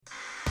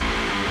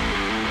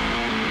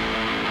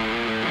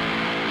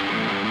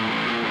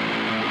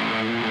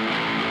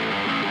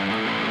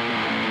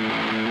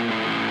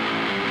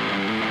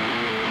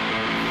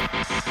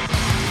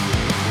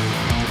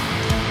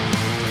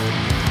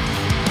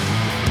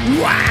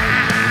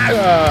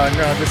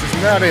No, this is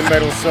not a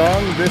metal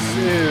song. This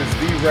is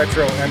the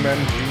Retro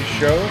MMG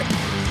Show.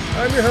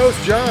 I'm your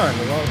host, John.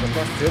 Along the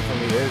across the table from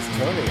me is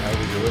Tony. How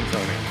we doing,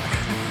 Tony?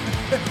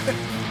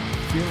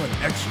 Feeling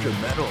extra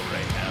metal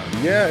right now.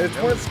 Yeah, it's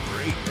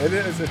great. It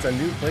is. It's a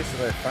new place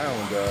that I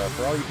found.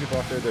 For all you people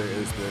out there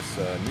is this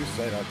new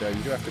site out there.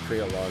 You do have to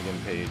create a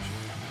login page.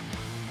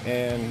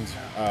 And,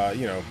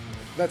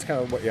 that's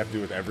kind of what you have to do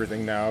with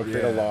everything now.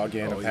 Create a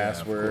login, a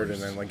password, and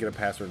then get a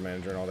password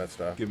manager and all that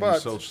stuff. Give me your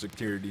social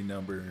security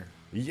number.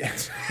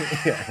 Yes.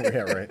 yeah,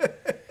 right.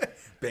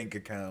 Bank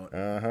account.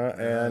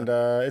 And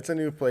it's a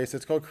new place.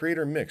 It's called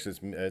Creator Mix.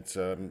 It's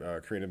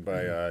created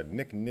by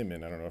Nick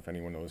Nimmin. I don't know if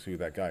anyone knows who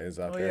that guy is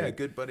out there. Oh, yeah,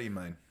 good buddy of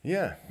mine.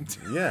 Yeah.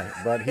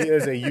 But he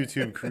is a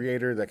YouTube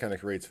creator that kind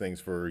of creates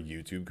things for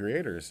YouTube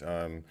creators.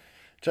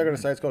 Check out the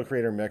site. It's called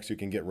Creator Mix. You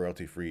can get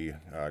royalty-free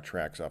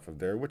tracks off of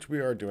there, which we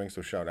are doing.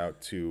 So shout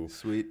out to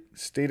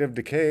State of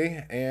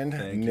Decay and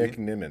Nick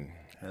Nimmin.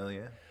 Hell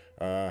yeah.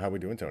 How we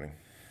doing, Tony?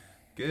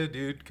 Good,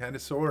 dude. Kind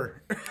of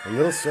sore. A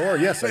little sore.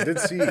 Yes, I did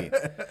see.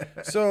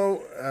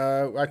 So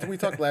I think we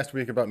talked last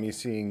week about me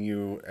seeing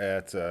you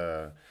at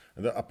a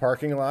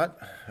parking lot.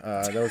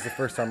 That was the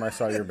first time I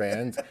saw your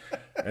band.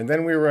 And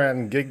then we were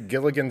on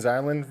Gilligan's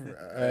Island,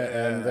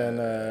 and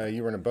then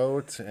you were in a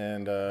boat,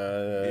 and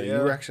you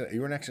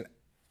were in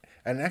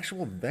an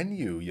actual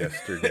venue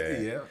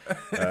yesterday.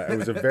 Yeah. It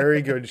was a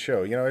very good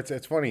show.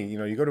 It's funny.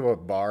 You go to a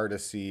bar to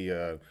see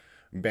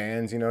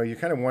bands. You're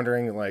kind of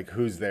wondering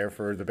who's there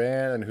for the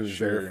band and who's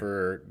there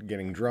for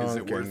getting drunk. Is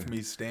it worth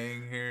me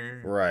staying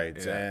here? Right.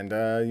 Yeah.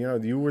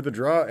 And you were the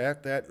draw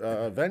at that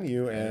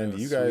venue, and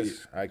you guys,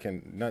 sweet. I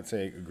can not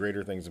say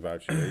greater things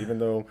about you, even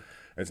though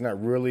it's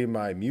not really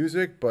my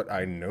music, but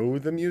I know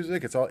the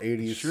music. It's all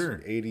 80s,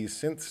 80s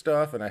synth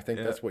stuff, and I think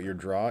that's what your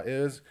draw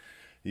is.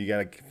 You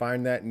got to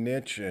find that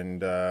niche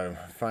and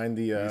find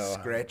the...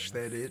 scratch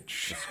that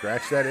itch.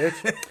 Scratch that itch.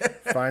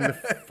 Find the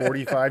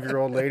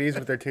 45-year-old ladies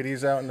with their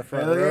titties out in the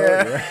front row.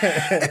 Yeah.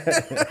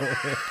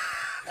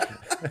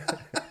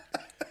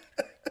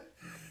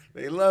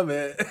 They love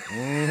it.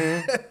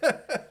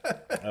 Mm-hmm.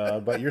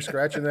 But you're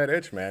scratching that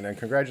itch, man. And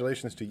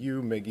congratulations to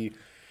you, Miggy,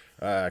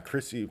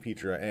 Chrissy,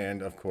 Petra,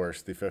 and, of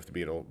course, the fifth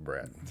Beatle,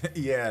 Brad.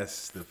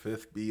 Yes, the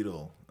fifth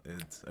Beatle.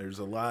 There's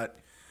a lot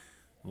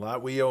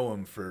we owe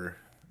him for...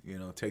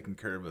 taking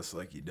care of us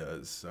like he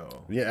does.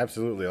 So yeah,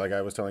 absolutely. Like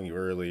I was telling you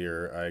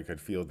earlier, I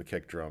could feel the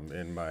kick drum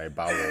in my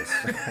bowels.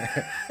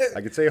 I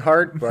could say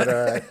heart, but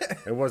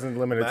it wasn't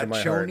limited to my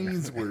heart. My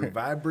chonies were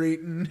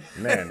vibrating.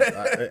 Man,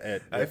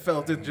 I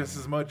felt it just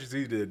as much as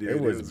he did, dude.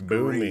 It was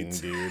booming, great.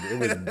 Dude. It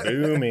was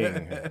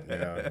booming.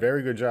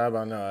 Very good job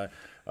on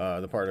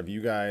the part of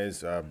you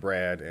guys,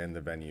 Brad, and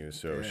the venue.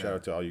 So shout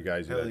out to all you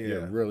guys. You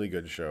had a really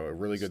good show, a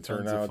really good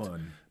turnout. Tons of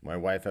fun. My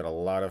wife had a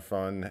lot of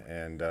fun,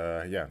 and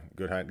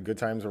good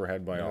times were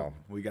had by all.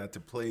 We got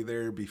to play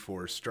there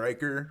before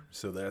Stryker,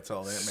 so that's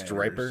all that matters.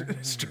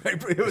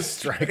 Striper? It was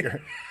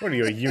Stryker. What are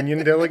you, a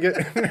union delegate?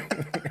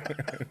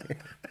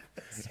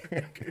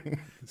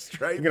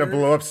 Striper. You're gonna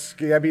blow up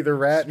Scabby the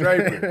Rat?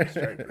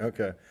 Striper.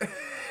 Okay.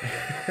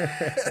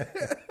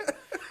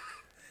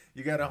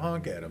 You got to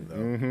honk at him, though.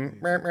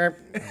 Mm-hmm.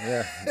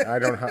 Yeah,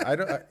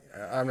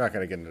 I'm not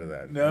going to get into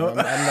that. No? I'm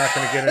not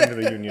going to get into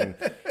the union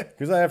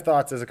because I have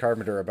thoughts as a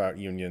carpenter about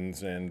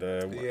unions and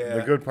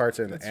the good parts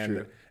and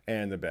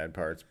the bad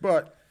parts.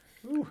 But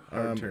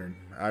hard turn.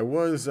 I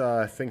was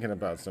thinking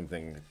about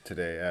something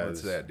today.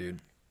 What's that, dude?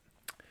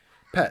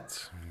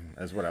 Pets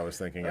is what I was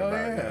thinking about.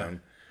 Yeah.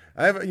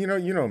 I have, you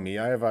know me.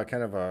 I have a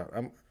kind of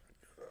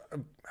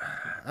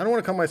I don't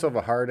want to call myself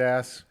a hard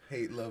ass.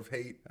 Hate, love,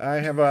 hate. I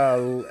have a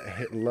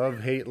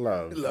love, hate,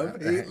 love.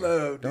 Love, hate,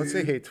 love. Don't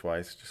say hate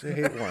twice. Just say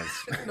hate once.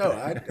 No,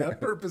 I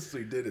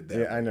purposely did it that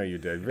way. I know you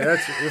did. But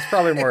it's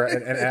probably more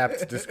an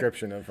apt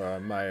description of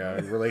my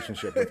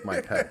relationship with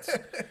my pets.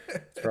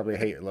 It's probably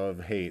hate,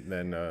 love, hate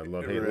than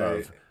love, hate,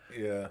 love.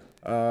 Yeah.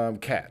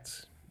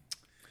 Cats.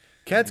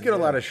 Cats get a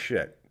lot of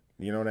shit.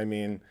 You know what I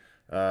mean?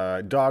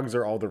 Dogs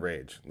are all the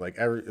rage.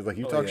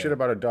 You talk shit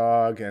about a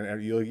dog,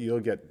 and you'll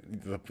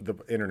get the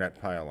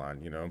internet pile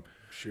on.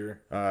 Sure.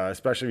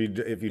 Especially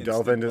if you Instant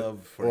delve into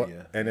love for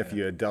you. if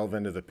you delve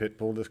into the pit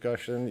bull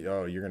discussion,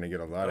 you're gonna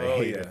get a lot of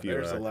hate. Yeah. If you,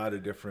 There's a lot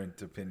of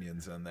different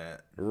opinions on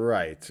that.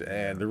 Right,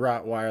 and the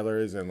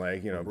Rottweilers and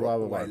blah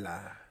blah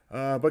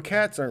blah. But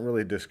cats aren't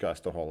really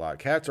discussed a whole lot.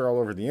 Cats are all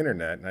over the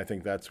internet, and I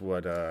think that's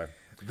what.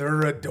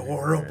 They're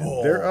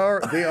adorable.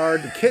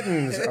 The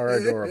kittens are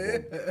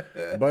adorable,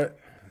 but.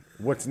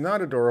 What's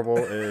not adorable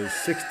is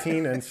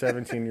 16 and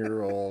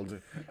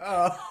 17-year-old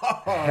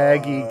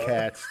haggy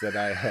cats that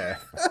I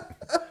have.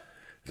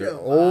 They're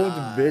old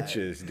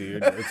bitches,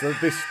 dude. It's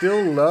like they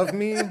still love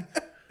me,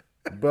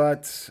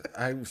 but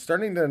I'm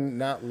starting to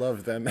not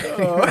love them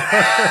anymore.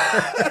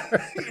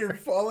 You're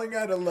falling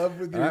out of love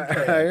with your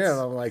cats. I am.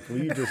 I'm like,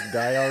 will you just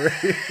die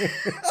already?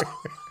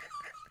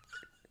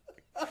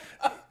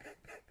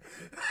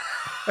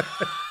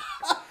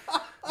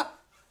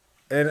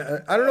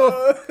 And I don't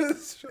know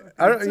if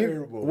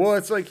terrible. well,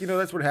 it's like,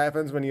 that's what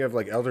happens when you have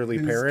like elderly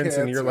His parents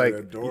and cats you're are like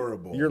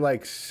adorable. You're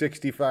like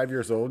 65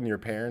 years old and your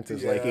parent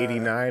is like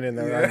 89 and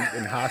they're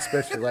in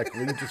hospice. You're like,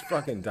 will you just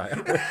fucking die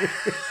already?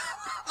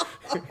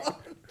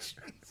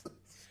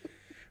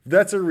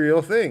 That's a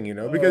real thing,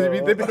 because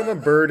they become a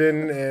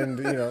burden, and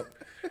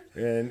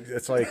and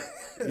it's like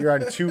you're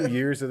on 2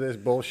 years of this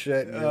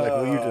bullshit, and you're like,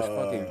 will you just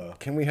fucking?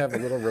 Can we have a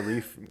little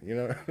relief?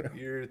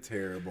 You're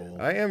terrible.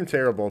 I am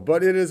terrible,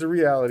 but it is a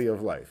reality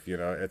of life.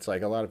 It's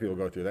like a lot of people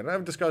go through that, and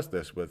I've discussed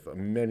this with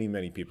many,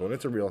 many people, and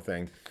it's a real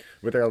thing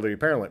with their elderly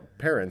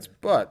parents.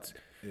 But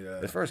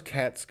as far as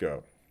cats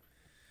go,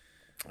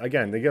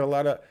 again, they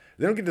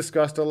don't get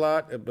discussed a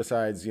lot.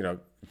 Besides,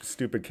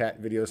 stupid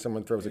cat videos.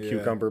 Someone throws a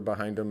cucumber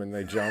behind them and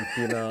they jump,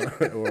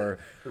 or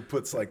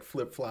puts like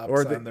flip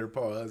flops on their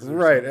paws,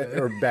 right?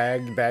 Or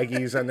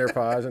baggies on their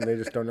paws, and they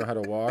just don't know how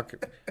to walk.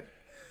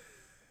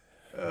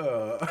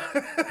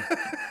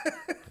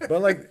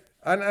 But like,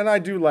 and I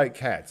do like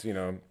cats,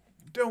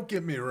 Don't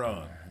get me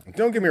wrong.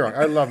 Don't get me wrong.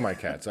 I love my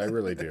cats. I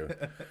really do.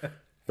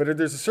 But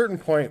there's a certain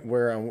point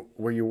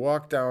where you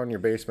walk down your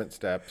basement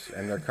steps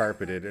and they're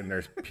carpeted and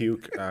there's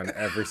puke on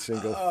every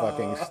single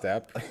fucking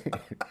step.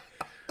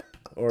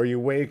 Or you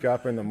wake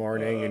up in the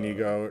morning and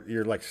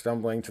you're like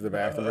stumbling to the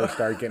bathroom to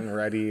start getting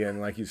ready, and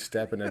like you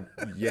step in a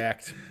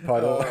yacked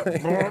puddle.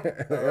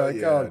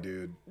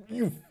 Dude.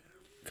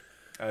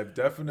 I've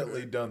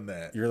definitely done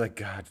that. You're like,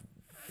 God,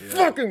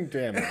 fucking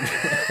damn it.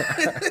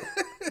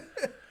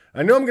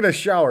 I know I'm going to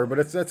shower,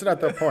 but that's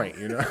not the point,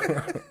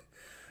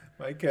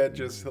 My cat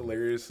just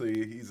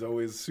hilariously, he's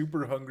always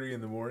super hungry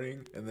in the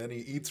morning, and then he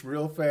eats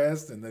real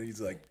fast, and then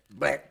he's like,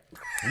 bleh.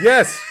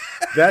 Yes,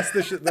 that's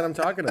the shit that I'm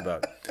talking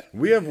about.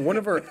 We have one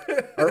of our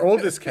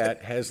oldest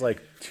cat has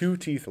like 2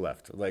 teeth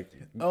left, like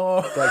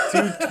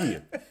 2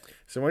 teeth.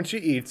 So when she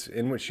eats,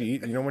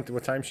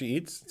 what time she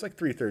eats? It's like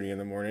 3:30 in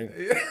the morning.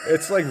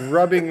 It's like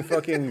rubbing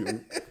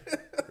fucking.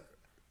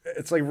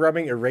 It's like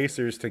rubbing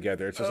erasers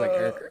together. It's just like.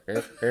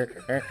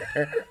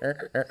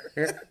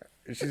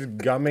 She's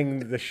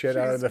gumming the shit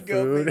out of the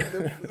food.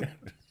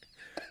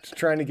 Just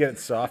trying to get it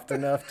soft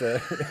enough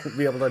to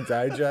be able to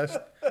digest.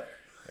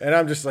 And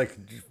I'm just like,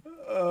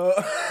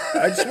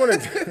 I just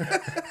want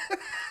to.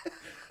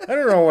 I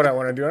don't know what I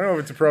want to do. I don't know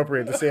if it's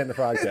appropriate to say it in the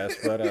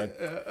podcast, but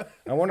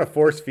I want to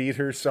force feed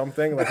her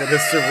something like with a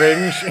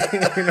syringe.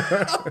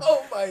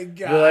 Oh my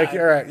God! You're like,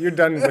 all right, you're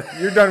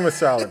done with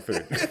solid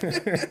food.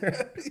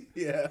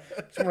 Yeah.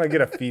 Just want to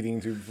get a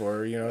feeding tube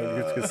for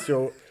her. It's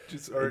so.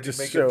 Just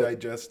make it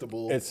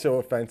digestible. It's so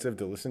offensive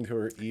to listen to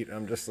her eat.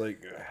 I'm just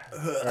like,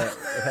 all right,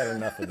 I've had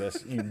enough of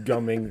this. You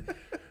gumming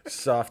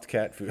soft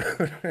cat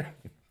food.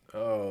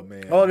 Oh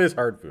man. Oh, it is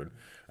hard food.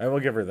 I will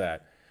give her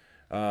that.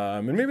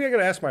 And maybe I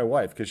gotta ask my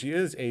wife because she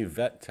is a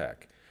vet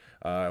tech.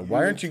 Why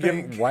aren't you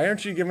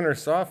giving her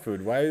soft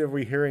food? Why are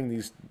we hearing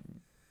this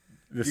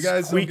you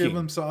guys squeaking? Don't give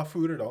them soft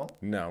food at all?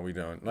 No, we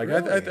don't. Like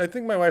really? I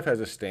think my wife has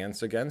a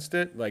stance against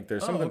it. Like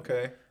there's something.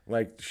 Okay.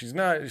 Like she's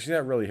not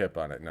really hip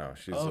on it. No,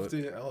 she's. I'll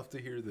have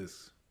to hear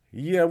this.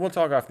 Yeah, we'll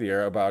talk off the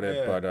air about it.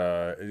 Yeah.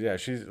 But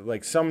she's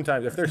like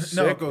sometimes if they're sick.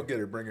 No, go get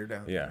her, bring her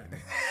down. Yeah.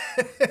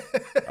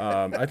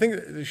 I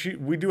think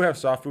we do have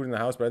soft food in the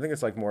house, but I think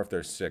it's like more if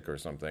they're sick or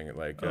something.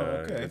 Like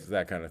okay. It's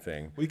that kind of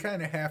thing. We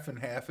kind of half and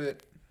half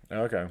it.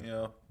 Okay.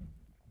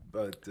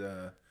 But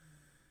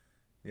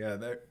yeah,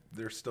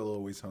 they're still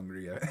always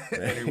hungry.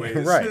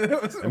 Anyways, right.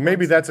 And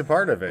maybe that's a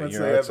part of it. Once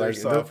they have their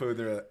soft food,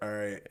 they're like, all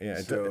right.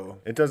 Yeah. So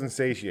it doesn't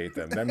satiate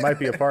them. That might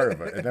be a part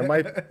of it. That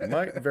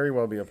might very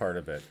well be a part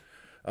of it.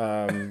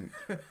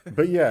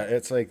 But yeah,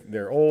 it's like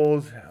they're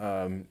old.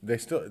 They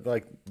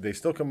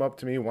still come up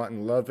to me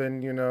wanting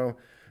loving,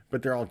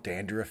 but they're all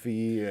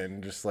dandruffy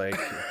and just like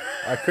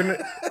I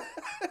couldn't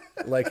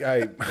like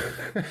I.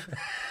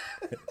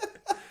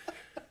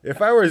 If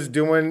I was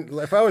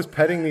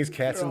petting these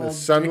cats in the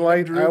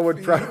sunlight, I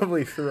would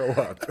probably throw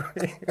up.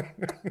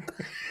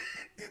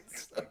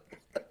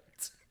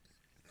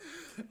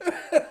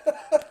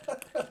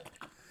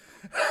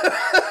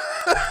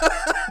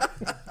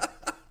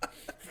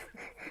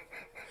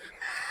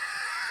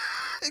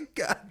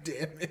 God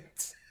damn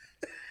it.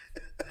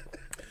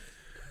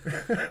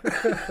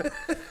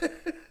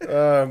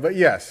 But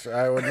yes,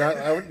 I would not.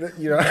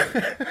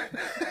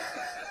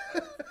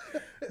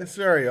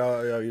 Sorry,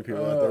 all you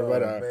people out there,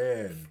 but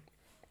man.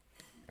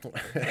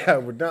 I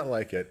would not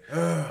like it.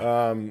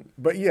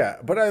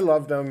 But I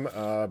love them.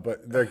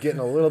 But they're getting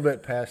a little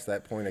bit past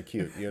that point of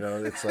cute.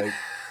 It's like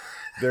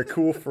they're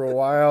cool for a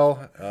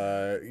while.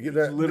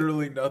 There's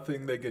literally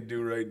nothing they could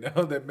do right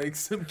now that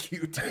makes them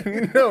cute.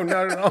 No,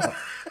 not at all.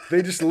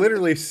 They just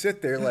literally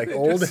sit there like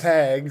old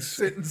hags,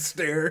 sit and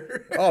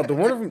stare. Oh,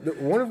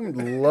 one of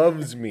them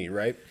loves me,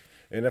 right?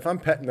 And if I'm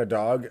petting the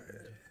dog,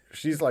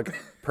 she's like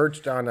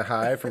perched on a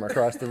hive from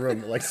across the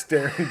room, like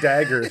staring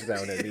daggers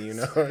down at me.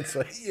 It's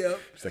like, yep.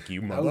 She's like,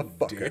 you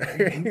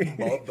motherfucker.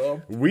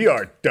 Motherfucker. We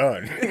are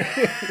done.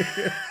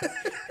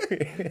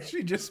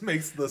 She just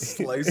makes the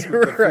slice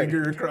with the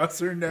finger across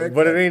her neck.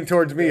 But it ain't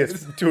towards me.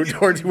 It's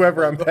towards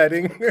whoever I'm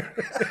petting.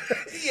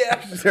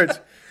 Yeah. She starts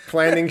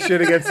planning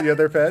shit against the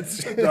other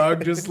pets.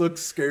 Dog just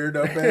looks scared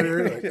up at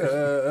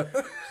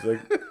her. She's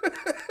like,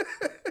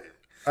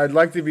 I'd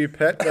like to be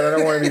pet, but I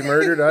don't want to be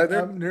murdered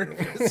either. I'm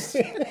nervous.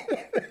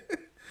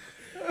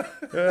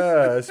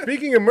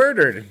 Speaking of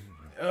murdered,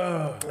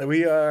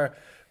 we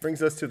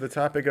brings us to the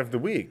topic of the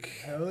week.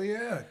 Hell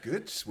yeah.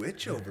 Good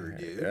switch over,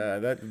 dude.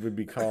 That would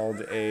be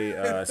called a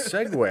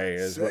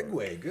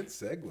segue. Good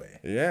segue.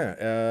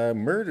 Yeah,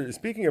 murder.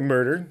 Speaking of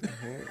murder,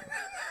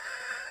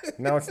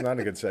 now it's not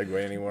a good segue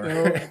anymore.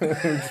 No.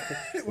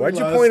 Why'd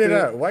you point it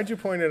out? Why'd you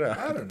point it out?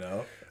 I don't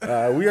know.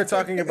 We are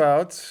talking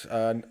about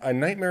A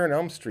Nightmare on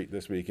Elm Street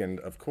this week, and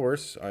of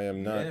course, I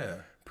am not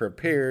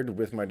prepared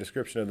with my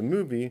description of the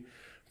movie,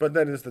 but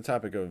that is the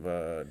topic of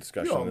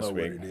discussion this week. You all know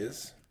what it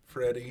is.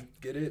 Freddy,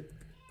 get it?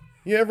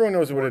 Yeah, everyone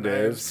knows what it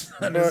is.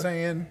 On his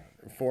hand.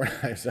 4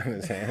 knives on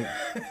his hand.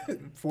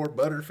 4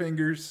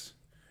 butterfingers.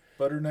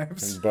 Butter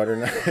knives. And butter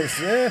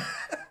knives. Yeah,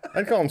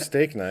 I'd call them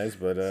steak knives,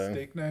 but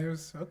steak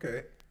knives.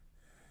 Okay.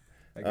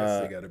 I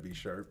guess they got to be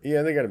sharp.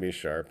 Yeah, they got to be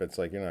sharp. It's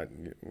like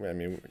you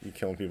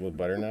killing people with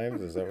butter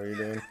knives. Is that what you're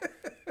doing?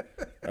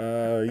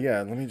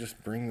 Yeah. Let me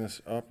just bring this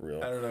up real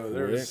quick. I don't know.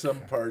 There were some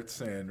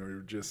parts and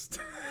were just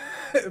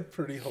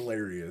pretty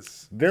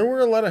hilarious. There were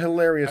a lot of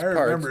hilarious parts.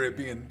 I remember it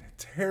being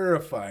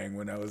terrifying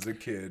when I was a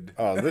kid.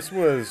 Oh, this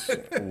was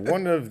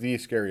one of the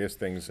scariest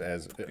things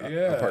as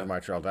a part of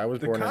my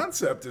childhood. The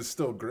concept is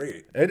still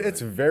great.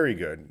 It's very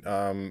good.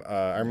 I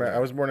remember I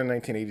was born in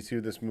 1982.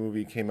 This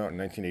movie came out in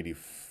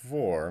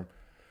 1984.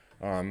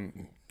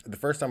 The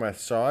first time I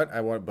saw it,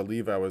 I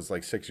believe I was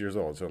like 6 years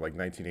old. So like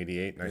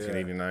 1988,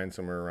 1989,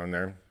 somewhere around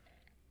there.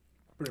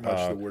 Pretty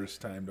much the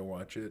worst time to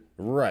watch it.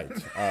 Right.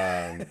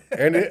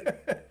 And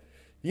it,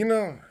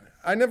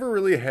 I never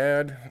really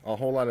had a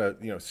whole lot of,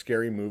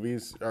 scary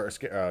movies or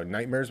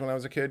nightmares when I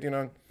was a kid,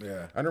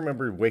 Yeah. I don't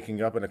remember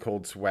waking up in a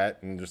cold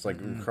sweat and just like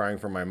crying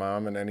for my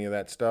mom and any of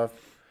that stuff.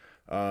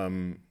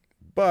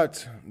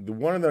 But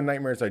one of the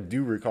nightmares I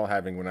do recall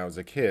having when I was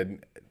a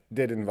kid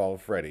did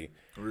involve Freddy.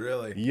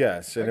 Really?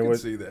 Yes, and I can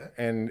see that.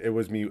 And it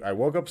was me. I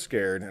woke up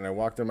scared, and I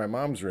walked in my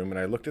mom's room, and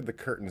I looked at the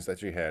curtains that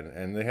she had,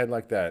 and they had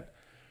like that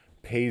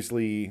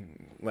paisley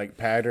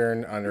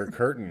pattern on her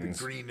curtains.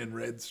 The green and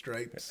red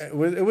stripes. It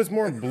was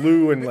more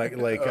blue and like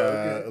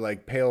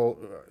pale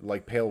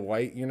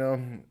white,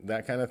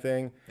 that kind of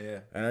thing. Yeah.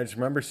 And I just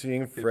remember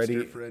seeing Freddy.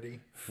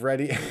 Hipster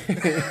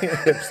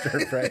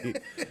Freddy.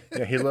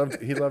 Yeah, he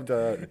loved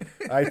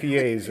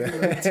IPAs.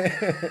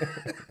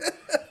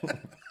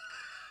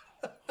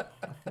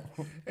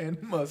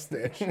 And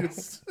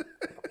mustaches.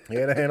 He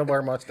had a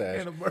handlebar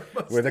mustache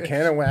with a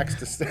can of wax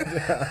to stick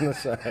on the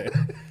side.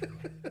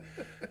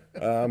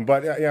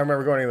 But I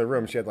remember going in the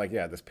room. She had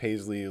this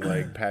paisley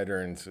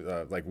patterns,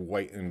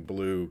 white and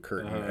blue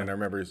curtain, and I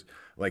remember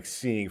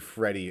seeing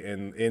Freddy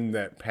in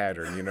that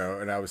pattern,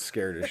 and I was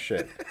scared as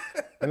shit.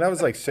 And I was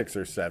 6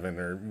 or 7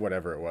 or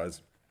whatever it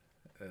was.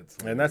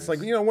 That's one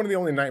of the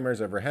only nightmares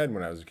I ever had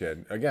when I was a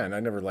kid. Again, I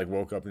never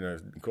woke up in a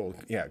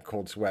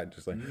cold sweat,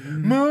 just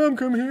Mom,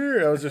 come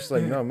here. I was just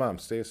no, Mom,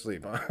 stay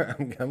asleep.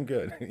 I'm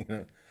good.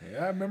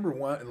 Yeah, I remember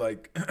one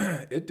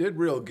it did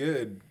real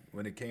good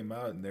when it came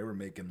out, and they were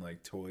making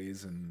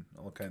toys and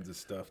all kinds of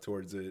stuff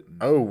towards it.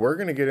 Oh, we're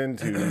gonna get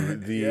into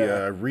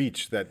the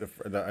reach that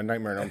the A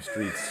Nightmare on Elm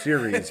Street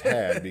series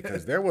had,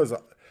 because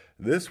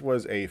this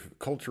was a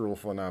cultural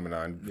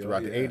phenomenon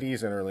throughout the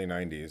 80s and early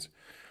 90s.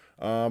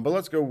 But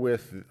let's go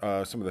with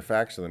some of the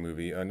facts of the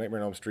movie.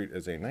 Nightmare on Elm Street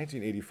is a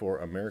 1984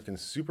 American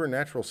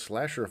supernatural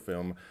slasher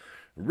film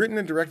written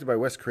and directed by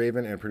Wes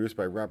Craven and produced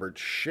by Robert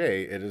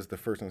Shea. It is the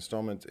first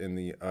installment in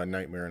the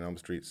Nightmare on Elm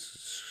Street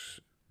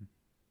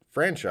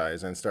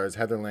franchise and stars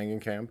Heather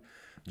Langenkamp,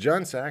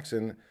 John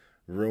Saxon,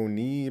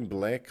 Ronee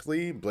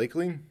Blakely,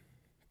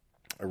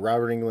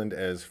 Robert Englund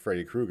as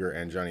Freddy Krueger,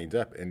 and Johnny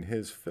Depp in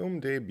his film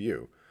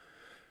debut.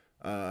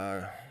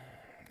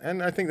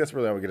 And I think that's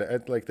really how we get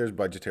it. There's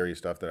budgetary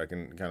stuff that I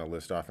can kind of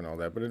list off and all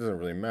that, but it doesn't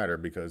really matter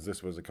because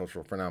this was a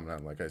cultural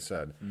phenomenon, like I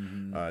said.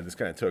 This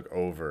kind of took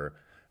over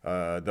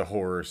the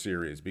horror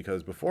series,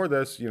 because before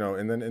this,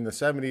 and then in the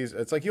 70s,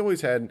 it's you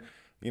always had,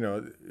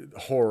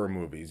 horror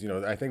movies.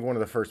 I think one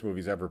of the first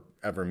movies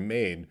ever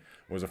made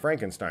was a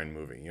Frankenstein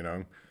movie,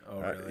 Oh,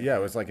 really? Yeah,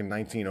 it was in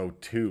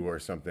 1902 or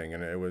something,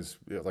 and it was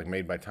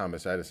made by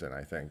Thomas Edison,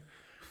 I think.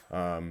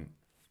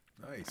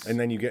 Nice. And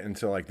then you get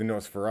into the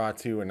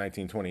Nosferatu in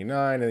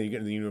 1929, and then you get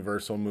into the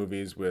Universal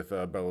movies with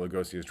Bela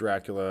Lugosi as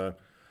Dracula,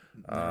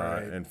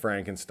 and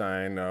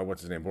Frankenstein.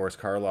 What's his name? Boris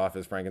Karloff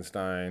as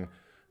Frankenstein.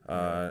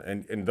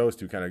 And those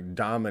two kind of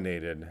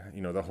dominated,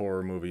 the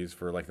horror movies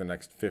for the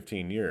next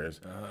 15 years.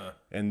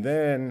 And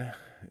then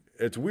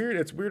it's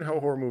weird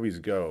how horror movies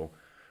go,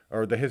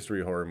 or the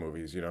history of horror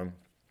movies,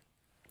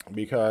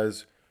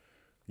 because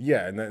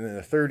and then in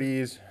the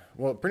 30s,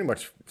 well, pretty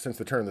much since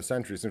the turn of the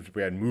century, since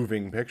we had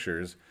moving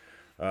pictures.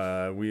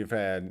 We've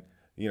had,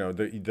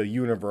 the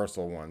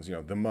universal ones,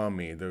 The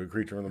Mummy, The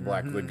Creature from the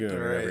Black Lagoon,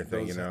 and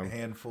everything, those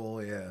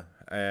handful, yeah.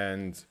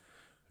 And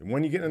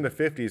when you get into the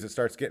 50s, it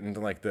starts getting into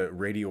like the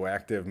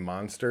radioactive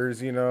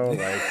monsters, like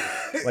Yeah.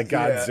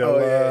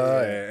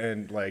 Godzilla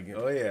and like,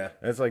 Oh yeah.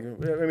 it's like,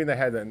 I mean, they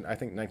had that, I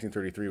think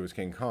 1933 was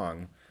King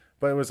Kong,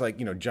 but it was like,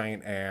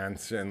 giant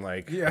ants and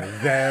like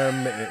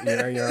them,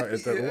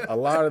 it's a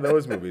lot of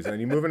those movies.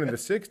 And you move into the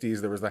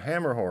 60s, there was the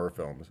Hammer horror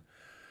films,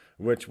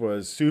 which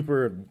was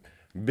super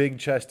big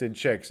chested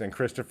chicks and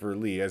Christopher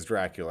Lee as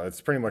Dracula. It's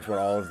pretty much what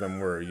all of them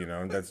were,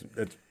 it's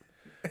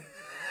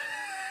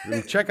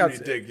check out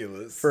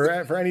Ridiculous.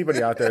 for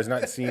anybody out there who's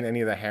not seen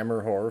any of the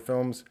Hammer horror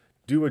films.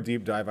 Do a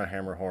deep dive on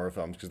Hammer horror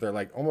films because they're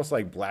like almost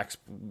like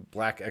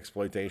black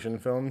exploitation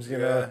films.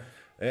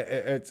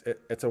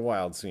 It's a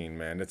wild scene,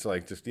 man. It's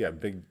like just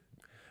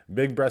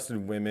big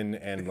breasted women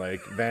and like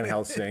Van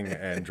Helsing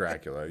and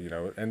Dracula.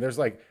 And there's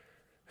like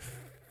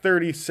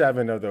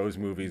 37 of those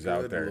movies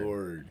out there. Good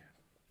Lord.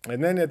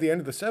 And then at the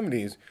end of the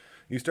 70s,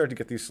 you start to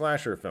get these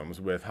slasher films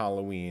with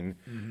Halloween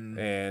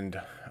and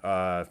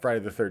Friday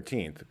the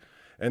 13th.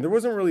 And there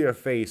wasn't really a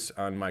face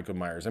on Michael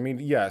Myers. I mean,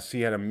 yes,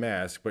 he had a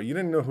mask, but you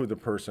didn't know who the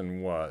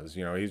person was.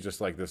 He's just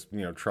like this,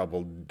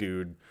 troubled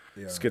dude,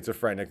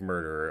 schizophrenic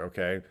murderer,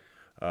 okay?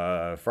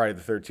 Friday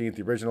the 13th,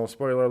 the original,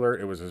 spoiler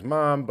alert, it was his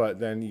mom, but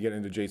then you get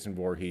into Jason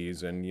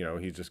Voorhees and,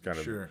 he's just kind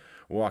of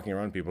walking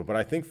around people. But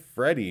I think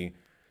Freddy,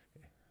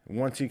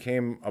 once he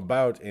came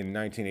about in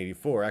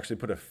 1984, actually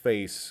put a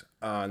face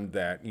on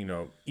that,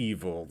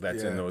 evil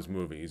that's in those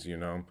movies,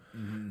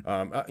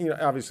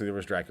 obviously there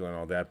was Dracula and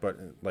all that, but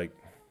like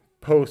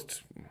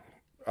post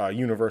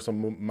Universal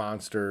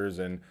monsters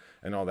and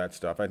all that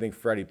stuff, I think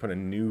Freddy put a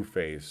new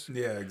face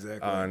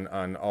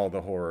on all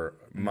the horror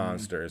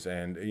monsters,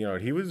 and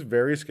he was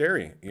very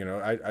scary.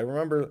 I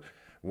remember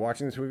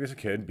watching this movie as a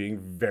kid being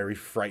very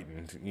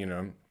frightened.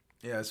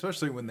 Yeah,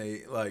 especially when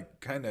they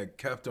like kind of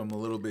kept him a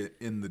little bit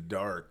in the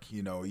dark.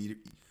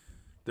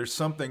 There's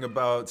something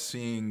about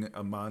seeing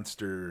a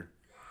monster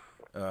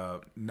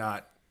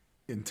not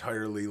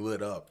entirely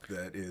lit up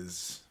that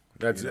is.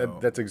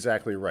 That's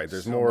exactly right.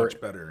 There's so more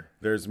much better.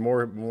 There's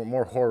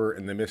more horror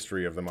in the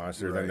mystery of the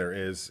monster than there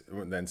is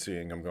than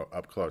seeing them go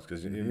up close.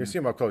 Because if you see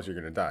them up close, you're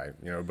gonna die.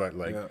 But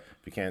like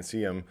if you can't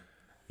see them,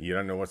 you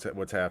don't know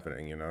what's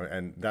happening.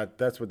 And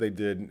that's what they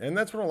did, and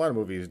that's what a lot of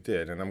movies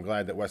did. And I'm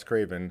glad that Wes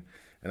Craven.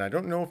 And I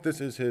don't know if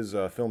this is his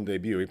film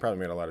debut. He probably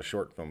made a lot of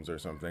short films or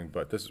something,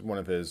 but this is one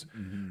of his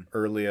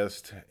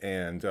earliest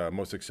and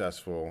most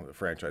successful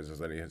franchises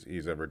that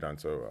he's ever done.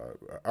 So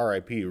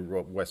R.I.P.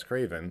 Wes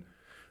Craven,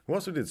 who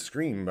also did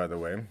Scream, by the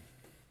way.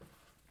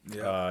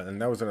 Yeah.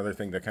 And that was another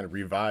thing that kind of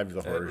revived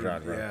the horror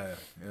genre.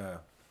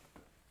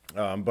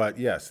 Yeah. But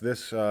yes,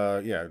 this came out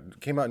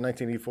in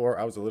 1984.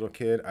 I was a little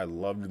kid. I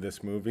loved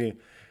this movie.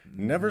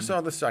 Never saw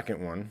the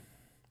second one.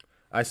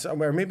 I saw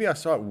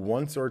it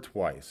once or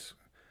twice,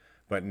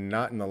 but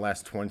not in the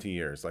last 20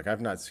 years. Like,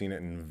 I've not seen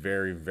it in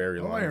very, very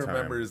long time. All I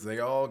remember is they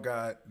all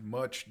got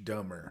much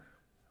dumber.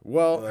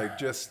 Well, like,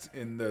 just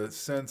in the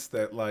sense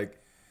that, like,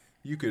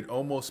 you could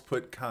almost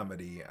put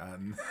comedy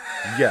on.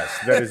 Yes,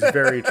 that is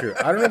very true.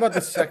 I don't know about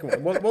the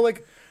second one. Well,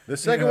 like, the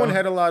second one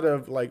had a lot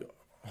of, like,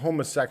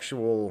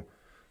 homosexual,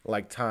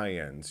 like,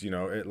 tie-ins.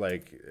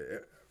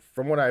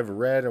 From what I've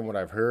read and what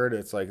I've heard,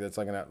 it's like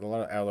a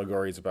lot of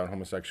allegories about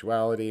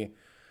homosexuality.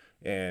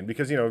 And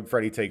because,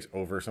 Freddy takes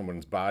over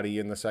someone's body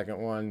in the second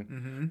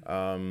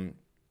one.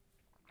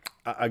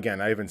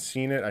 Again, I haven't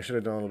seen it. I should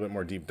have done a little bit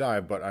more deep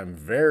dive, but I'm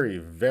very,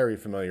 very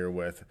familiar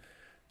with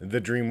the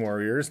Dream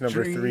Warriors,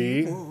 number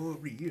 3.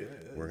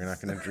 We're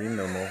not going to dream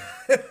no more.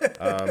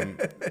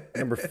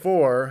 Number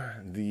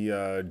 4,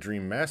 the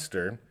Dream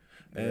Master.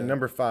 And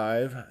number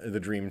 5, the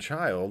Dream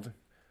Child.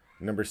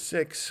 Number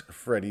 6,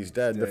 Freddy's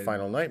Dead, the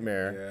Final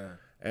Nightmare. Yeah.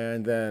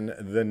 And then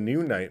The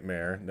New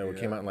Nightmare that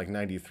came out in like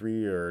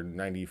 93 or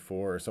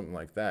 94 or something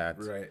like that.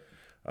 Right.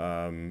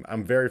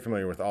 I'm very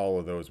familiar with all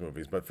of those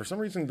movies, but for some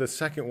reason the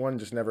second one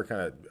just never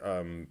kind of,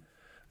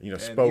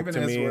 spoke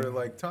to me. Even as we're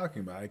like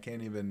talking about, I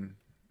can't even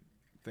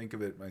think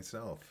of it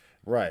myself.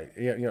 Right.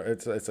 Yeah.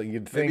 It's like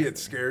you'd think. Maybe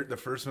it's scared. The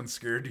first one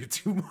scared you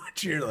too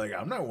much. You're like,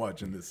 I'm not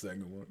watching this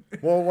second one.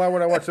 Well, why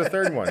would I watch the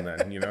third one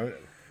then? You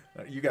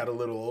got a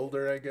little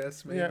older, I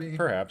guess. Maybe.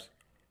 Yeah,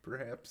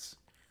 perhaps.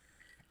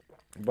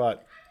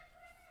 But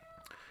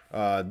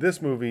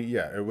this movie,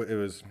 it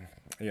was,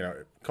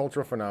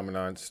 cultural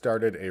phenomenon,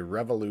 started a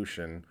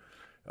revolution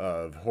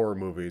of horror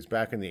movies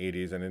back in the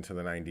 80s and into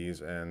the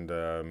 90s.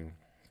 And,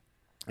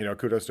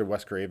 kudos to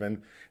Wes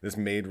Craven. This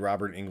made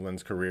Robert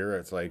Englund's career.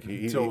 It's like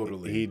he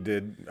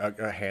did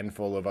a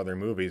handful of other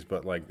movies,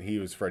 but like he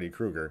was Freddy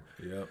Krueger.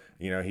 Yep.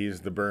 He's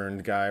the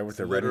burned guy with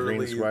the red and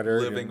green sweater.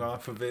 Living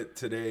off of it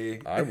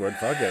today. I would,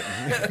 fuck it.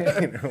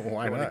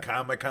 Why Going not? to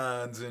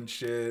Comic-Cons and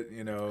shit,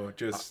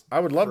 just I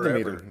would love to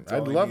meet forever. him. That's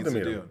all I'd he love needs to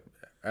meet him.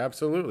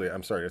 Absolutely.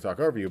 I'm sorry to talk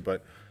over you,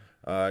 but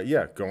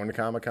going to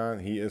Comic-Con,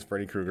 he is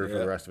Freddy Krueger for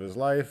the rest of his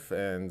life,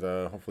 and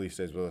hopefully he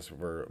stays with us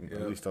for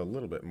at least a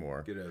little bit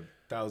more. Get a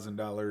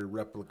 $1,000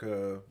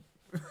 replica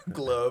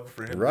glove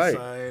for him right. to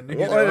sign.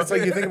 Well, it's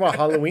like you think about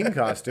Halloween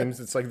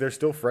costumes. It's like there's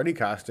still Freddy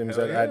costumes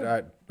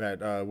at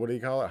what do you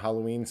call it?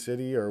 Halloween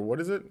City, or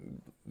what is it?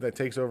 that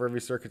takes over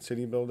every Circuit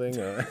City building?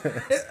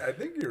 I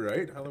think you're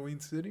right. Halloween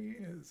City,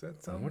 is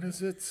that something? What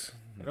is it?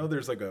 I know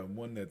there's like a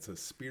one that's a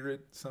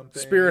spirit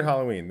something. Spirit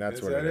Halloween. That's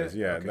Is what that it is.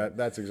 Yeah, Okay.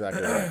 that's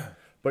exactly right.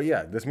 But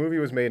yeah, this movie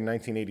was made in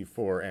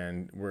 1984,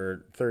 and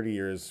we're 30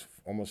 years,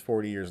 almost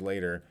 40 years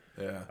later.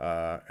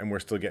 Yeah. And we're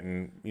still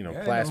getting, Yeah, I know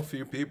a plastic.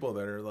 few people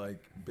that are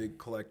like big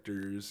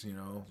collectors,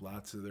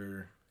 lots of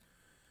their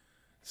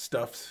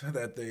stuff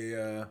that they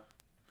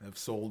have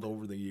sold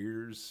over the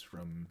years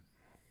from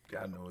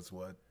God knows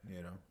what.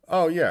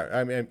 Oh yeah,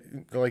 I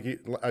mean, like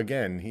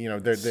again,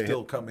 they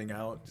Still coming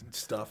out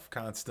stuff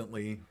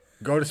constantly.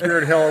 go to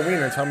Spirit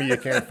Halloween and tell me you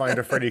can't find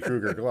a Freddy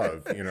Krueger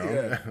glove.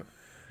 Yeah.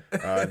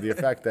 The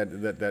effect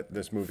that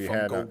this movie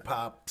had. Funko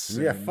Pops.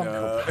 Yeah, and,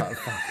 Funko Pop,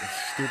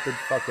 stupid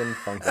fucking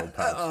Funko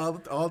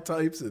Pops. all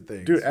types of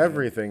things. Dude, man.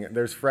 everything.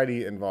 There's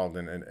Freddy involved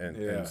in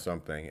Yeah.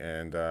 something,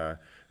 and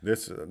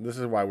this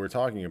is why we're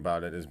talking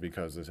about it, is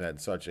because this had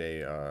such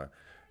a.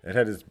 It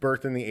had its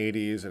birth in the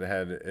 80s. It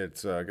had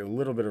its a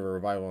little bit of a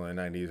revival in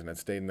the 90s, and it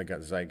stayed in the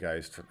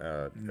zeitgeist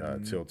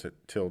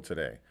till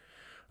today.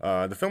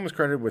 The film was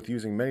credited with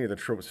using many of the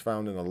tropes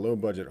found in the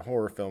low-budget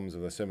horror films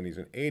of the 70s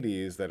and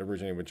 80s that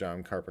originated with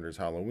John Carpenter's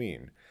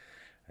Halloween.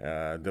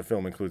 The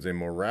film includes a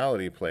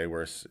morality play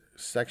where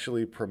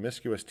sexually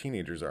promiscuous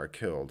teenagers are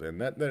killed,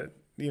 and that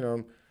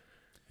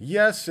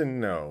yes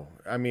and no.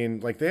 I mean,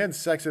 like they had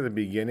sex at the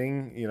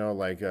beginning,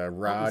 like Rod It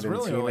was and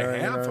really Tina. only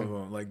half of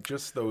them, like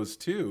just those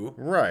two.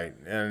 Right,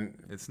 and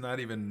It's not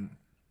even.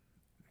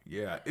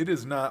 Yeah, it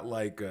is not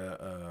like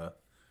a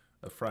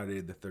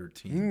Friday the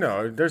 13th.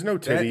 no, there's no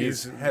That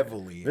is titties.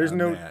 heavily. There's on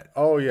no. That.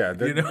 Oh yeah,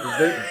 You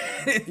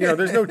know?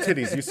 there's no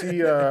titties. You see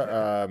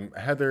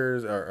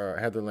Heather's or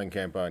Heather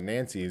Langenkamp,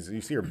 Nancy's.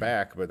 You see her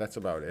back, but that's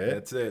about it.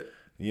 That's it.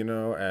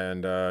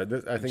 And I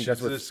think She's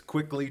that's what's just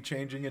quickly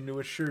changing into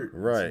a shirt.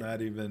 Right. It's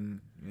not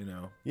even.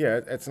 Yeah,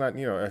 it's not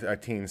a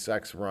teen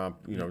sex romp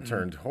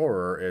turned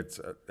horror. It's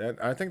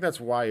I think that's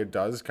why it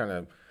does kind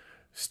of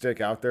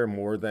stick out there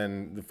more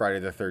than the Friday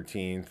the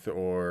 13th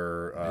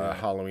or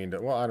Halloween.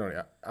 Well, I don't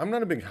know. I'm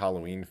not a big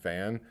Halloween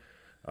fan,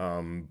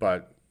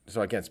 but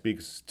so I can't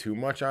speak too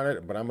much on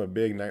it. But I'm a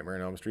big Nightmare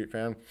on Elm Street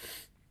fan.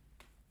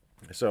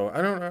 So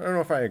I don't know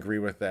if I agree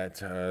with that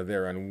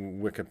there on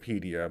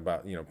Wikipedia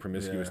about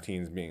promiscuous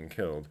teens being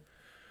killed.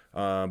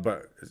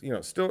 But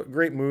still a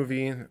great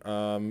movie.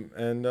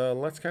 And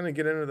let's kind of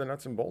get into the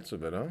nuts and bolts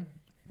of it, huh?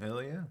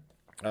 Hell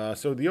yeah.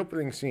 So the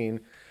opening scene,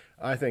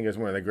 I think, is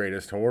one of the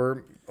greatest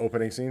horror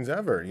opening scenes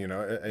ever.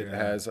 It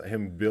has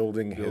him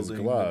building his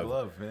Building glove. the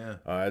glove,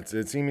 yeah.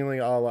 It's seemingly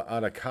all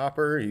out of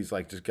copper. He's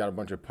like just got a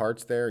bunch of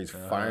parts there. He's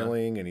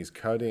filing and he's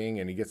cutting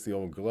and he gets the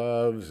old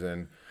gloves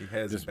and He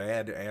has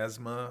bad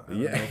asthma. I don't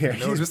know yeah, if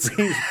you noticed.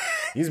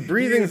 he's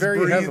breathing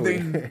very heavily.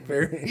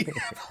 Very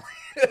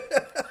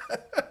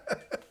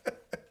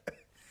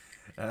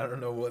I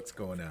don't know what's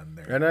going on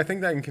there. And I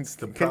think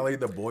that Probably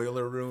the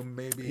boiler room,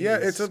 maybe. yeah,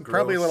 it's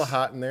probably a little gross.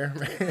 hot in there.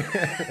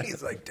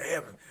 He's like,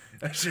 damn,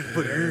 I should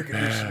put air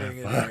conditioning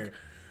in there.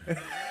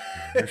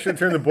 I should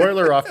turn the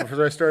boiler off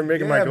before I start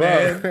making my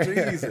glove. Man,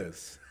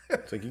 Jesus.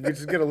 It's like you could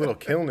just get a little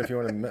kiln if you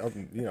want to melt,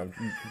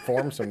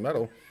 form some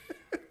metal.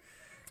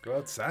 Go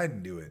outside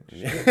and do it.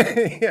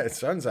 Yeah,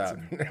 sun's out.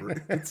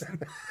 It's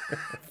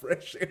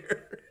fresh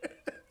air.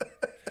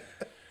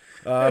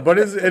 But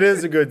it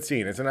is a good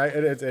scene. It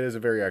is a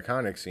very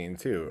iconic scene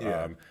too.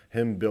 Yeah.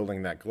 Him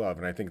building that glove,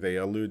 and I think they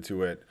allude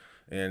to it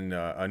in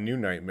A New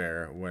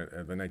Nightmare,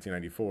 the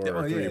 1994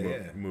 Oh,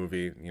 yeah,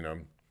 movie.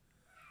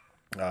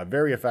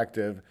 Very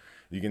effective.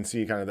 You can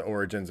see kind of the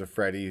origins of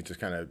Freddy, just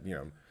kind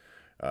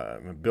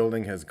of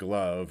building his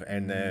glove,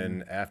 and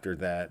then after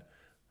that,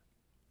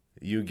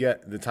 you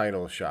get the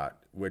title shot,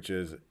 which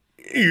is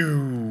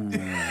ew,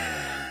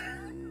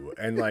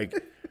 and like.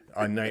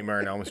 A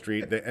Nightmare on Elm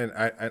Street, and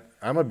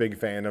I'm a big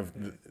fan of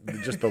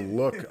just the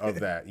look of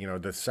that,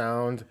 the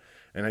sound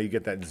and how you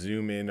get that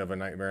zoom in of A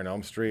Nightmare on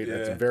Elm Street. Yeah.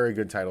 It's a very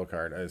good title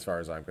card as far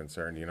as I'm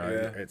concerned.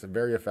 It's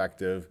very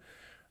effective.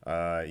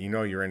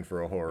 You're in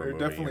for a horror There are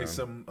movie. definitely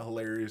some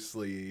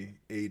hilariously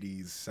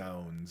 80s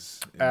sounds.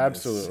 In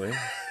Absolutely.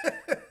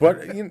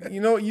 But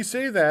you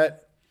say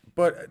that,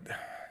 but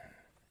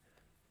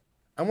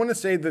I want to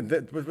say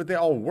that but they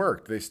all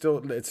worked. It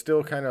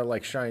still kind of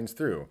like shines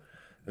through.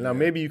 Now,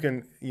 maybe you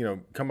can,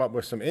 come up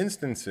with some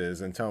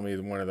instances and tell me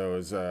one of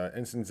those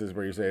instances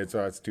where you say it's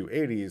too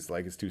 80s,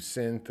 like it's too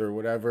synth or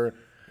whatever.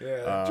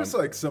 Yeah, just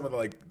like some of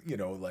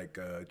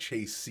the,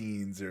 chase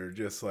scenes or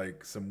just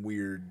like some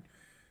weird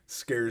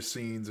scare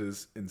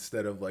scenes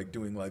instead of like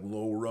doing like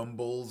low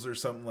rumbles or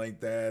something like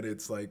that.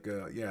 It's like,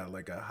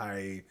 like a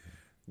high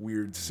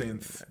weird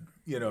synth,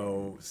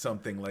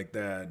 something like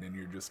that. And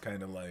you're just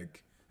kind of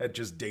like, that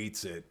just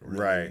dates it. Really.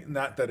 Right.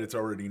 Not that it's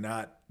already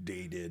not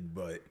dated,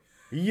 but...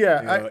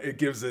 Yeah, it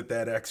gives it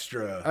that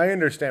extra. I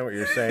understand what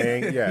you're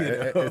saying. Yeah,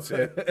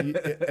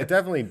 it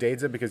definitely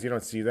dates it because you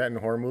don't see that in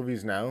horror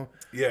movies now.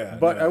 Yeah,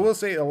 but no. I will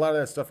say a lot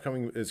of that stuff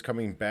is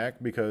coming back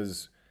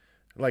because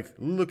Like,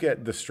 look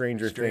at the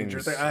Stranger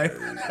Things.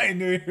 I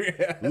knew.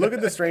 Yeah. Look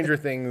at the Stranger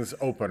Things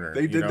opener.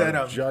 They did that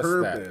on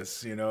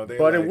purpose,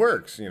 But it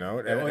works, and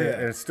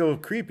it's still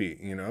creepy,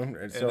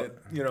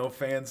 And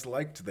fans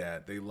liked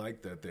that. They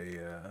liked that they,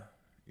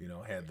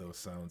 had those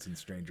sounds in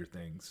Stranger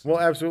Things. Well,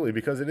 absolutely,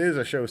 because it is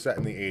a show set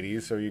in the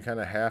 80s, so you kind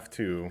of have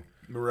to,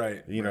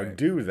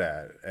 do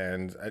that,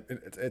 and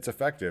it's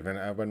effective.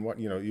 And when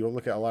you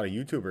look at a lot of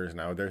YouTubers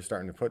now, they're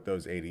starting to put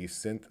those 80s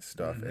synth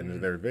stuff into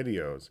their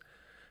videos.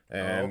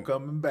 And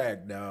coming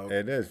back now.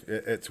 It is.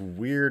 It's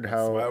weird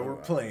how. That's why we're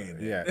playing.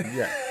 Yeah.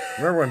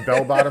 Remember when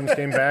bell bottoms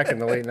came back in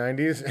the late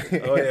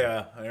 90s? Oh,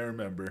 yeah. I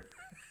remember.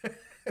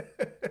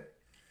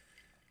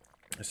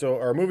 So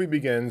our movie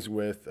begins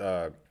with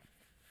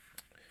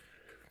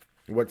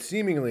what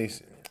seemingly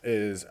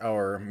is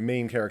our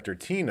main character,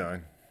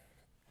 Tina,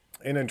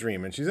 in a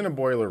dream. And she's in a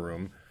boiler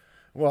room.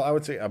 Well, I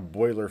would say a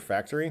boiler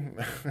factory,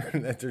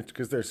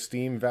 because there's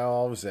steam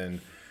valves and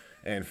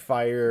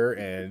fire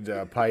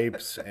and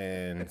pipes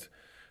and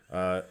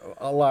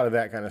a lot of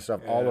that kind of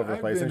stuff all over the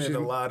place. I've been and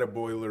in a lot of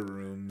boiler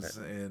rooms,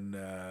 and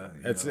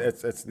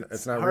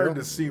it's not hard real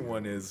to see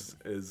one as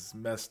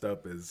messed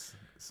up as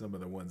some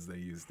of the ones they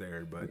use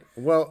there. But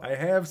I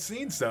have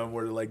seen some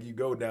where you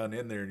go down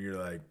in there and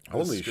you're like,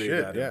 holy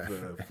shit, out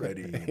of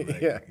Freddy,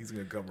 he's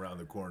gonna come around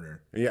the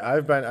corner. Yeah,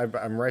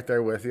 I'm right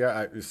there with you.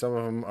 Some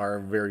of them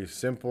are very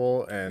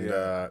simple and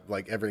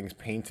everything's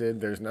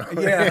painted. There's no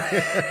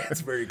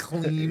it's very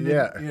clean.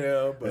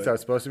 But that's how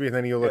it's supposed to be. And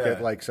then you look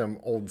at some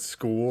old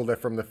school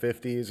that from the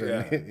 50s,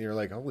 and you're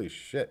like, holy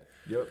shit.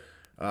 Yep.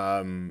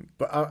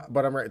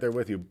 But I'm right there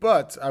with you.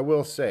 But I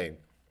will say,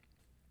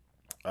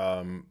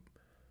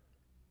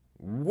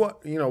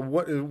 what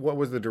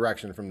was the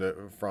direction from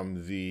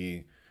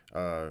the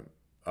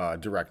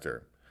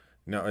director?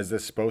 Now, is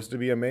this supposed to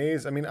be a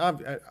maze? I mean,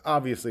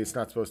 obviously it's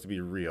not supposed to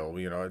be real.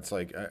 It's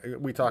like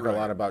we talk a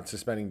lot about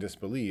suspending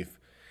disbelief,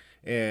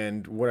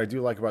 and what I do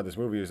like about this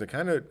movie is it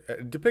kind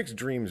of depicts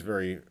dreams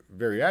very,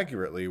 very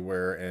accurately.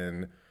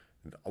 Wherein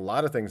a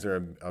lot of things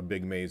are a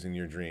big maze in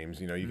your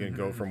dreams. You can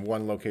go from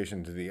one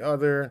location to the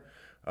other.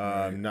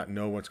 Not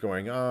know what's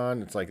going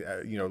on. It's like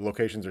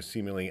locations are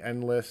seemingly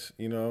endless.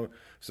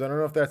 So I don't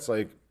know if that's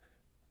like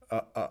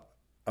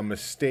a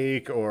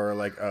mistake or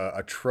like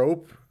a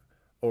trope,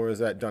 or is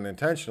that done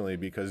intentionally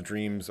because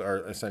dreams are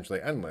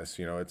essentially endless.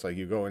 It's like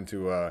you go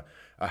into a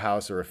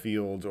house or a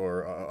field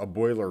or a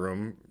boiler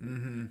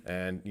room,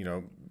 and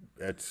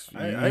it's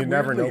you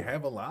never know. I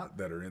have a lot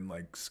that are in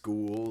like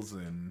schools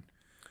and.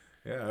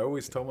 Yeah, I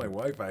always tell my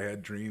wife I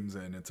had dreams,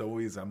 and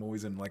I'm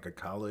always in like a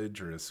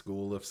college or a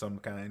school of some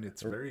kind.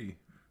 It's very,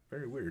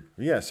 very weird.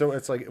 Yeah, so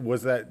it's like,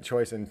 was that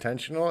choice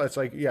intentional? It's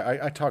like,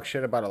 I talk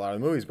shit about a lot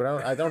of movies,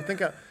 but I don't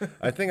think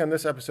I think on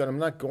this episode I'm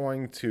not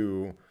going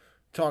to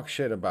talk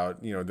shit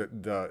about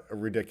the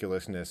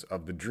ridiculousness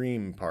of the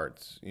dream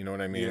parts. You know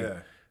what I mean? Yeah.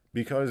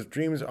 Because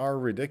dreams are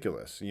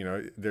ridiculous.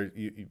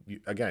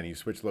 Again, you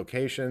switch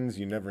locations.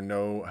 You never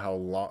know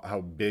how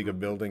big a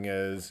building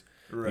is.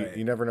 Right.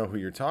 You never know who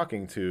you're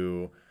talking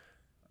to.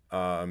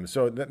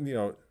 So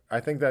that, I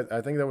think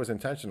that was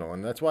intentional,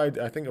 and that's why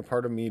I think a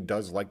part of me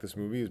does like this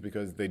movie is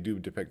because they do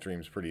depict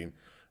dreams pretty.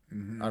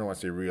 I don't want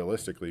to say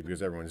realistically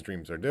because everyone's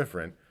dreams are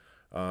different,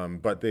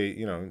 but they,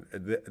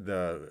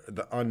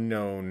 the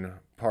unknown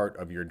part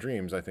of your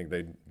dreams, I think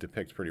they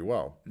depict pretty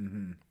well.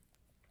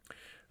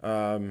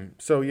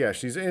 So yeah,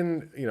 she's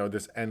in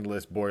this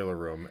endless boiler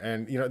room,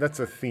 and that's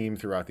a theme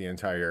throughout the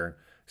entire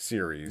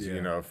series.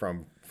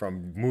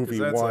 From movie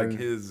that's one, like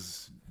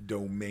his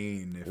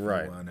domain, if you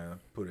want to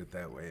put it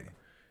that way.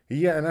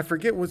 Yeah, and I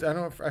forget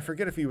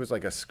if he was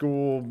like a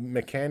school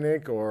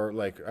mechanic or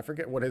I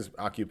forget what his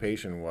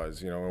occupation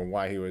was, and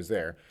why he was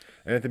there.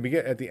 And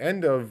at the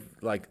end of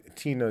like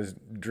Tina's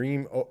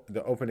dream,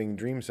 the opening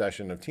dream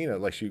session of Tina,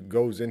 like she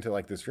goes into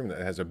like this room that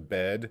has a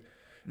bed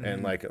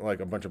and like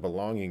a bunch of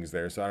belongings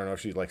there. So I don't know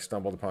if she like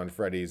stumbled upon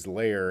Freddy's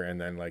lair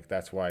and then like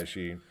that's why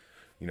she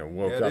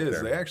woke up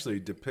there. They actually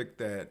depict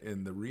that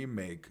in the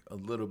remake a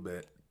little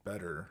bit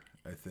better,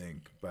 I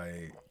think,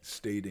 by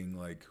stating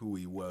like who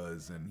he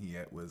was, and he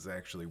was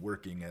actually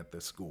working at the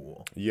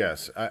school.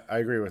 Yes, I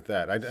agree with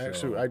that.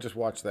 I just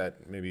watched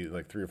that maybe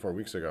like 3 or 4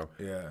 weeks ago.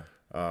 Yeah.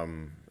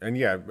 And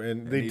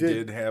they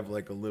did have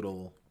like a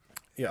little.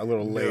 Yeah, a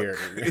little layer,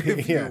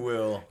 if you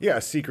will. Yeah,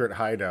 a secret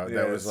hideout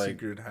that was like.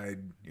 Secret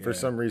hide. Yeah. For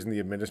some reason,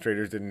 the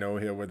administrators didn't know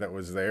that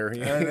was there.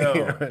 I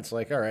know. It's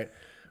like, all right.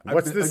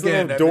 What's this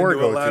little door go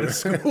to? A lot of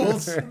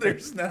schools,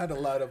 there's not a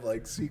lot of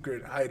like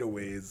secret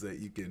hideaways that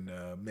you can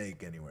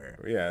make anywhere.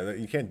 Yeah,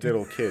 you can't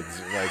diddle kids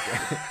like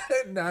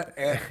not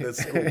at the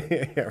school.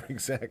 Yeah,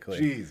 exactly.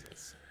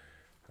 Jesus.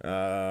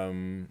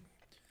 But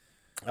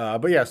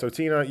yeah, so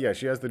Tina,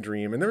 she has the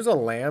dream, and there's a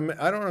lamb.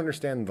 I don't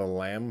understand the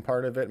lamb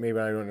part of it. Maybe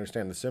I don't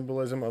understand the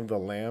symbolism of the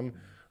lamb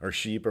or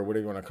sheep or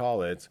whatever you want to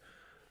call it.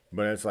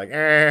 But it's like,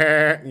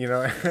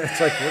 it's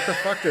like, what the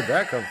fuck did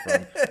that come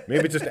from?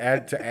 Maybe just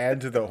add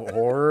to the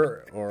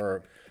horror,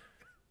 or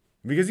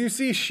because you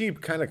see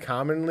sheep kind of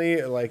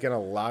commonly, like in a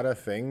lot of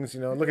things.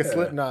 Look at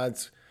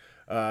Slipknot's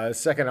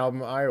Second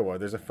album, Iowa.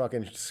 There's a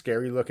fucking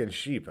scary looking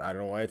sheep. I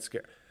don't know why it's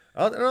scary.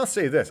 I'll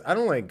say this. I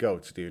don't like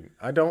goats, dude.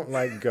 I don't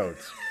like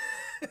goats.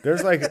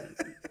 There's like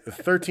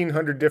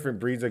 1,300 different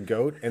breeds of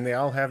goat, and they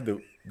all have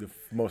the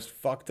most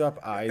fucked up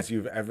eyes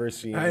you've ever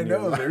seen in your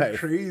life. They're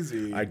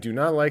crazy. I do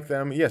not like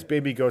them. Yes,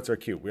 baby goats are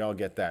cute. We all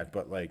get that.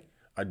 But like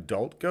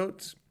adult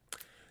goats,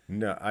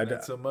 no.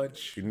 Not so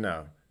much.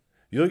 No.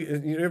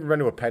 You ever been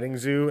to a petting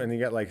zoo and you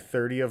got like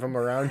 30 of them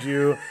around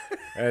you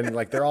and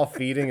like they're all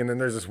feeding and then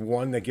there's this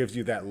one that gives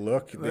you that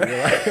look that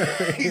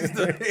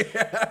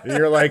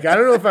you're like, I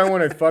don't know if I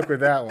want to fuck with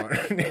that one.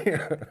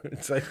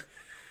 It's like,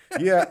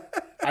 yeah,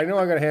 I know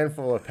I got a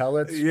handful of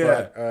pellets,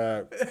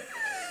 but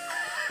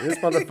this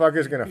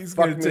motherfucker's going to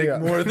fuck me up. He's going to take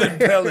more than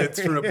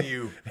pellets from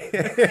you.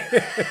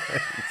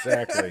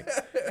 Exactly.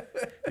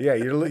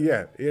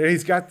 Yeah,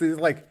 he's got these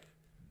like,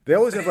 they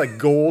always have like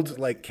gold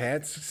like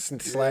cats /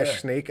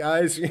 snake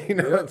eyes, you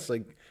know. It's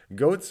like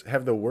goats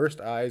have the worst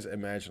eyes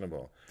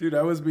imaginable. Dude,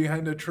 I was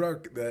behind a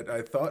truck that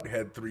I thought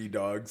had 3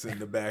 dogs in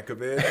the back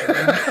of it.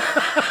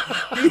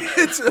 He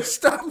hits a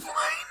stoplight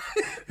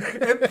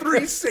and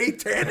 3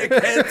 satanic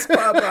heads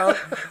pop out.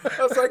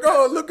 I was like,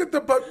 oh, look at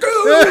the buck.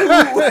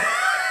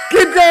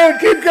 Keep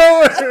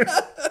going.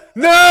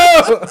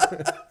 No!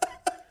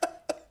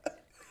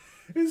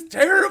 It's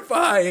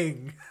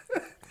terrifying.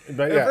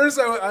 But At first,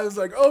 I was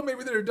like, oh,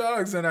 maybe they're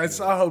dogs. And I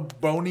saw how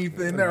bony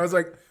thin they are. I was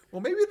like,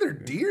 well, maybe they're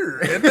deer.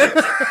 And then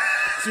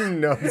 2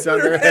 nubs on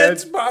their their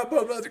heads heads. pop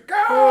up. I was like,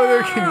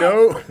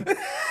 Oh,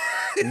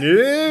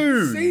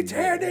 no.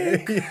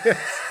 Satanic.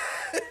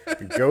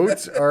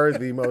 Goats are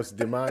the most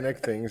demonic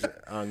things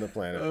on the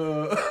planet.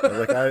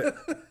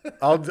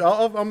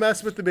 I'll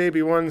mess with the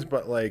baby ones,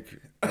 but like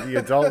the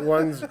adult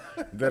ones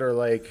that are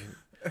like,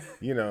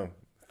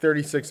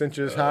 36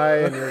 inches high,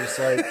 and you're just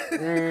like,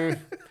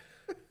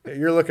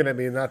 you're looking at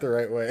me not the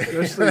right way.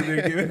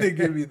 Especially they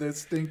give you the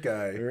stink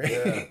eye.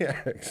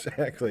 Yeah,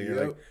 exactly.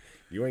 You're like,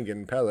 you ain't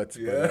getting pellets,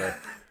 but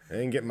I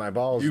ain't getting my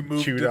balls You move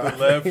to chewed the off.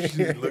 left,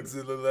 she looks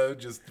to the left,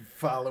 just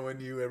following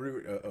you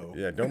everywhere. Uh-oh.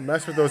 Yeah, don't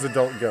mess with those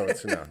adult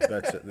goats. No,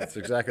 that's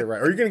exactly right.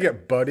 Or you're going to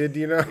get butted,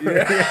 Yeah.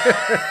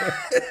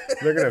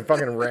 They're going to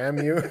fucking ram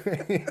you.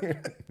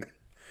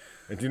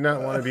 I do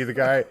not want to be the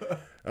guy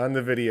on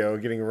the video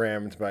getting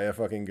rammed by a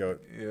fucking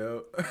goat.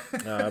 Yep.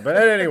 But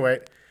at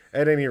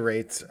any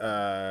rate,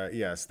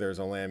 yes, there's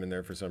a lamb in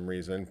there for some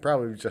reason.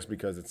 Probably just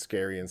because it's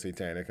scary and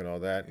satanic and all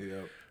that.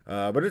 Yep.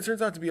 But it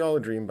turns out to be all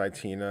a dream by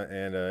Tina,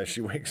 and she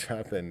wakes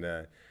up, and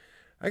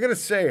I gotta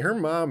say, her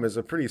mom is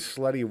a pretty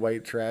slutty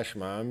white trash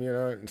mom,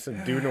 And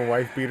some dude in a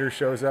wife beater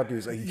shows up.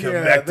 He's like, "Come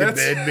back to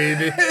bed,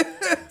 baby.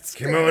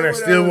 Come on, I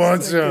still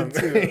want some."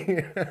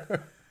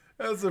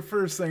 That was the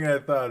first thing I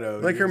thought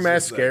of. Like her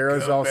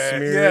mascara's all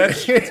smeared.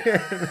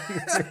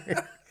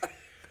 Yeah.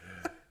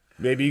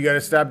 Maybe you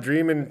gotta stop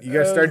dreaming. You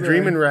gotta start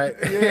dreaming right.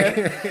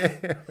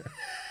 Yeah.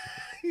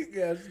 You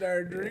gotta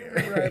start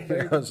dreaming right,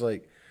 baby. I was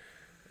like,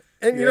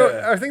 and you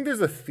know, I think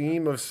there's a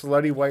theme of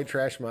slutty white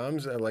trash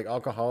moms, like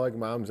alcoholic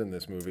moms in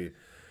this movie.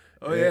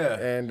 Oh yeah,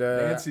 and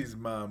Nancy's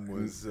mom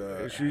was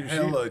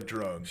hella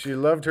drunk. She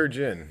loved her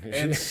gin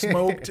and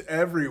smoked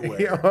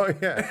everywhere. Oh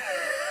yeah.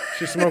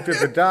 She smoked at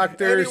the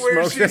doctor.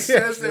 Anywhere she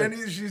says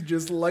she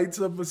just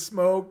lights up a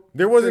smoke.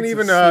 There wasn't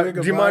even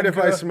do you mind if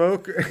I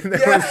smoke?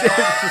 That was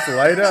just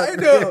light up. I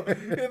know.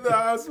 In the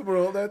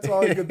hospital, that's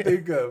all I could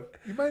think of.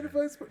 You mind if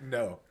I smoke?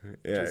 No.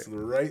 Yeah. Just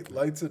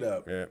lights it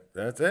up. Yeah.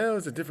 It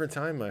was a different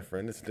time, my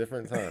friend. It's a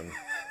different time.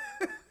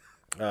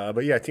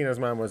 But yeah, Tina's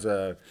mom was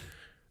a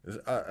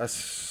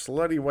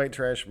slutty white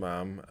trash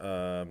mom.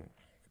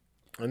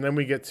 And then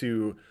we get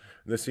to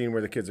the scene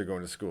where the kids are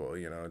going to school.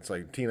 It's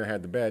like Tina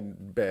had the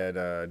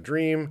bad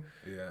dream.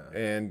 Yeah.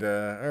 And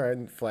all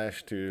right,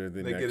 flash to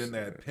the they next. Get in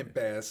that pimp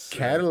ass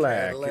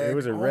Cadillac. It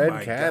was a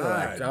red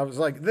Cadillac. God. I was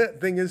like,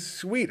 that thing is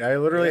sweet. I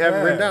literally have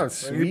it written down.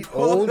 Sweet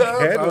old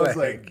Cadillac. I was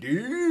like,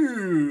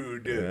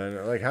 dude.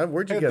 Like,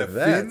 where'd you get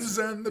that? Fins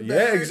on the back.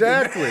 Yeah,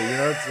 exactly.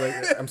 It's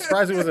like, I'm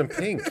surprised it wasn't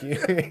pink.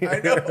 I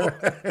know.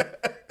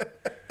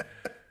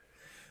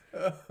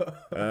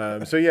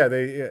 So yeah,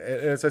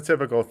 it's a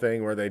typical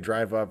thing where they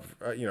drive up,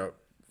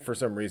 for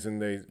some reason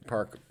they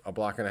park a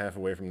block and a half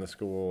away from the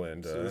school,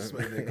 and so this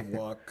way they can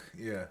walk.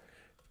 Yeah.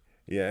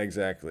 Yeah,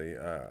 exactly.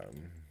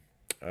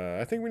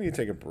 I think we need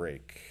to take a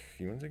break.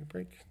 You want to take a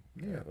break?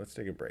 Yeah, let's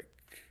take a break.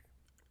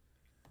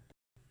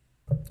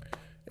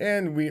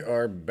 And we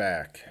are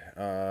back.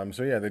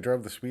 So yeah, they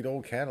drove the sweet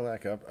old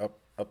Cadillac up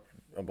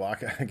a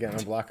block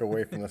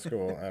away from the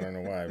school. I don't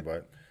know why,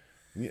 but.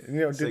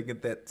 They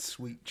get that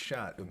sweet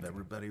shot of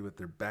everybody with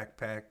their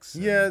backpacks.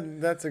 Yeah,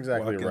 that's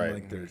exactly right.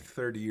 Like they're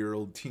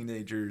 30-year-old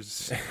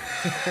teenagers.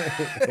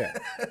 Yeah,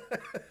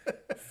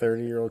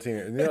 30-year-old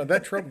teenagers.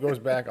 That trope goes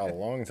back a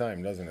long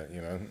time, doesn't it?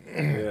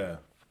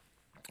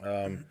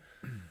 Yeah.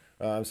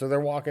 So they're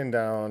walking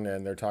down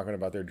and they're talking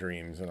about their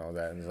dreams and all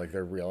that, and it's like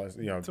they're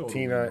realizing, totally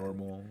Tina.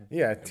 Normal,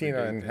 yeah,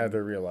 Tina and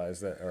Heather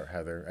realize that, or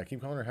Heather. I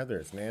keep calling her Heather.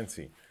 It's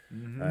Nancy.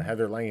 Mm-hmm.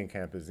 Heather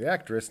Langenkamp is the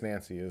actress.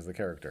 Nancy is the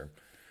character.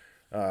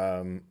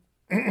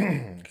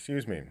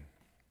 Excuse me.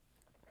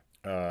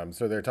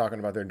 So they're talking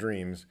about their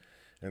dreams,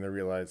 and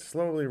they're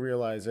slowly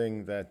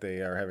realizing that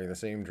they are having the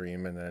same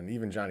dream, and then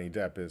even Johnny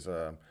Depp is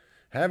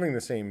having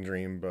the same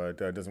dream, but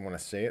doesn't want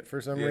to say it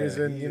for some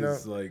reason. He You know,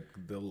 is like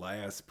the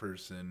last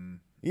person.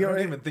 You I know,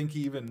 don't even think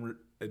he even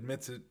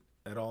admits it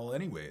at all.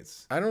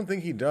 Anyways, I don't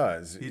think he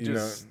does. he you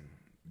just know,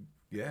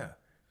 yeah.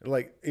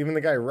 like even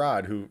the guy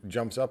Rod who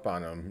jumps up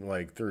on him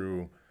like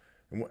through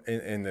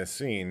in this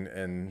scene,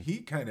 and He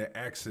kind of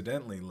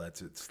accidentally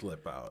lets it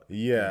slip out.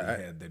 Yeah,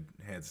 that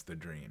he has the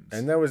dreams.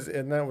 and that was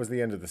the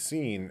end of the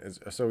scene.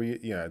 So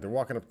yeah, they're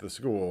walking up to the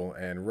school,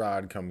 and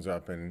Rod comes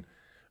up and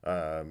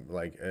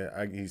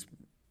he's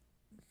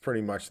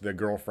pretty much the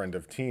girlfriend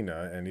of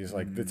Tina, and he's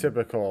like the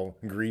typical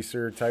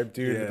greaser type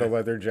dude with the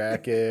leather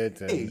jacket.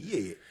 And,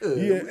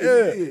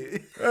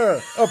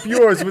 up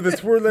yours with a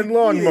twirling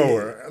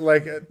lawnmower.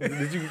 Like,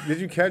 did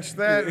you catch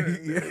that?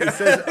 It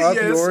says up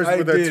yours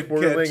with a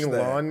twirling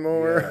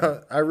lawnmower.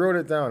 Yeah. I wrote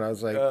it down. I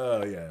was like,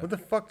 Oh yeah. what the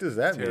fuck does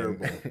that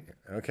Terrible. mean?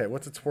 Okay,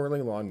 what's a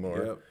twirling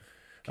lawnmower?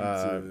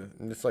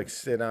 Yep. Just like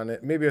sit on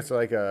it. Maybe it's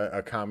like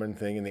a common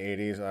thing in the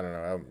 80s. I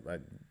don't know.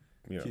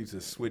 Keeps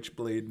a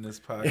switchblade in his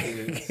pocket.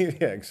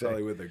 Yeah, exactly.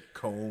 Probably with a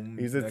comb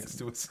next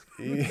to his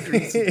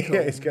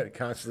Yeah, he's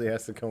constantly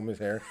has to comb his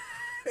hair.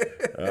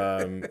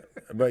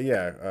 But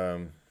yeah,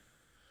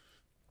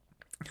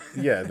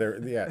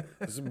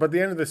 But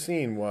the end of the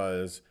scene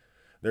was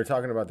they're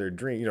talking about their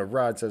dream. You know,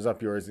 Rod says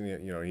up yours, and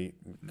he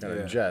kind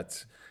of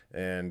jets,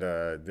 and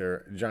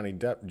Johnny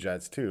Depp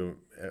jets too.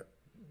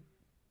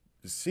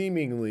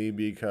 Seemingly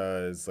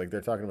because like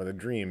they're talking about the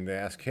dream, they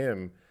ask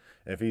him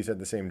if he's had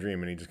the same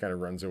dream, and he just kind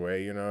of runs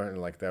away, and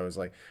like that was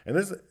like, and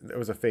it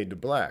was a fade to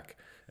black,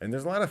 and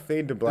there's a lot of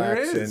fade to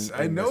blacks. There is. In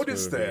I this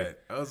noticed movie. that.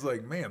 I was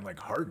like, man, like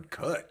hard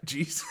cut,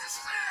 Jesus.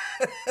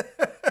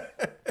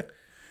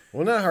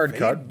 Well, not hard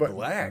cut, but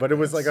black. but it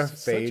was like a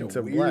That's fade such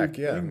to weird black.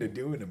 Yeah, thing to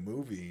do in a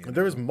movie.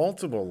 there was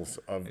multiples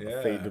of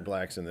Yeah. fade to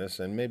blacks in this,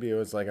 and maybe it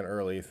was like an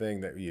early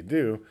thing that you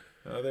do.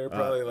 They're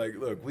probably like,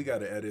 look, we got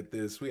to edit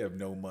this. We have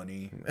no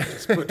money.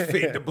 Just put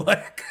fade to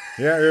black.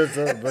 Yeah,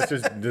 let's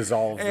just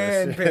dissolve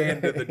this. And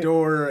pan to the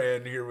door,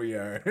 and here we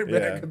are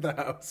back at the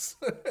house.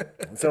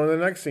 So in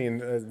the next scene,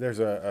 there's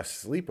a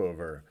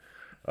sleepover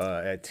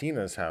at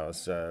Tina's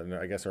house.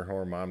 I guess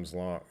her mom's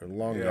long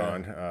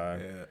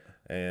gone.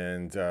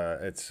 And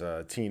it's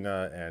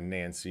Tina and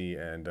Nancy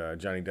and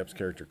Johnny Depp's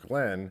character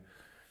Glenn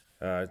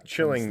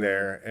chilling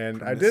there.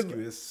 And I did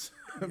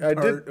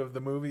of the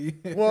movie.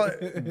 Well,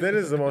 that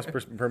is the most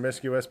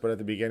promiscuous. But at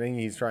the beginning,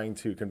 he's trying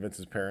to convince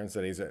his parents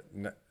that he's at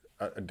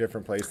a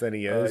different place than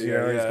he is. He's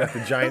got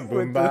the giant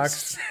boom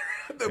box.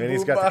 And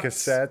he's got the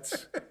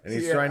cassettes, and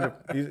he's trying to.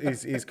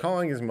 He's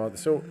calling his mother.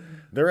 So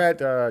they're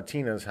at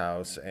Tina's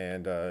house,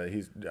 and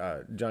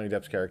Johnny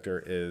Depp's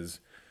character is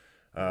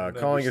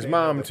calling his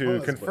mom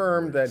to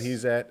confirm that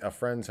he's at a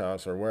friend's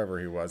house or wherever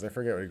he was. I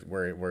forget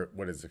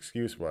what his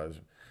excuse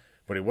was,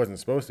 but he wasn't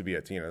supposed to be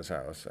at Tina's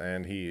house,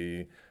 and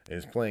he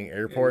is playing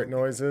airport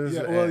noises.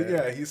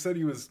 He said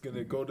he was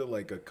gonna go to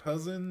like a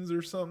cousin's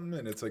or something,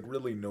 and it's like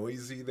really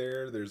noisy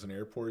there. There's an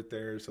airport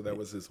there, so that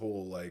was his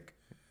whole like.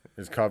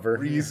 His cover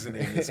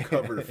reasoning is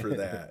covered for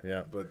that.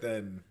 Yeah, but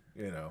then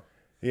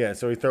Yeah,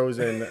 so he throws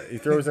in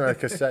a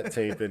cassette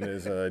tape in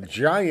his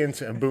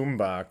giant boom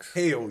box.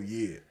 Hell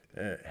yeah!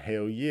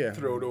 Hell yeah!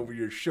 Throw it over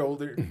your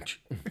shoulder.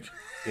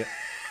 Yeah.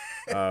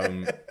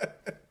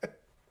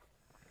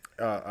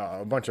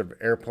 A bunch of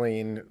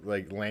airplane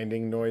like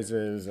landing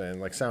noises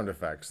and like sound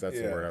effects. That's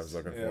the word I was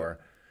looking for.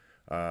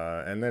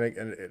 And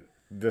then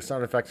the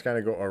sound effects kind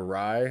of go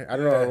awry. I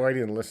don't know why I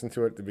didn't listen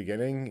to it at the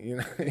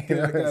beginning. It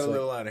got a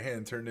little out of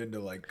hand, turned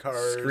into like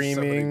cars,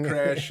 screaming,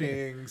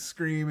 crashing,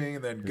 screaming,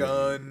 and then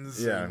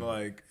guns. And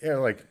like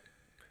it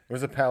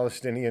was a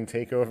Palestinian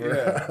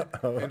takeover.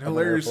 And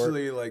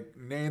hilariously, like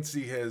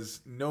Nancy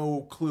has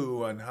no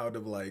clue on how to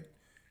like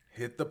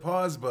hit the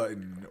pause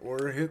button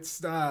or hit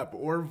stop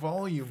or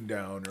volume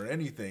down or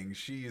anything.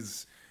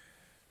 She's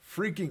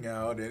freaking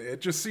out, and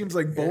it just seems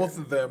like both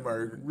of them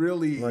are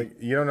really like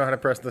you don't know how to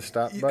press the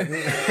stop button,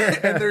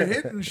 and they're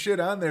hitting shit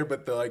on there,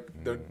 but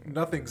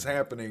nothing's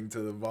happening to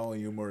the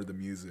volume or the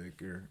music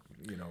or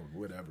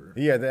whatever.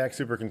 Yeah, they act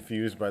super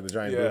confused by the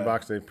giant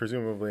boombox they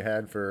presumably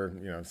had for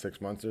 6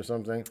 months or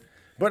something.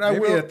 But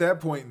maybe at that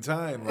point in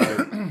time,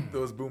 like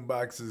those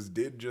boomboxes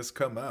did just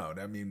come out.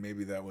 I mean,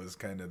 maybe that was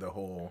kind of the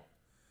whole.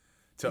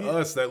 To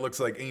us, that looks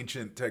like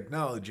ancient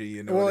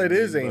technology. Well, it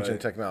is ancient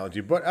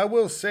technology, but I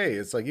will say,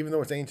 it's like even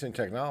though it's ancient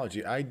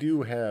technology, I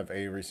do have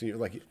a receiver.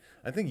 Like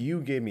I think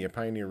you gave me a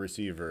Pioneer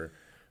receiver,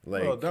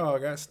 like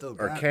I still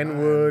got or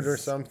Kenwood mines. or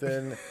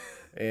something,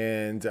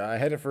 and I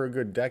had it for a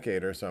good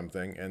decade or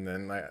something. And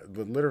then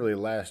literally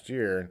last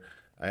year,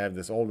 I have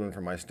this old one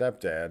from my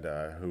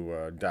stepdad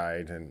who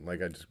died, and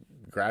like I just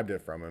grabbed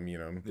it from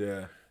him,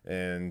 Yeah.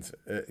 And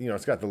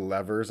it's got the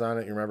levers on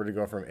it. You remember to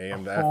go from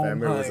AM to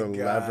FM? It was a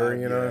lever,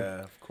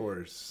 Yeah, of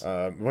course.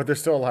 But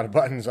there's still a lot of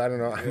buttons. I don't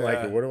know. I'm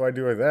like, what do I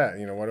do with that?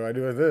 What do I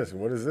do with this?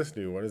 What does this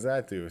do? What does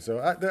that do? So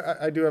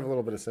I do have a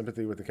little bit of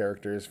sympathy with the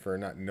characters for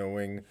not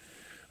knowing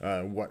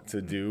what to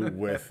do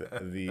with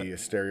the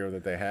stereo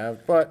that they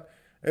have. But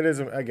It is,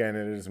 again,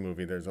 it is a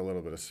movie. There's a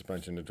little bit of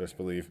suspension of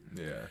disbelief.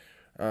 Yeah.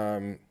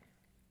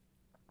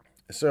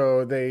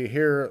 So they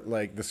hear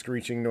like the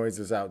screeching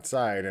noises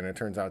outside, and it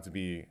turns out to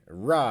be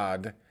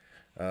Rod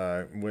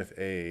with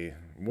a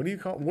what do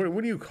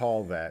you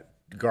call that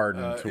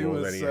garden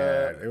tool that he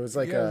had? It was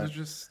like it was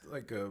just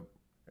like a.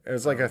 It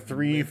was like a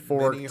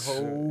 3-forked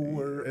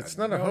hoe. It's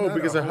not a hoe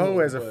because a hoe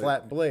has a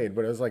flat blade,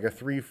 but it was like a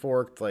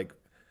 3-forked like.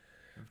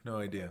 I have no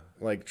idea.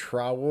 Like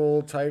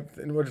trowel type,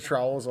 and what a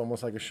trowel is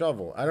almost like a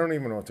shovel. I don't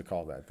even know what to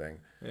call that thing.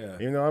 Yeah.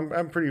 Even though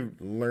I'm pretty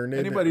learned.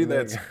 Anybody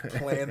that's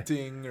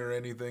planting or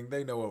anything,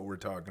 they know what we're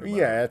talking about.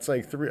 Yeah, it's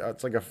like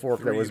it's like a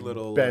fork that was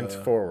little, bent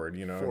forward,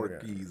 you know.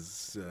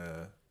 Forkies.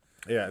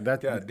 Yeah, that.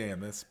 God damn,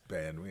 that's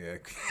bad.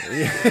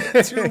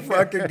 Two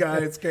fucking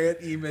guys can't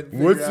even.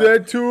 What's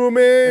that tool,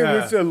 man? Yeah.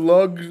 What's a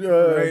lug?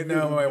 Right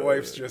now, my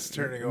wife's just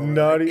turning over.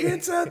 Naughty. Like,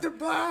 it's at the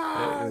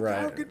block. Right.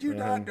 How could you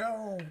not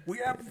know? We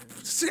have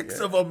 6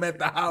 of them at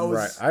the house.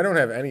 Right. I don't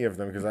have any of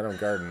them because I don't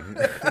garden,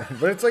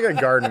 but it's like a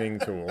gardening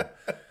tool.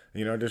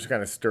 You know, just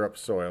kind of stir up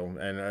soil,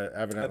 and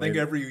evidently. I think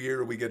every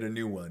year we get a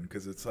new one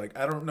because it's like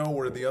I don't know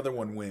where the other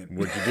one went.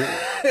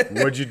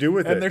 What'd you do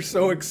with it? And they're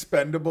so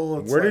expendable.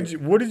 It's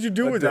What did you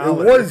do with it? It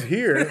 $1. was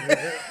here.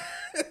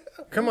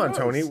 Come on,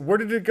 Tony. Where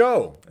did it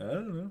go? I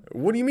don't know.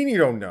 What do you mean you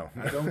don't know?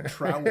 I don't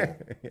trowel.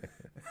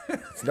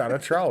 It's not a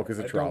trowel because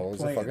a trowel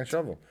is a fucking plant.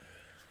 shovel.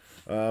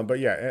 But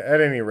yeah, at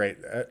any rate,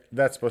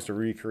 that's supposed to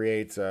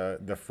recreate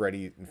the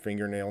Freddy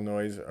fingernail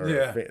noise. Or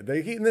Yeah.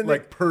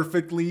 Like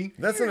perfectly.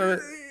 That's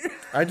another.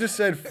 I just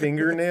said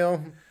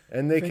fingernail,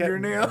 and they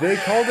Fingernail? they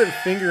called it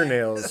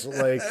fingernails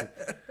like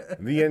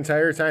the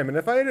entire time. And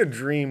if I had a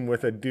dream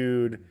with a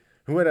dude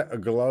who had a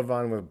glove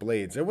on with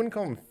blades, I wouldn't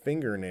call him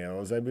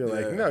fingernails. I'd be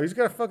like, Yeah. no, he's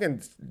got a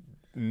fucking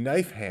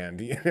knife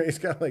hand. You know, he's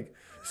got like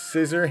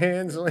scissor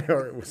hands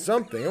or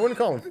something. I wouldn't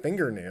call him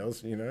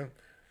fingernails. You know.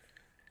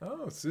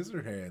 Oh,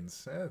 scissor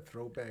hands.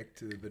 Throwback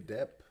to the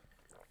Depp.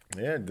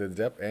 Yeah, the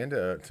Depp and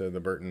to the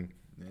Burton.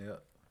 Yeah.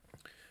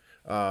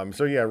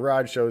 So yeah,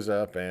 Rod shows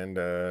up and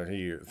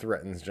he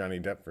threatens Johnny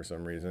Depp for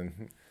some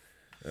reason,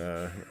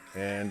 yeah,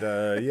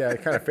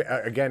 it kind of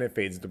again it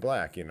fades to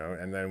black, you know,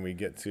 and then we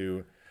get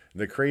to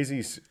the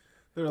crazy.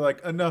 They're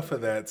like, enough of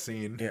that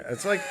scene. Yeah,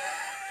 it's like,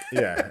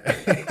 yeah,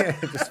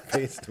 it just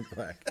fades to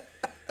black,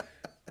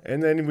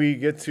 and then we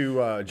get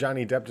to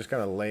Johnny Depp just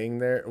kind of laying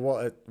there.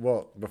 Well,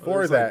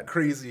 before that, like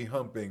crazy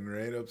humping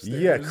right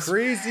upstairs. yeah,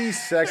 crazy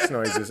sex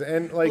noises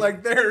and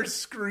like they're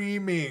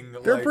screaming.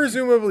 They're like,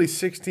 presumably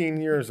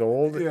 16 years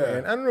old, Yeah.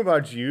 and I don't know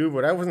about you,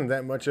 but I wasn't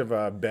that much of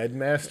a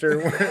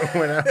bedmaster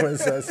when I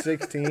was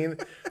 16.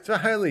 So I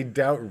highly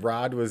doubt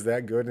Rod was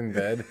that good in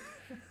bed.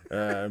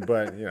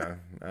 But you know,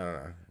 I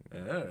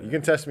don't know. You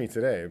can test me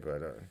today,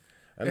 but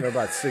I don't know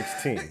about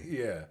 16.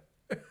 Yeah.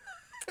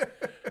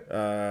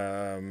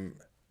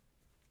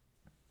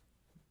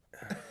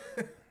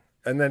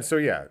 And then so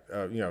yeah,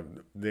 you know,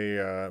 they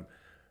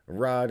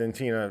Rod and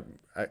Tina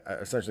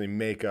essentially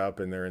make up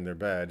and they're in their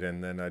bed,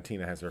 and then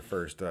Tina has her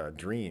first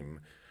dream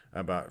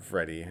about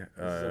Freddy.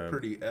 This is a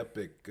pretty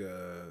epic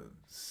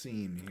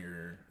scene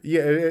here.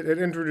 Yeah, it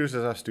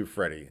introduces us to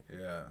Freddy.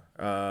 Yeah.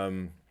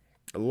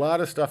 A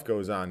lot of stuff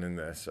goes on in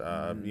this.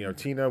 You know,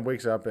 Tina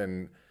wakes up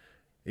and,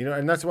 you know,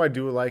 and that's why I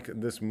do like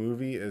this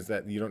movie is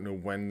that you don't know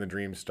when the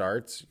dream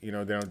starts. You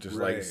know, they don't just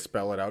like Right.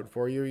 spell it out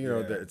for you. You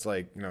know, Yeah. that it's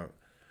like, you know,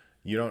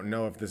 you don't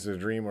know if this is a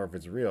dream or if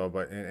it's real,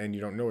 but and you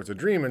don't know it's a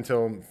dream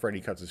until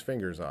Freddy cuts his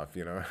fingers off.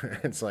 You know,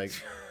 it's like,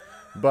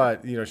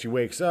 but you know, she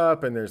wakes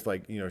up and there's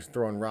like, you know,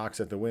 throwing rocks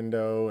at the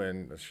window,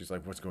 and she's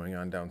like, "What's going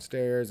on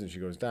downstairs?" And she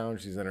goes down.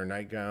 She's in her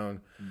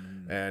nightgown,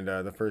 and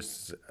the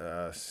first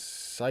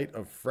sight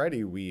of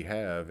Freddy we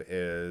have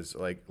is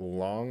like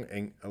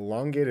long,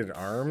 elongated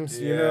arms.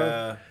 Yeah. You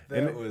know,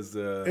 That was.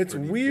 it's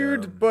pretty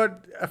weird dumb.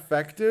 but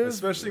effective.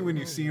 Especially when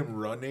you see him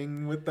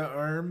running with the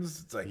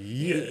arms. It's like,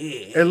 Yeah,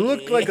 it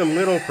looked like a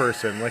little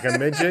person, like a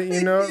midget,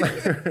 you know.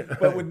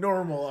 but with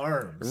normal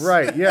arms.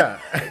 Right, yeah.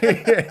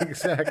 Yeah,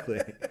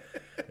 exactly.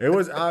 It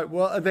was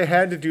well, they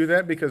had to do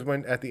that because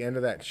when at the end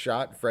of that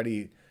shot,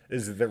 Freddy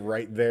is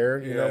right there,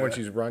 you know, when Yeah.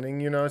 she's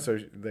running, you know, so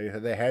they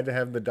had to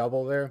have the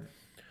double there.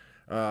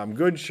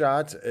 Good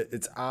shots.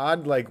 It's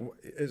odd, like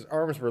his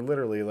arms were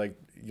literally like,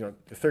 you know,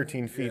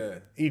 13 feet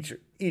Yeah.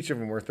 each of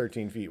them were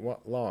 13 feet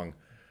long.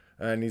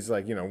 And he's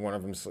like, you know, one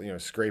of them, you know,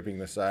 scraping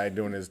the side,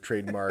 doing his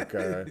trademark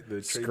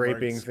The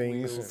scraping trademark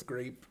things. squeal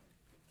Scrape.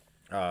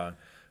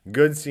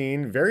 Good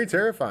scene, very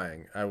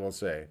terrifying, I will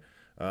say.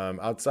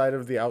 Outside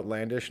of the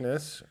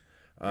outlandishness,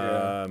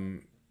 Yeah.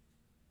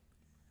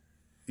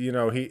 you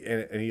know,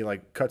 he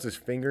like cuts his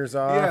fingers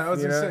off. Yeah, I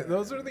was you gonna know? say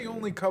those are the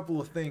only couple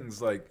of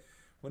things. Like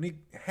when he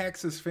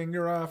hacks his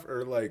finger off,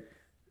 or like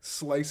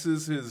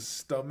slices his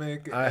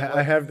stomach. And,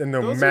 I have, and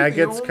the those are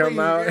maggots the come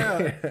only-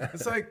 out. Yeah.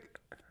 It's like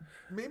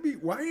maybe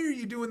why are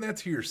you doing that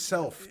to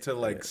yourself to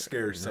like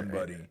scare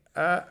somebody?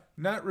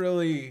 Not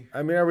really.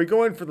 I mean, are we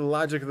going for the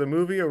logic of the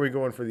movie, or are we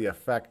going for the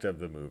effect of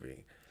the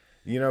movie?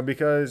 You know,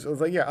 because it's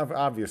like, yeah,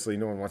 obviously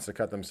no one wants to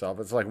cut themselves.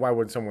 It's like, why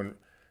would someone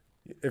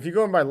if you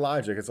go by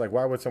logic, it's like,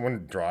 why would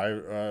someone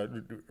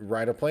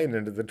ride a plane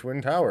into the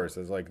Twin Towers?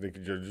 It's like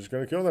they're just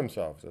going to kill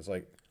themselves. It's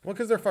like, well,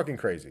 because they're fucking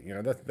crazy.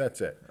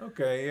 That's it.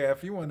 Okay, yeah.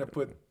 If you want to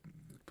put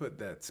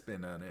that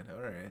spin on it,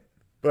 all right.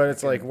 But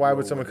it's like, why would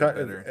roll someone with it cut?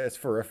 better. It's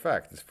for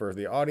effect. It's for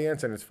the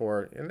audience, and it's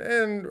for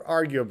and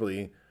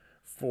arguably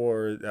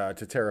for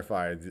to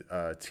terrify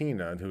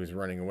Tina, who's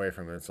running away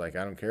from it. It's like,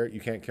 I don't care.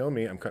 You can't kill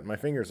me. I'm cutting my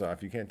fingers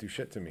off. You can't do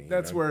shit to me.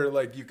 That's where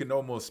like you can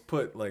almost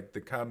put like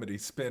the comedy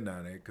spin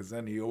on it, because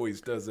then he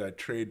always does that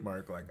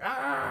trademark like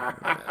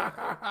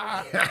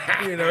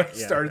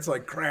starts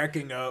like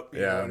cracking up.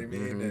 You know what I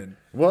mean? Mm-hmm. And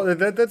well,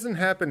 that doesn't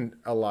happen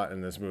a lot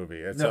in this movie.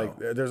 It's like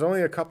there's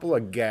only a couple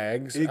of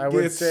gags, I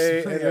would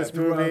say, in this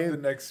movie. The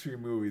next few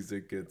movies,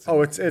 it gets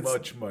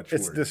much much.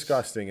 It's worse.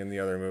 Disgusting in the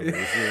other movies.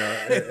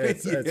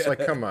 It's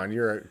like, come on,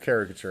 you're a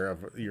caricature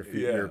of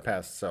your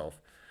past self.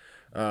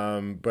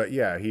 But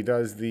yeah, he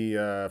does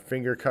the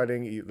finger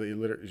cutting.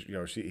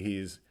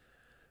 He's,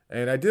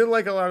 and I did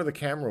like a lot of the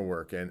camera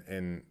work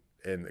and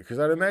because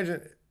I'd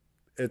imagine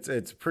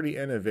it's pretty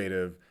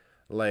innovative.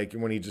 Like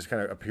when he just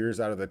kind of appears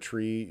out of the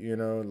tree,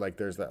 like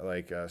there's that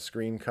like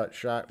screen cut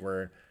shot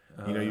where,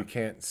 you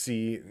can't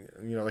see,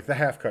 like the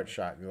half cut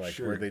shot, like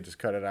where they just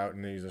cut it out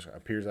and he just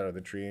appears out of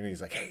the tree and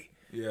he's like, hey,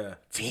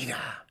 Tina.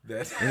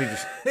 And he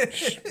just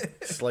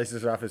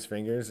slices off his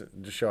fingers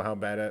to show how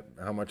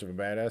much of a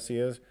badass he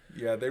is.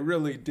 Yeah, they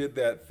really did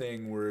that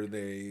thing where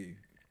they,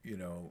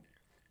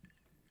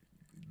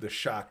 the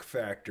shock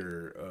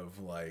factor of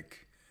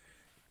like,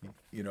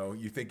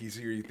 you think he's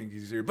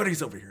here, but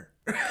he's over here.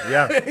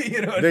 Yeah,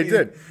 they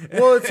did.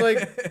 Well, it's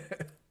like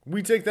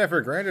we take that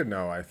for granted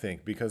now, I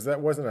think, because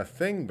that wasn't a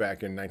thing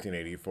back in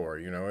 1984.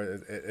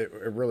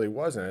 It really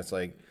wasn't. It's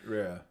like,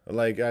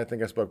 like I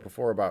think I spoke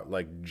before about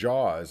like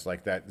Jaws,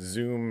 like that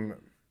zoom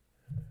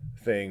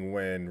thing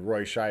when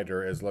Roy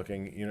Scheider is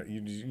looking.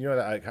 You know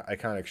that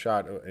iconic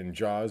shot in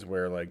Jaws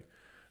where like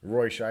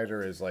Roy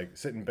Scheider is like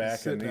sitting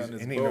back and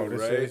he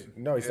notices. Right?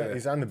 No, he's not.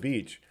 He's on the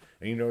beach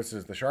and he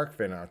notices the shark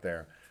fin out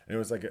there. And it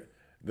was like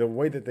the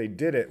way that they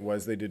did it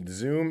was they did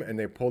zoom and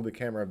they pulled the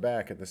camera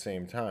back at the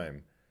same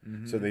time.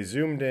 Mm-hmm. So they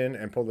zoomed in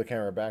and pulled the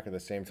camera back at the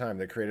same time.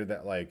 They created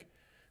that like,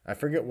 I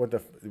forget what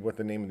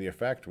the name of the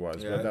effect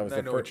was, but that was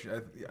I know what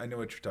you're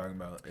talking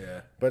about.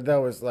 Yeah. But that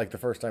was like the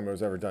first time it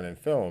was ever done in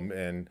film,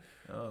 and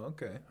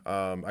okay.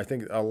 I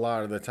think a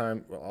lot of the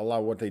time, a lot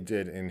of what they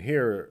did in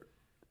here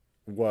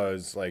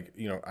was like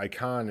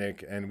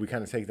iconic, and we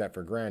kind of take that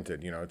for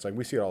granted. It's like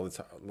we see it all the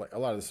time. Like a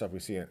lot of the stuff we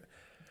see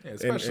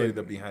especially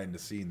the behind the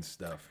scenes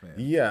stuff, man.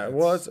 Yeah,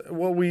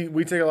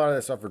 we take a lot of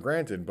that stuff for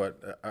granted,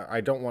 but I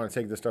don't want to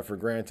take this stuff for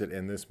granted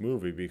in this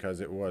movie because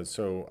it was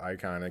so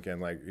iconic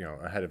and like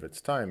ahead of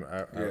its time.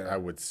 I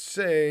would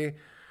say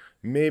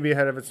maybe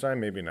ahead of its time,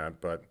 maybe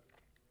not, but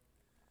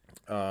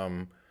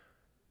and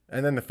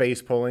then the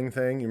face pulling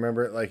thing. You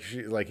remember it? Like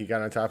he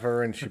got on top of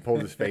her and she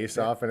pulled his face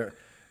off, and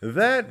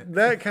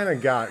that kind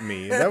of got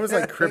me. That was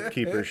like Crypt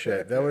Keeper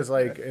shit. That was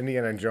like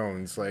Indiana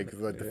Jones, like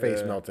the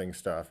face melting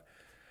stuff.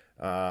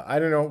 I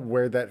don't know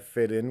where that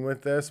fit in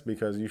with this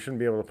because you shouldn't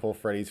be able to pull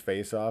Freddy's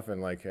face off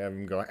and like have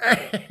him go.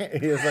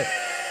 He has like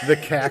the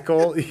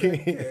cackle.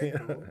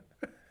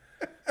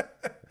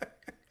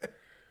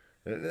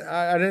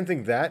 I didn't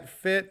think that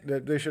fit.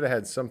 That they should have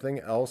had something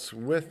else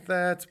with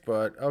that,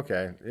 but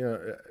okay,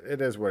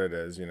 it is what it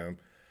is.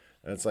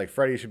 It's like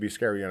Freddy should be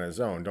scary on his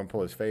own. Don't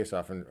pull his face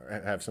off and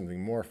have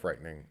something more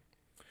frightening.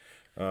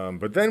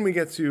 But then we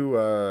get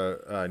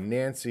to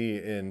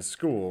Nancy in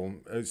school.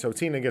 So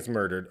Tina gets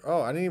murdered.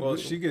 Oh, I didn't even. Well,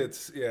 she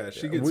gets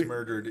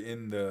murdered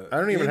in the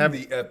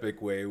the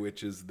epic way,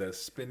 which is the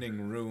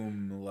spinning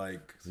room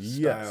like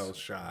style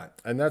shot.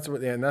 And that's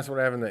what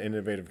I have in the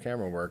innovative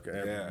camera work.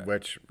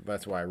 Which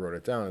that's why I wrote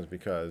it down, is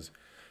because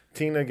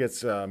Tina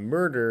gets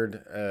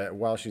murdered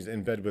while she's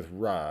in bed with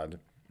Rod,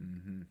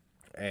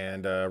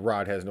 and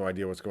Rod has no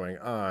idea what's going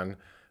on,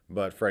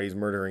 but Freddy's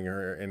murdering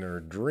her in her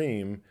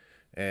dream.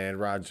 And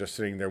Rod's just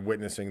sitting there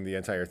witnessing the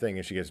entire thing,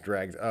 and she gets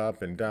dragged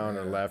up and down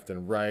and left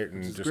and right,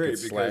 and just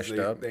gets slashed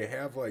up. They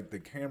have like the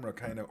camera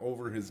kind of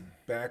over his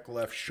back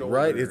left shoulder.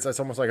 Right, it's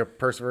almost like a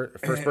first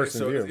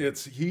person view.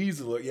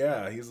 He's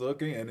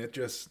looking, and it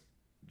just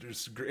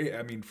great.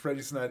 I mean,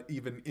 Freddy's not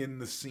even in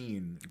the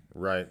scene,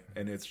 right?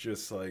 And it's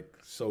just like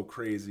so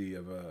crazy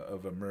of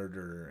a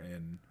murder,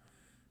 and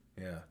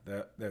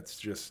that's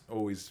just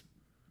always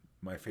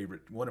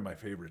one of my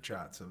favorite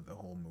shots of the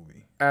whole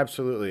movie.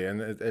 Absolutely,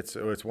 and it's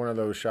one of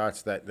those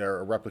shots that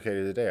they're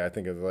replicated today. I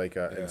think of like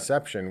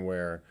Inception,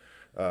 where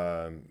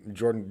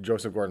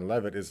Joseph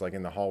Gordon-Levitt is like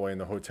in the hallway in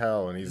the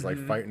hotel, and he's like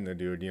fighting the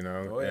dude,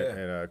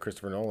 in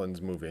Christopher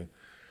Nolan's movie.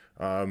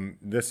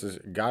 This has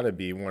got to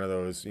be one of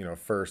those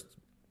first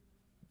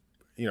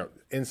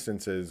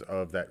instances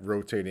of that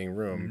rotating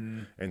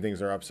room, and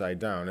things are upside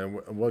down. And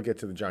we'll get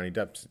to the Johnny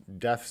Depp's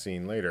death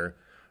scene later.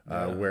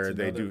 Where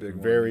they do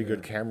very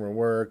good camera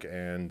work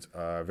and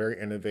very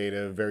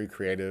innovative, very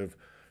creative,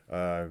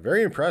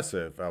 very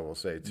impressive, I will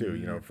say,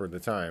 too, for the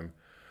time.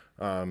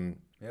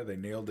 They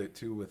nailed it,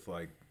 too, with,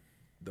 like,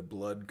 the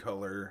blood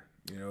color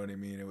You know what I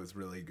mean? It was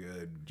really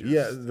good.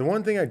 Yeah, the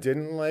one thing I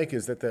didn't like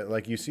is that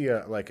like you see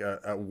a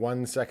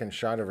 1 second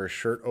shot of her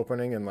shirt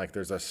opening and like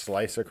there's a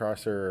slice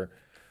across her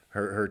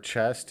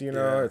chest, you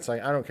know. Yeah. It's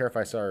like I don't care if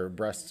I saw her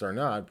breasts or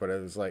not, but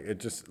it was like it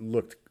just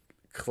looked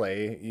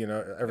clay, you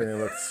know. Everything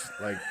looks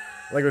like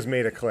it was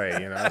made of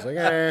clay, you know. I was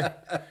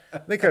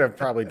like, they could have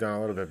probably done a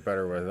little bit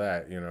better with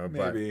that, you know.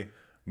 Maybe.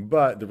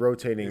 But the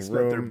rotating They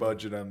room. spent their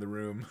budget on the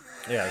room.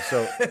 Yeah,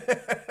 so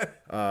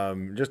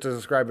just to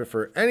describe it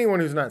for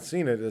anyone who's not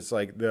seen it, it's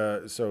like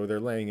so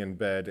they're laying in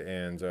bed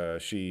and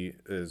she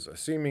is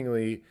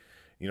seemingly,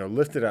 you know,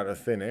 lifted out of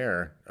thin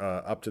air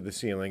up to the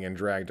ceiling and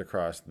dragged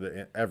across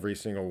every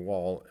single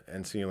wall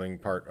and ceiling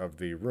part of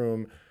the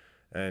room.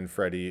 And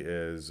Freddy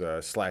is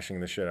slashing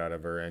the shit out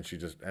of her, and she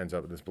just ends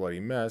up with this bloody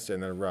mess.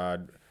 And then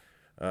Rod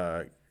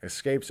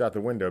escapes out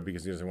the window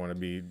because he doesn't want to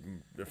be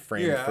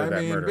framed for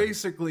that murder.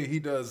 Basically, he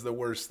does the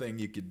worst thing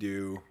you could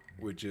do,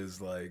 which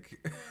is like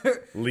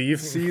leave,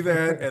 see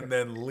that, and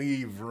then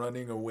leave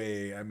running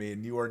away. I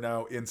mean, you are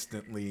now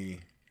instantly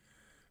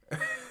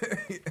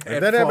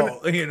at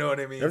fault. You know what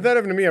I mean? If that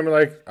happened to me, I'm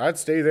like, I'd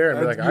stay there and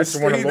be like, I just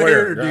want a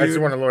lawyer. I just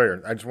want a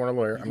lawyer. I just want a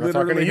lawyer. I'm not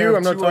talking to you.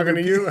 I'm not talking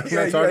to you. I'm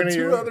not talking to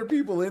you. Two other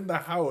people in the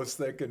house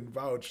that can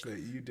vouch that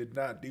you did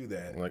not do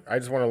that. Like, I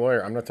just want a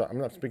lawyer. I'm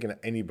not speaking to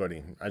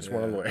anybody. I just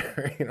want a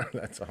lawyer. You know,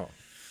 that's all.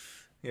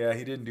 Yeah,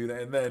 he didn't do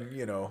that. And then,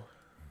 you know,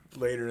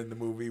 later in the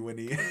movie when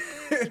he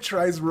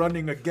tries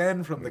running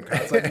again from the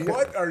cops, like,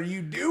 what are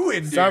you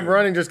doing, dude? Stop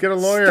running. Just get a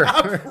lawyer.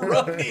 Stop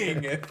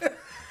running.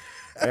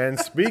 And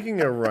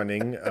speaking of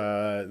running,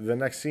 the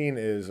next scene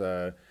is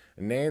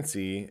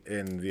Nancy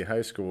in the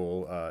high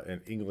school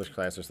in English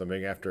class or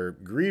something after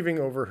grieving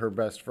over her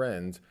best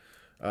friend.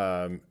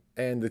 And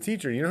the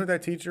teacher, you know who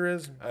that teacher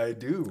is? I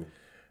do.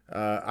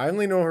 I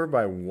only know her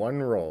by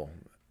one role.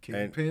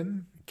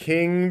 Kingpin?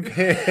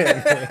 Kingpin.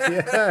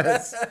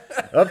 Yes.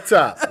 Up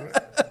top.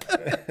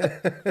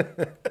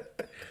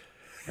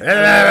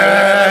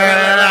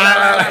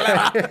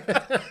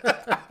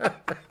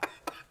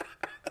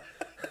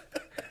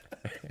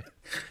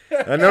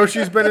 I know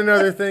she's been in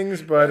other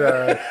things,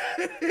 but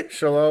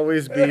she'll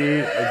always be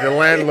the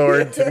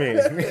landlord to me.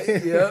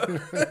 Yep.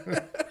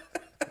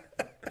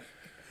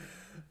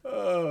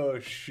 Oh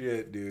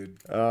shit, dude.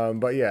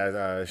 But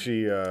yeah,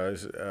 she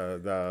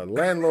the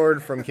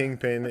landlord from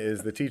Kingpin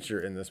is the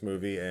teacher in this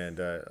movie, and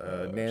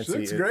Nancy. She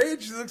looks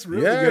great. She looks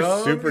really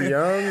young. Super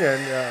young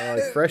and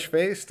like fresh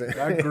faced.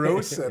 Not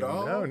gross at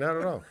all. No, not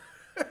at all.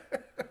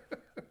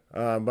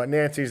 But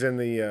Nancy's in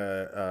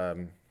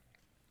the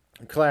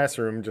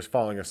classroom, just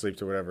falling asleep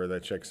to whatever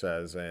that chick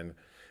says, and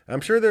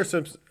I'm sure there's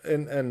some.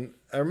 And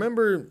I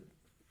remember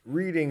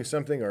reading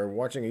something or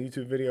watching a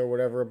YouTube video or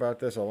whatever about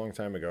this a long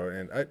time ago,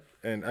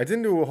 and I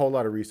didn't do a whole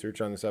lot of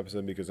research on this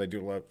episode because I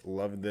do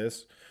love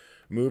this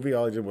movie.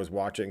 All I did was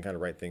watch it and kind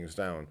of write things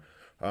down.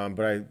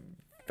 But I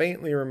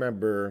faintly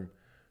remember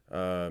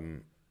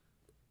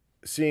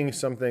seeing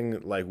something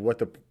like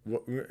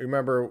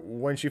remember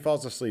when she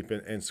falls asleep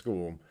in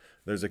school,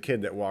 there's a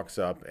kid that walks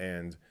up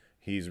and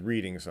he's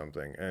reading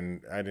something,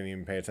 and I didn't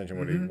even pay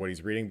attention what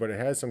he's reading, but it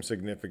has some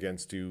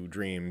significance to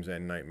dreams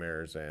and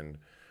nightmares and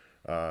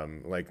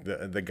like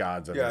the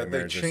gods of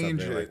nightmares. Yeah, they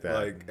change it. like that.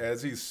 Like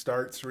as he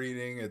starts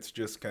reading, it's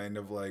just kind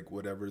of like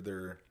whatever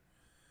they're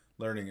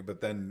learning,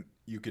 but then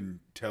you can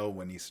tell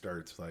when he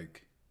starts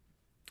like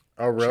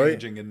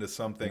changing into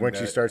something when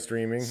she starts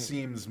dreaming.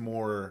 Seems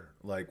more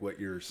like what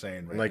you're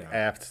saying right like now.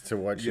 Apt to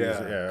what she's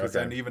because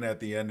then even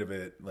at the end of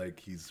it, like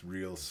he's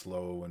real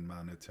slow and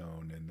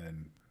monotone, and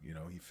then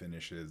he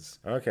finishes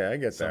I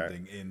get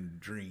something in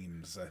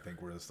dreams, I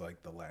think, where it's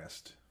like the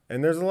last.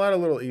 And there's a lot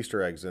of little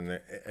Easter eggs in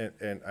it,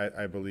 and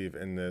I believe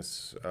in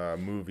this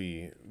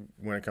movie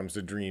when it comes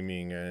to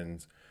dreaming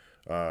and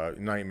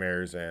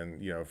nightmares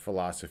and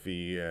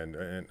philosophy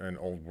and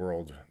old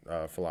world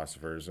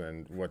philosophers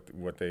and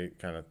what they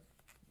kind of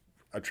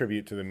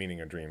attribute to the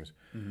meaning of dreams.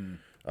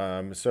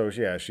 Mm-hmm. So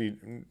yeah, she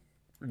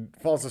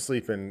falls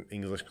asleep in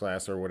English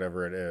class or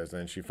whatever it is,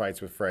 and she fights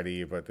with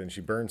Freddy, but then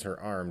she burns her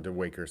arm to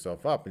wake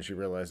herself up, and she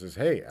realizes,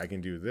 hey, I can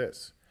do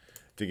this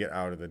to get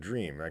out of the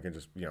dream. I can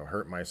just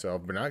hurt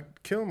myself, but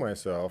not kill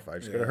myself. I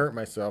just gotta hurt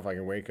myself. I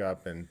can wake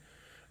up and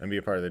be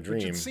a part of the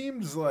dream. Which it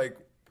seems like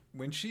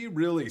when she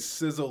really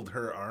sizzled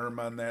her arm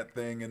on that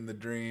thing in the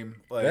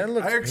dream, like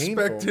I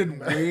expected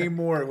way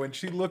more. When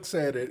she looks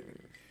at it,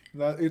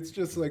 it's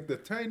just like the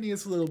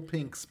tiniest little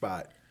pink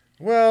spot.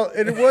 Well,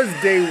 it was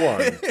day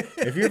one.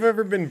 If you've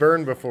ever been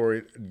burned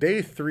before,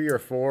 day 3 or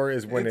 4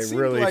 is when it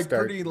really like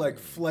starts. Pretty like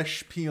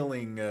flesh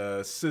peeling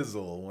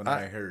sizzle when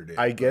I heard it.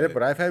 I get it,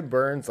 but I've had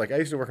burns. Like I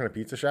used to work in a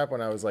pizza shop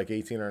when I was like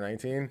 18 or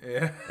 19.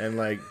 Yeah. And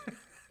like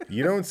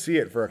you don't see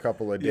it for a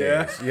couple of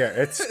days. Yeah,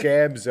 it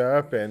scabs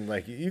up and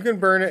like you can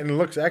burn it and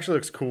it actually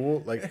looks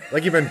cool. Like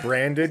you've been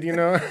branded,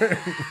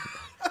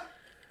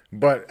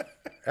 But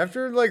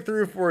after like 3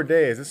 or 4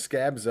 days, it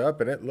scabs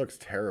up and it looks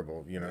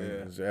terrible.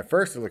 Yeah. At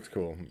first it looks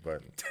cool,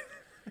 but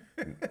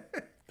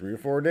 3 or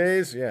 4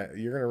 days,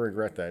 you're gonna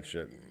regret that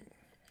shit.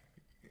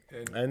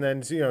 And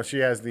then she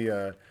has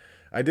the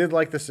I did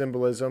like the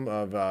symbolism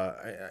of,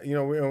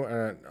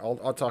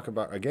 I'll talk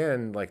about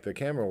again, like the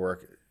camera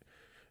work.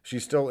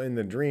 She's still in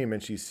the dream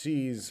and she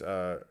sees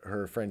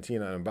her friend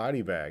Tina in a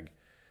body bag,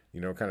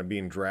 kind of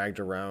being dragged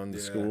around the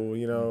school,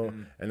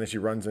 and then she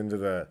runs into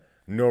the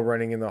no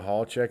running in the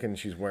hall chick and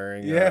she's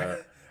wearing. Yeah.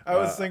 I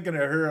was thinking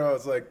of her. I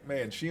was like,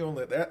 man, she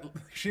only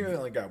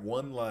got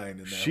one line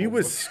in that. She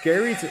was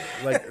scary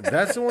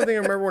that's the one thing I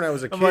remember when I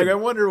was a kid. I'm like, I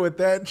wonder what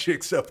that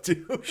chick's up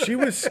to. She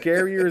was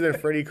scarier than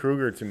Freddy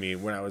Krueger to me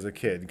when I was a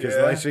kid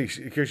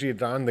because she had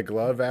donned the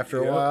glove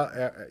after a while,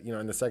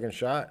 in the second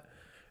shot,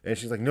 and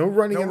she's like, no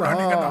running in the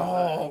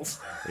halls.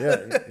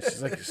 Yeah,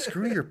 she's like,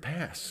 screw your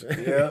pass.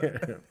 Yeah.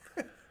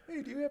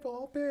 Hey, do you have a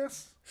hall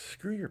pass?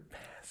 Screw your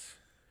pass.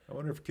 I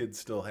wonder if kids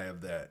still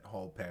have that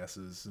hall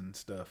passes and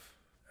stuff.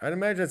 I'd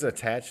imagine it's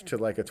attached to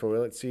like a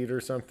toilet seat or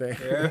something.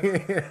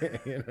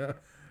 Yeah.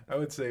 I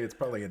would say it's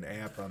probably an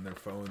app on their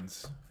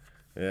phones.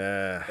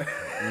 Yeah.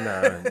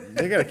 No,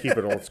 they got to keep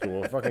it old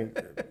school. Fucking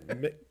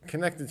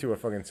connected to a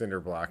fucking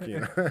cinder block,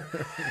 Connected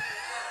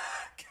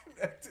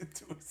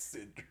to a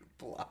cinder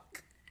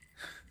block.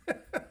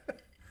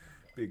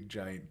 Big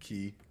giant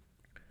key.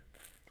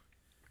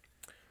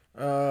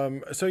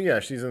 So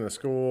yeah, she's in the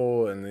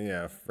school,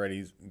 and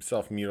Freddy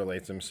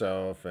self-mutilates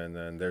himself, and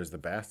then there's the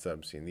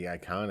bathtub scene, the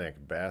iconic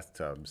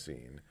bathtub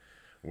scene,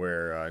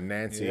 where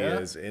Nancy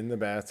is in the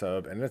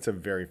bathtub, and it's a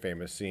very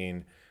famous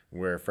scene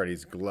where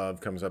Freddy's glove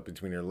comes up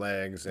between her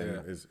legs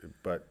and is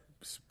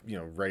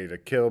ready to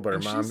kill, but her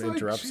mom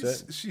interrupts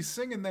it. She's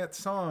singing that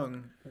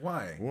song.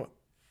 Why? Well,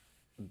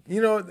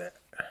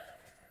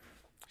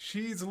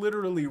 she's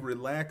literally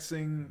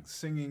relaxing,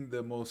 singing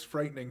the most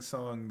frightening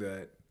song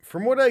that.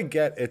 From what I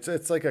get,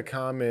 it's like a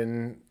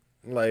common,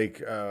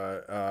 like,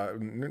 I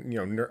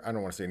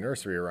don't want to say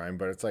nursery rhyme,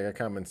 but it's like a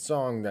common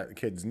song that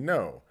kids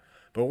know.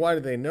 But why do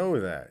they know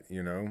that,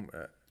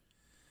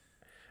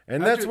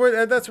 And that's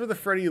where the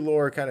Freddy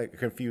lore kind of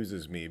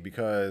confuses me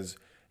because,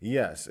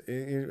 yes,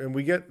 and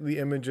we get the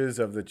images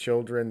of the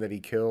children that he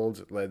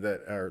killed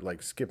that are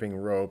like skipping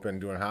rope and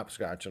doing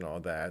hopscotch and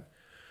all that.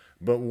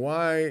 But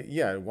why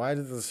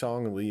did the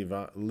song live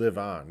on,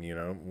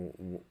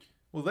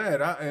 Well,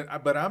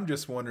 but I'm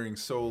just wondering,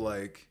 so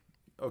like,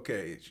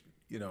 okay,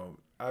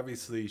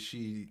 obviously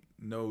she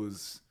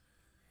knows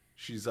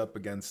she's up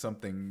against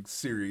something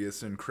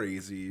serious and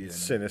crazy and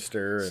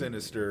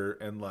sinister,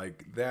 and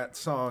like that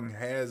song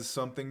has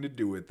something to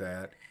do with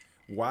that.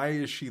 Why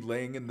is she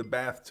laying in the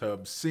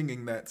bathtub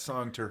singing that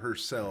song to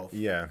herself?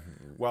 Yeah.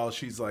 While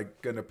she's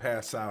like gonna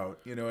pass out,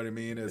 you know what I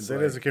mean? Is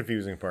a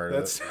confusing part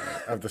of the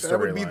story. That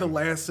would be the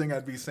last thing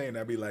I'd be saying.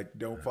 I'd be like,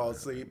 "Don't fall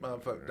asleep,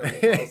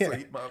 motherfucker! Don't fall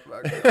asleep,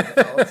 motherfucker!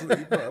 Don't fall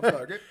asleep,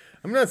 motherfucker!"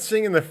 I'm not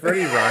singing the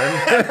Freddy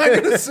rhyme. I'm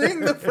not gonna sing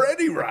the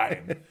Freddy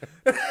rhyme.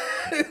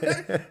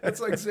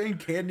 That's like saying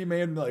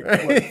Candyman like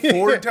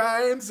 4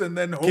 times and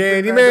then hoping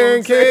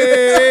Candyman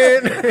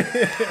can.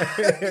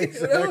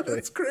 Exactly.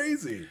 That's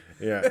crazy.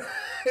 Yeah,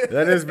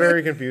 that is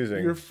very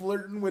confusing. You're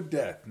flirting with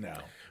death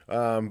now.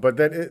 But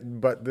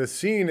the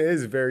scene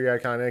is very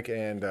iconic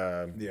and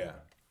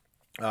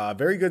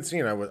very good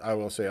scene. I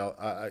will say,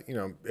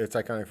 it's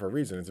iconic for a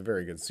reason. It's a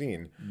very good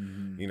scene.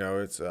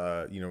 Mm-hmm. It's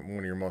one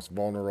of your most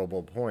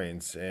vulnerable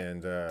points,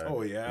 and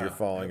you're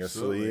falling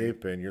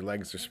asleep, and your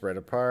legs are spread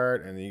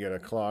apart, and then you get a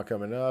claw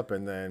coming up,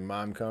 and then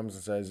mom comes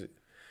and says,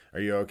 "Are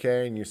you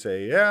okay?" And you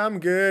say, "Yeah, I'm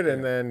good."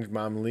 And then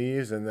mom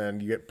leaves, and then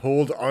you get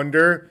pulled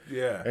under.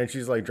 Yeah. And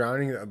she's like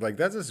drowning. Like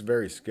that's a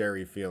very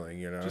scary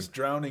feeling, Just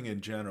drowning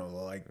in general,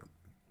 like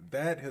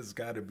that has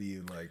got to be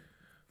like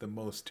the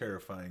most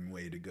terrifying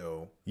way to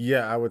go.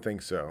 Yeah, I would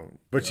think so.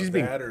 But she's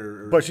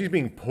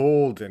being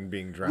pulled and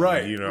being drowned.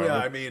 Right. Yeah.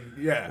 I mean,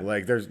 yeah.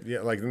 Like there's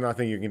like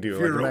nothing you can do. If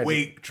you're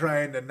awake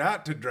trying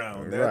not to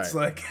drown, that's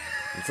like.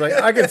 It's like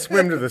I can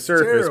swim to the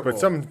surface, but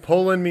someone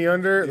pulling me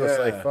under. It's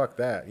like fuck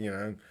that,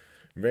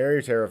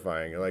 Very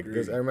terrifying. Like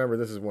I remember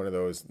this is one of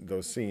those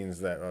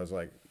scenes that I was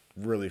like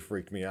really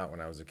freaked me out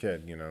when I was a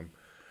kid.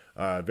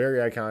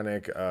 Very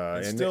iconic.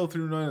 And still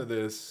through none of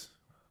this,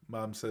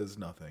 mom says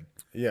nothing.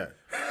 Yeah.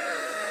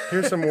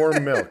 Here's some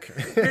warm milk.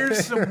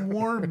 Here's some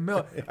warm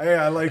milk.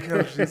 I like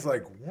how she's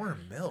like, warm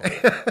milk?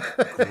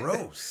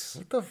 Gross.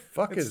 What the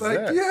fuck is like,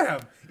 that? Yeah,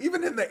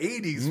 even in the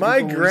 80s,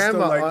 my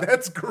grandma like,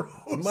 that's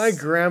gross. My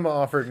grandma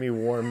offered me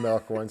warm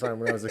milk one time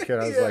when I was a kid.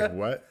 I was like,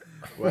 what?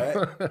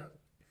 What?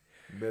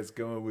 Best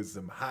going with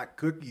some hot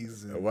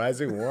cookies. And... Why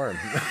is it warm?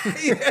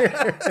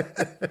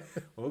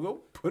 Well, go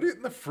put it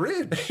in the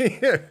fridge.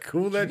 Yeah,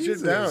 cool that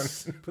shit down.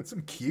 Put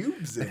some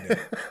cubes in it.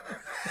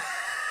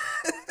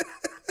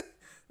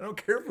 I don't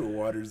care if it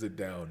waters it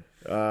down.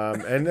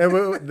 And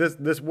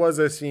this was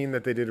a scene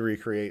that they did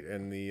recreate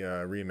in the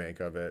remake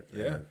of it.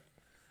 Yeah.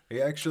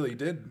 He actually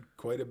did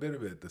quite a bit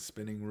of it. The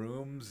spinning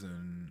rooms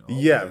and all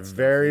that stuff.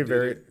 They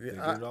did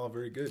it all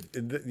very good.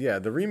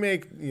 The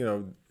remake,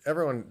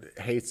 everyone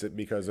hates it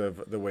because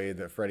of the way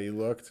that Freddy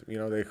looked.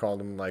 They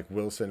called him like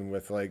Wilson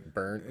with like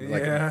burnt,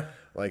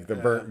 like the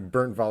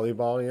burnt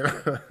volleyball,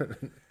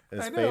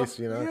 his face,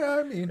 Yeah,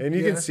 I mean, and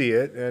you can see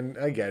it, and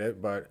I get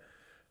it, but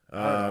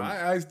I don't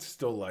know. I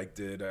still liked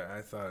it.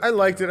 I thought I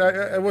liked it.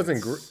 It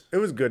wasn't. It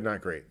was good, not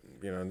great.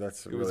 You know,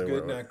 that's it was really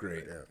good, what not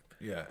great.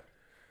 Yeah.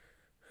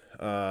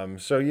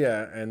 So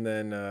yeah, and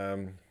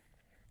then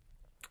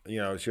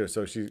you know, she's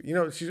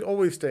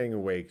always staying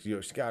awake. You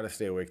know, she's got to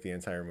stay awake the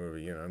entire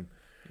movie. You know.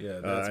 Yeah,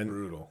 that's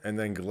brutal. And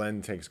then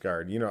Glenn takes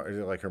guard. You know,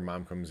 like her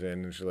mom comes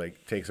in and she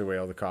like takes away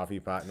all the coffee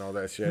pot and all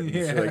that shit. And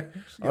she like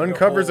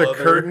uncovers a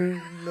curtain,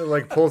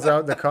 like pulls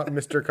out the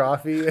Mr.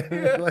 Coffee. And,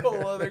 yeah, like,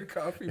 whole other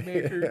coffee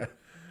maker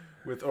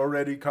with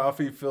already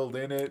coffee filled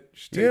in it.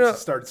 She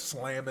starts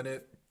slamming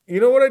it. You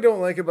know what I don't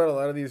like about a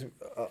lot of these?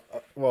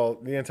 Well,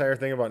 the entire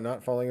thing about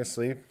not falling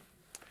asleep.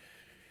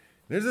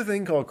 There's a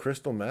thing called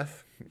crystal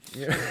meth.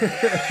 You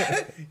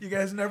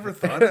guys never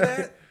thought of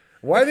that?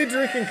 Why are they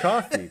drinking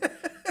coffee?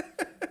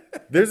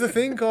 There's a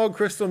thing called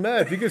crystal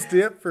meth. You can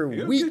stay up for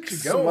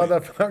weeks,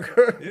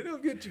 motherfucker. It'll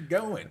get you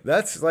going.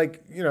 That's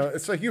like, you know,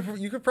 it's like you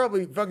could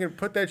probably fucking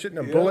put that shit in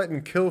a bullet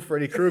and kill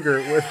Freddy Krueger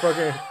with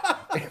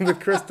fucking with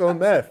crystal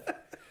meth.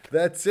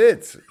 That's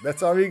it.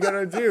 That's all you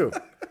gotta do.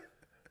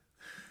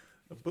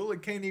 A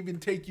bullet can't even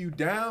take you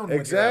down.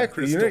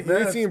 Exactly. You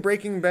ain't seen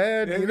Breaking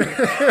Bad. You know?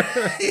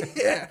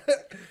 Yeah.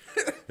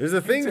 There's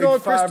a thing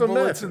called crystal meth.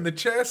 Bullets in the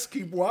chest.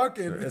 Keep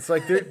walking. It's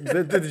like the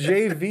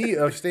JV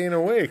of staying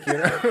awake. You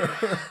know,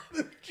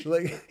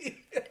 like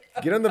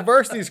get on the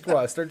varsity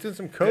squad. Start doing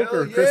some coke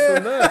or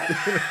crystal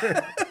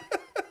meth.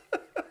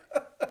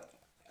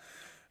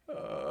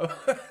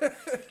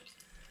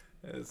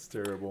 That's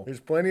terrible. There's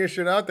plenty of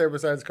shit out there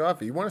besides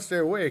coffee. You want to stay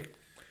awake,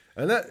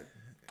 and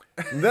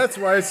that's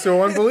why it's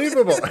so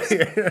unbelievable.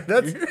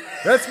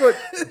 that's what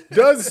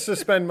does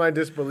suspend my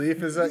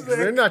disbelief is that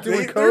they're not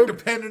doing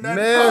coke,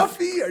 meth,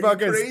 coffee.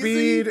 fucking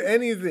speed,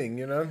 anything.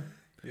 You know.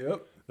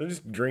 Yep. They're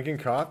just drinking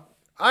coffee.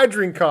 I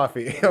drink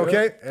coffee,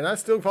 okay, and I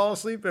still fall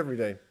asleep every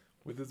day.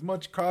 With as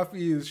much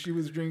coffee as she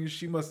was drinking,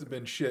 she must have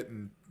been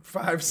shitting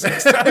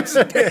 5-6 times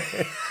a day.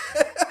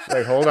 She's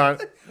like, hold on.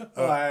 I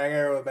gotta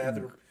go to the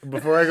bathroom.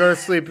 Before I go to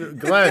sleep,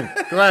 Glenn.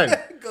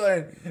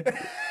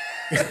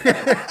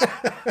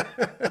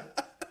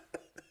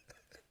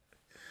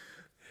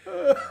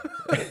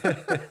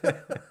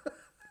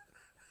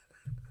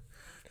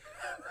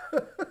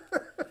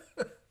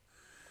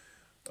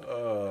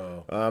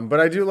 But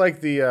I do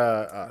like the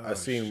a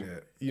scene,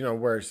 you know,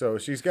 where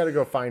she's got to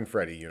go find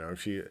Freddy. You know,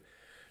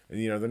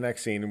 the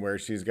next scene where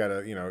she's got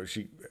to,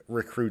 she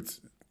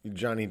recruits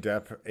Johnny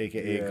Depp,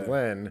 aka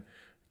Glenn,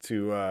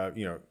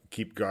 to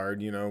keep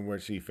guard. You know, where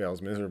she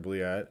fails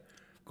miserably at.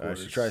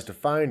 She tries to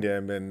find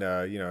him, and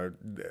and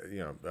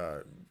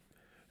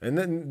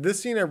then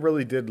this scene I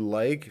really did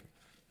like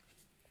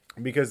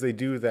because they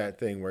do that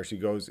thing where she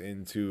goes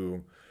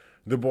into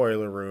the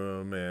boiler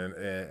room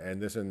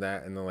and this and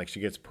that, and then like she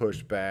gets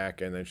pushed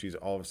back, and then she's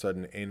all of a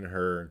sudden in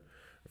her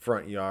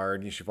front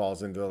yard, and she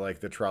falls into like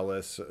the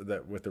trellis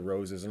that with the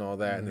roses and all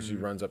that, and then she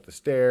runs up the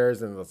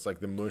stairs, and it's like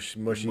the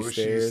mushy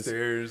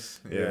stairs.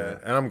 Yeah,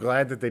 and I'm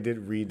glad that they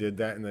redid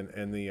that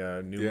in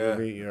the new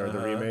movie or the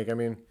remake. I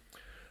mean,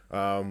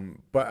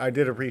 but I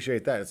did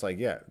appreciate that. It's like,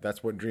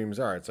 that's what dreams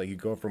are. It's like you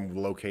go from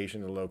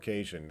location to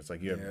location. It's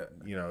like you have,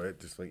 it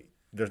just like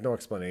there's no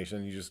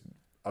explanation. You just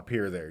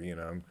appear there,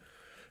 And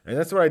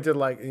that's what I did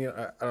like.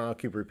 I'll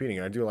keep repeating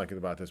it. I do like it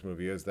about this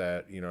movie is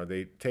that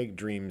they take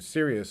dreams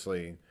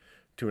seriously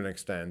to an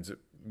extent,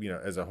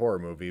 as a horror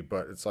movie,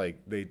 but it's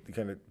like they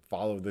kind of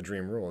follow the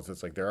dream rules.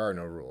 It's like there are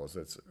no rules.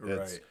 It's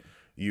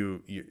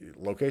you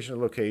location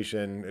to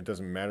location. It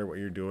doesn't matter what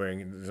you're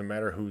doing. It doesn't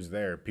matter who's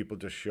there. People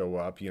just show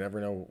up. You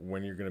never know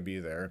when you're going to be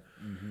there.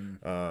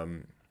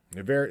 And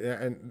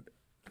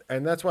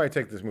that's why I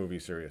take this movie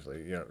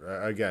seriously.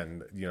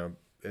 Again,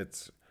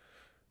 it's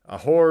a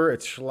horror,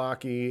 it's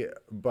schlocky,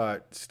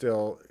 but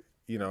still,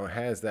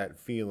 has that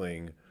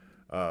feeling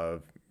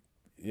of,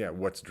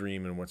 what's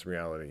dream and what's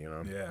reality,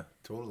 Yeah,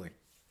 totally.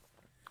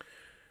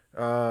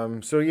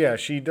 So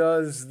she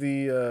does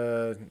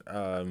the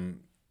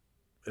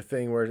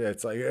thing where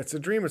it's like, it's a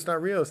dream, it's not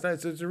real. It's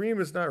a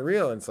dream, it's not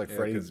real. And it's like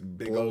Freddy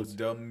big old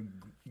dumb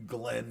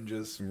Glenn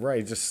just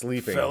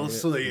sleeping. Fell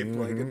asleep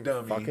like a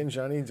dummy. Fucking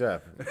Johnny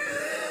Depp.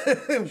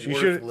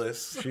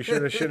 Worthless. She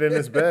should have shit in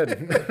his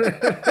bed.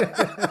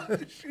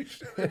 She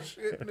should have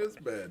shit in his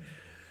bed.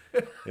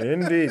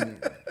 Indeed.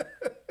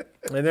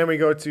 And then we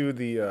go to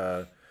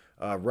the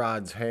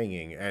Rod's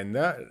hanging, and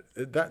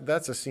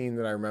that's a scene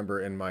that I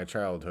remember in my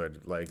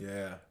childhood,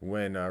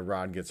 when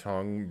Rod gets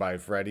hung by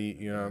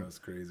Freddy. That's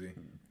crazy.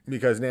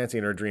 Because Nancy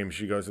in her dream,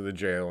 she goes to the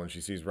jail and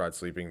she sees Rod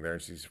sleeping there,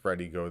 and sees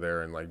Freddy go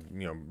there and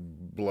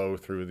blow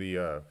through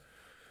the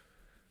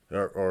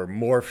or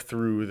morph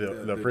through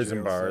the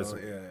prison bars. Cell,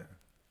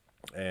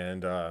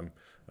 and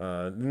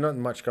not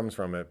much comes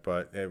from it,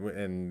 but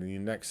in the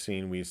next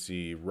scene we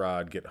see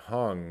Rod get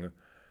hung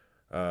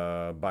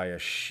by a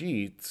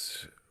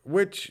sheet,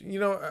 which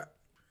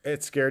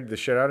it scared the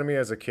shit out of me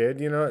as a kid.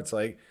 It's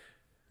like,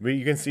 but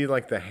you can see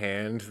like the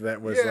hand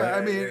that was.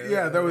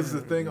 That was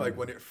the thing. Like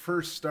when it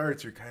first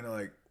starts, you're kind of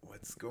like,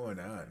 what's going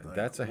on? Like,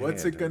 that's a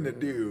what's hand. it gonna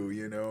do?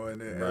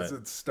 And as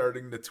it's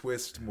starting to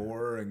twist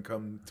more and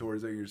come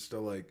towards it, you're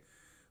still like,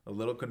 a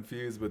little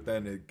confused, but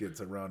then it gets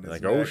around his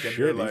like, neck, oh and shit,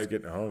 you're he's like,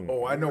 getting hung.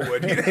 oh, I know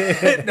what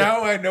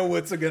now I know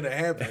what's going to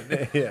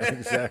happen. Yeah,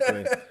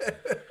 exactly.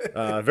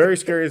 Very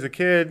scary as a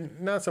kid,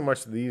 not so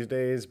much these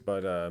days,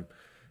 but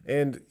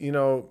and you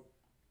know,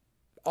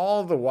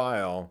 all the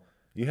while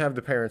you have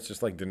the parents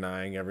just like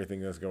denying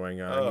everything that's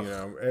going on. You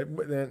know,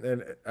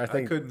 and I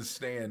think I couldn't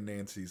stand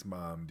Nancy's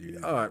mom,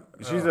 dude.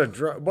 she's a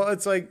drug. Well,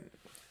 it's like.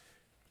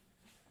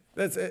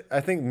 That's it.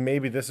 I think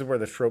maybe this is where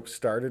the trope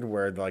started,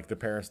 where like the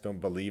parents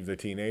don't believe the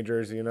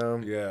teenagers. You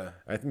know. Yeah.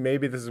 I think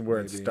maybe this is where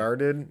it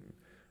started.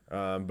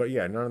 But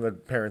yeah, none of the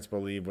parents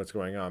believe what's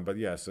going on. But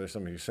yes, there's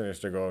something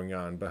sinister going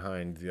on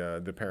behind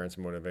the parents'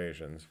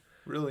 motivations.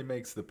 Really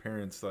makes the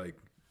parents like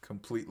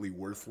completely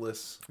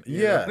worthless.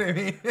 You know what I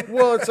mean?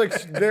 Well, it's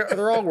like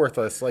they're all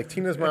worthless. Like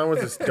Tina's mom was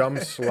this dumb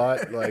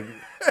slut. Like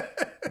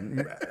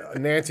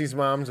Nancy's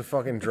mom's a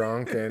fucking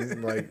drunk,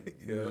 and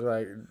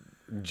like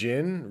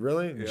Gin,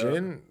 really? Yeah.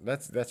 Gin?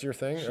 That's your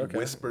thing? She okay.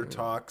 Whisper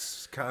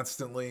talks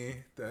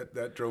constantly.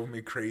 That drove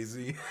me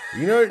crazy.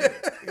 You know,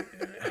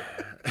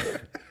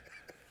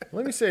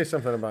 let me say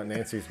something about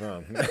Nancy's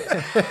mom.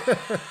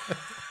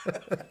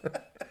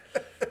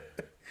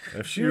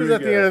 If she was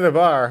at the end of the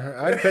bar,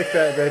 I'd pick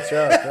that bitch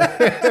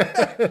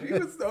up. She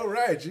was all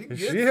right.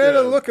 She had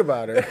a look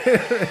about her.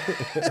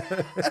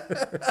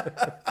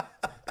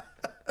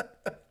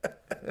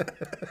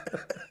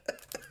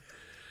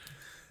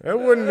 I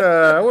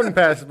wouldn't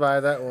pass by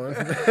that one.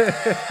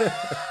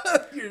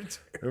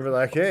 We were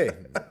like, hey,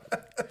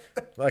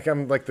 like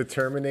I'm like the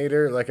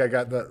Terminator, like I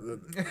got the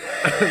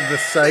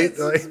sight,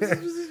 like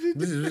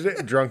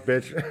drunk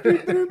bitch.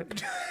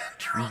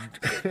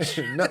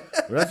 No,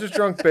 we're not just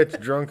drunk bitch,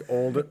 drunk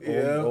old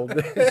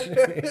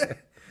bitch.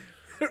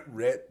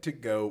 Ret to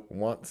go.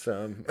 Want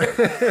some?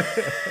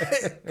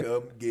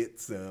 Come get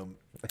some.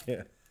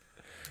 Yeah.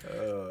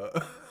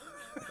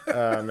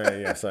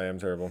 Man, yes, I am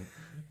terrible.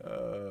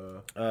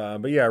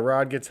 But yeah,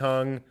 Rod gets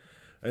hung,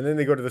 and then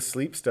they go to the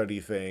sleep study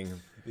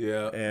thing.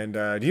 Yeah. And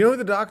do you know who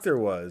the doctor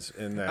was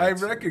in that? I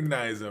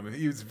recognize him.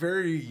 He was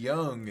very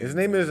young. His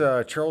name is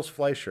Charles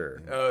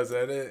Fleischer. Oh, is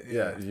that it?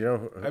 Yeah. You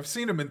know, I've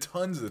seen him in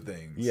tons of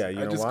things. Yeah, you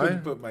know why? I just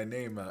couldn't put my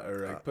name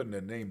putting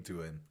a name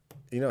to it.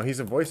 You know, he's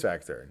a voice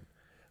actor.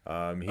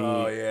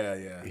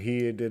 Yeah.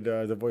 He did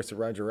the voice of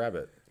Roger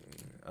Rabbit.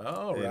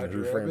 Oh, in Roger Who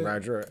Rabbit. Framed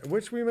Roger,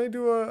 which we may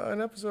do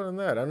an episode on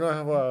that. I don't know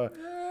how.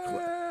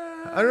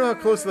 I don't know how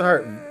close to the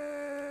heart.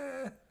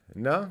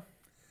 No.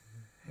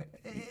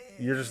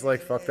 You're just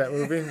like fuck that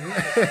movie.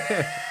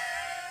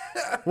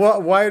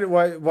 Well, why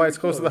it's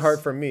close to the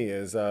heart for me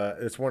is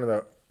it's one of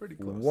the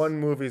one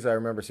movies I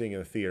remember seeing in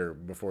the theater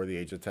before the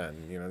age of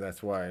 10. You know,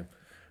 that's why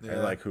I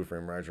like Who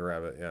Framed Roger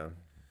Rabbit. Yeah.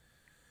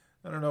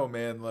 I don't know,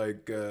 man.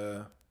 Like,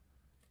 you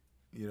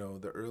know,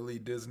 the early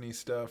Disney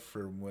stuff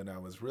from when I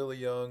was really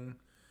young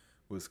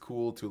was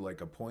cool to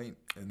like a point,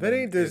 and that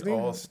ain't Disney. It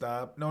all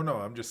stopped. No,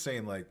 I'm just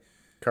saying like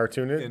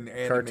in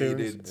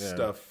animated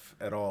stuff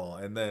at all,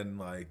 and then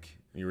like.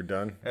 You were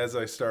done? As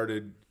I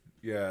started,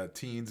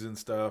 teens and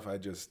stuff, I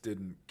just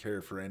didn't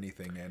care for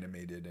anything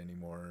animated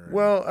anymore.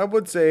 Well, I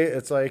would say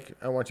it's like,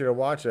 I want you to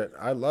watch it.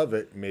 I love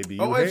it. Maybe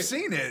you I've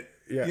seen it.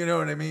 Yeah. You know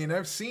what I mean?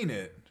 I've seen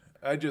it.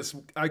 I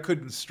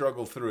couldn't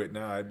struggle through it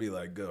now. I'd be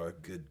like, oh,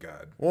 good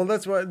God. Well,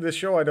 that's why the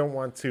show, I don't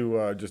want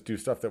to just do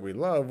stuff that we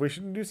love. We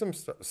should do some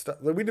stuff.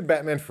 Like we did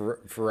Batman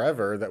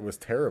Forever. That was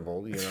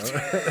terrible, you know?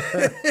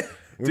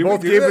 We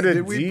both gave it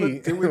a D.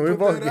 Did we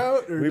put that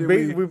out? Or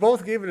we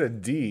both gave it a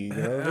D. You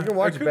know, we can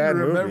watch bad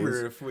movies. I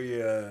remember if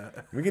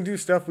we can do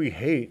stuff we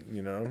hate.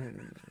 You know,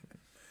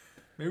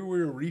 maybe we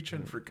were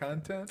reaching for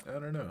content. I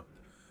don't know.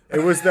 It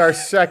was our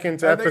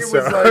second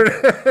episode.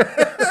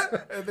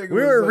 We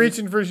were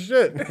reaching for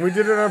shit. We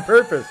did it on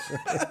purpose.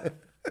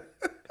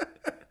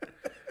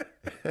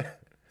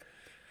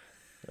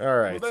 All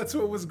right. Well, that's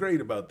what was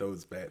great about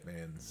those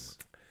Batmans.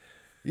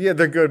 Yeah,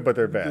 they're good, but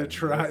they're bad.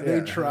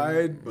 They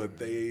tried, but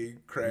they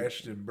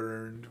crashed and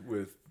burned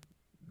with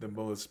the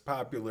most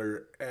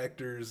popular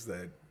actors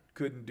that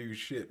couldn't do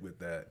shit with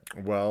that.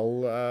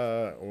 Well,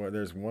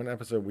 there's one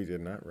episode we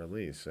did not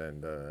release,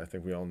 and I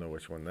think we all know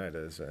which one that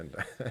is, and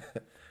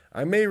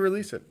I may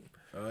release it.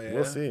 Oh, yeah?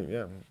 We'll see,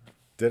 yeah.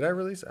 Did I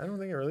release it? I don't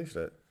think I released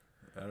it.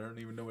 I don't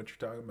even know what you're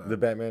talking about. The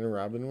Batman and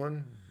Robin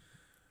one?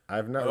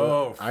 I've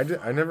not. I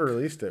never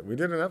released it. We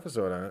did an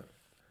episode on it.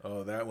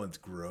 Oh, that one's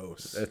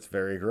gross. It's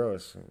very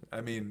gross.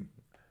 I mean,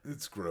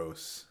 it's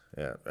gross.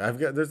 Yeah,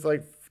 there's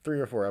like 3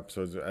 or 4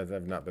 episodes that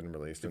have not been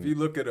released. If you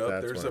look it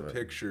up, there's a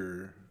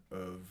picture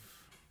of,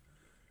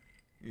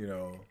 you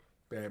know,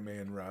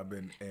 Batman,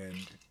 Robin, and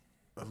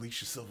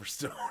Alicia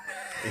Silverstone.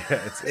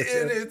 Yeah,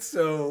 it's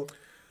so.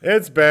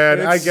 It's bad.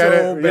 I get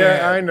so it. Bad.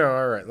 Yeah, I know.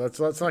 All right, let's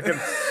not get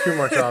too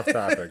much off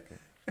topic.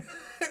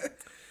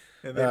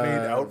 And they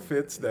made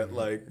outfits that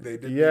like they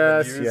didn't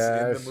even use in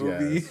the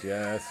movie.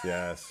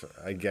 Yes.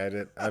 I get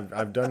it.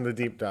 I've done the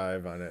deep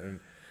dive on it,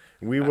 and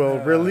we will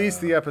release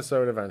the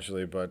episode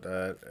eventually. But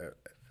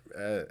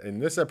in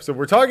this episode,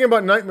 we're talking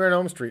about Nightmare on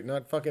Elm Street,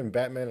 not fucking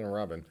Batman and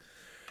Robin.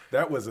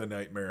 That was a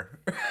nightmare.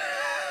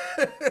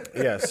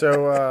 Yeah,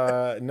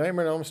 so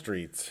Nightmare on Elm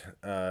Street.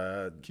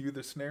 Cue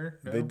the snare?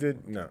 No? They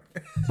did no.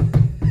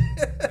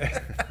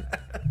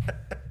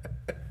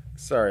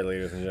 Sorry,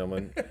 ladies and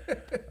gentlemen.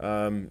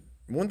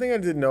 One thing I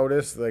did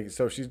notice,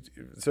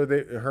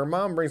 her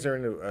mom brings her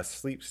into a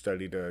sleep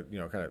study to,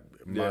 kind of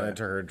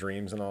monitor her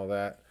dreams and all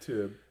that.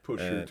 To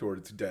push her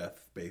towards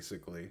death,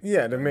 basically.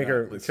 Yeah, to make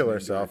her kill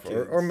herself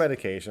or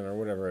medication or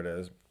whatever it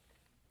is.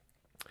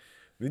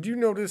 Did you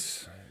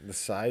notice the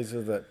size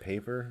of that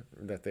paper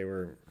that they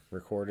were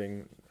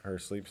recording her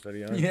sleep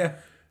study on? Yeah.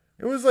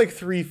 It was like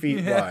 3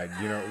 feet wide.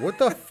 What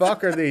the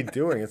fuck are they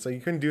doing? It's like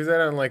you couldn't do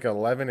that on like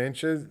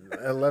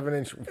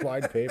 11-inch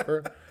wide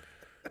paper.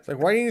 It's like,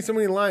 why do you need so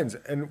many lines?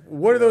 And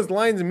what do those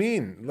lines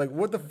mean? Like,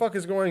 what the fuck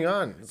is going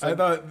on? I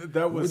thought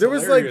that was there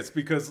was hilarious like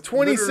because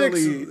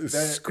 26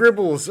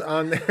 scribbles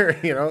on there.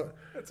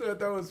 That's what I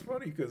thought was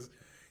funny because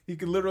he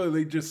could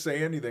literally just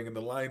say anything and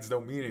the lines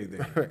don't mean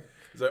anything.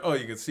 It's like, oh,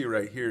 you can see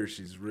right here,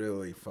 she's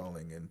really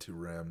falling into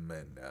REM,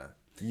 and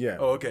yeah.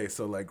 Oh, okay,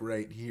 so like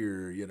right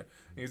here,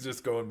 he's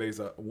just going based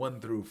on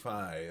 1 through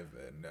 5,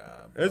 and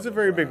it's a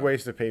very big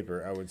waste of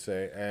paper, I would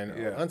say. And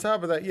on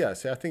top of that,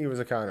 yes, I think he was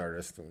a con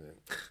artist.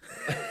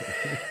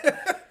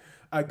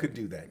 I could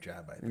do that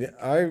job. I think. Yeah,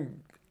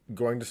 I'm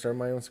going to start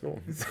my own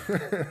school.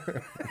 Your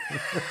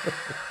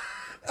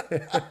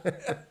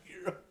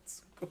own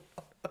school.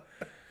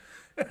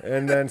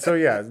 And then,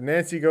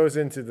 Nancy goes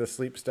into the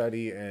sleep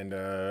study, and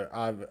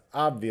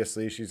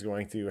obviously she's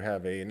going to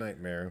have a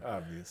nightmare.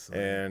 Obviously.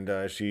 And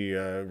she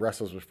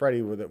wrestles with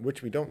Freddy, with it,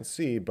 which we don't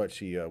see, but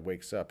she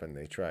wakes up, and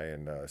they try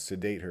and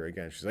sedate her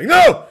again. She's like,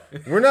 no,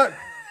 we're not.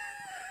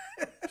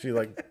 She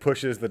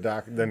pushes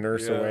the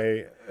nurse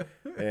away,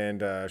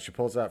 and she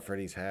pulls out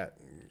Freddy's hat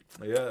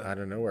out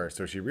of nowhere.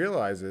 So she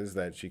realizes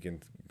that she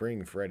can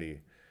bring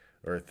Freddy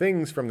or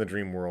things from the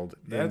dream world.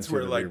 That's into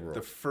where the real world.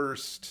 the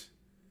first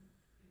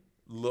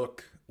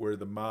look where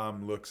the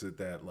mom looks at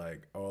that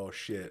oh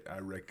shit, I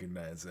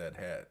recognize that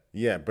hat.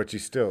 Yeah, but she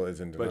still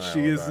isn't. But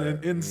she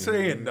isn't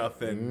saying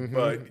nothing. Mm-hmm.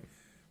 But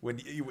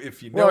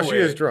if you know, well, she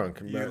is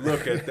drunk. You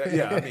look at that.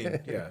 Yeah, I mean,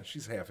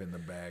 she's half in the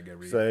bag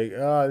every. It's like,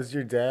 oh, this is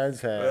your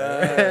dad's hat.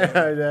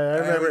 I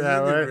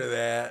remember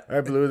that.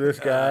 I blew this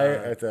guy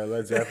at the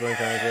Led Zeppelin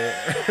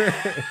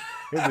concert.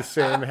 He had the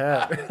same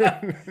hat.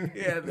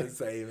 Yeah, the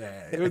same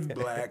hat. It was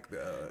black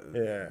though.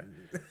 Yeah.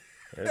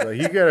 It's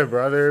like, you got a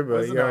brother,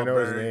 but you don't know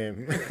his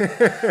name.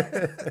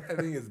 I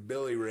think it's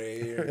Billy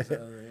Ray or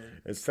something.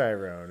 It's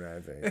Tyrone, I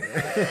think.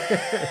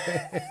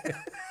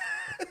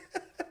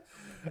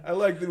 I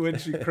like when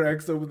she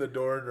cracks open the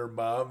door and her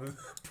mom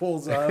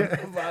pulls out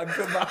a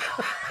vodka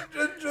bottle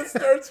and just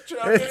starts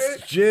chugging it.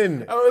 It's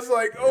gin. I was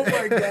like, oh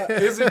my God.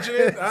 Is it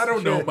gin? I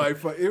don't know.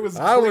 It was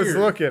clear. I was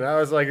looking. I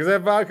was like, is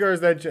that vodka or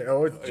is that gin?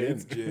 Oh, it's gin.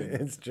 It's gin.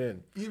 It's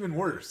gin. Even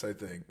worse, I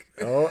think.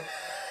 Oh,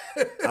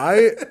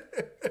 I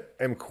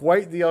am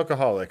quite the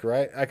alcoholic,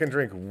 right? I can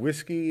drink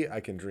whiskey. I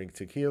can drink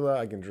tequila.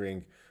 I can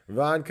drink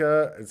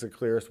vodka. It's the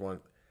clearest one.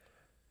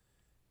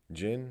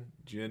 Gin?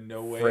 Gin,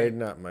 no way. Afraid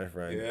not, my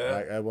friend.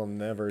 Yeah. I will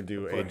never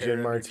do a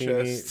gin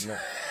martini. No.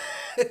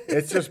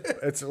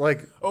 It's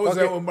like... Oh, is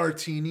that what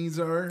martinis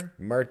are?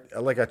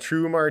 Like a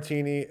true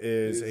martini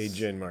is a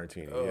gin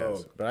martini,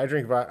 yes. But I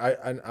drink...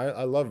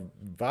 I love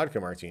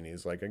vodka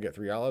martinis. Like, I get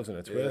 3 olives and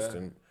a twist,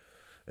 and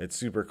it's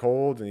super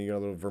cold, and you get a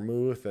little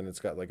vermouth, and it's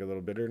got like a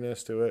little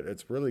bitterness to it.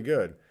 It's really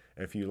good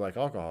if you like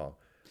alcohol.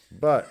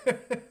 But...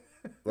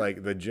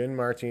 like the gin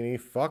martini,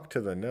 fuck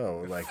to the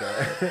no. Like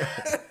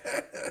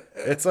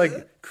it's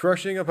like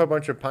crushing up a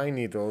bunch of pine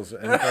needles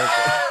and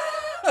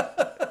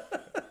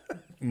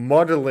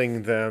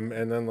muddling them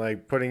and then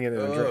like putting it in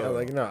a drink.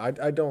 Like no,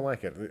 I don't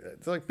like it.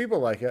 It's like people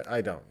like it.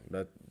 I don't.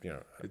 That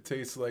It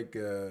tastes like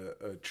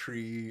a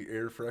tree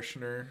air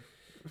freshener.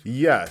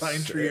 Yes,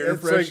 pine tree air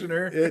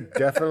freshener. Like, it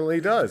definitely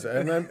does,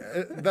 and then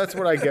that's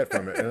what I get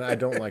from it, and I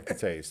don't like the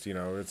taste.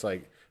 It's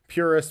like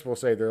purists will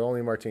say their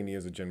only martini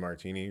is a gin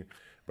martini.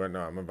 But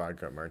no, I'm a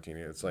vodka martini.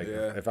 It's like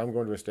if I'm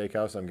going to a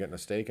steakhouse, I'm getting a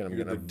steak and I'm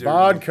getting a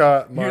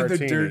vodka martini. You're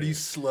the dirty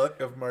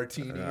slut of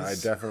martinis. I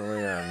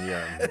definitely am.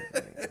 Yeah,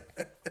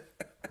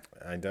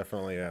 I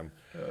definitely am.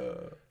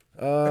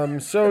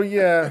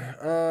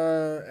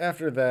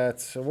 After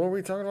that, what were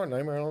we talking about?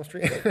 Nightmare on Elm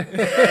Street.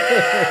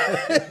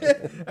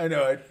 I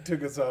know I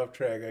took us off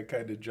track. I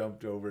kind of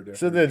jumped over to.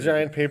 So the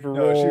giant paper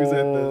roll, she was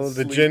at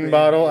the gin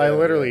bottle. I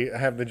literally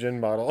have the gin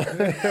bottle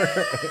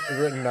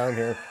written down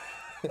here.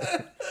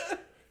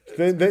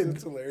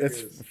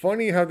 It's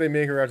funny how they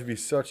make her out to be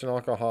such an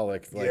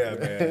alcoholic. Like, yeah,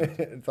 man.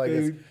 It's like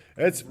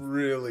it's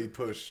really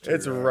pushed.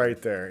 It's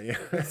right there. Yeah.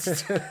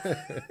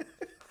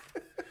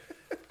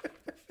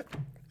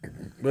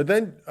 But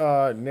then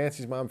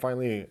Nancy's mom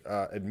finally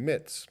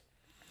admits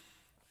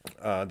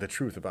the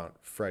truth about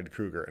Fred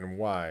Krueger and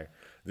why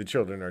the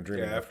children are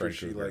dreaming of Fred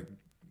Krueger. After she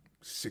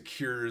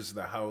secures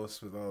the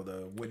house with all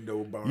the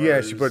window bars.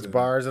 Yeah, she puts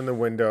bars in the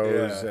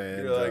windows. Yeah.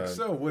 And you're like,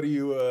 so what do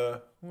you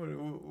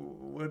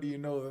what do you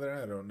know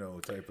that I don't know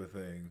type of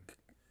thing?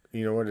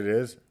 You know what it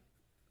is?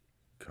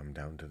 Come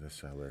down to the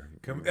cellar.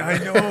 I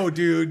know,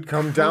 dude.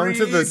 Come down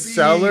to the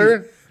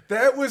cellar.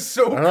 That was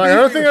so creepy. I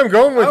don't think I'm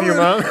going with you,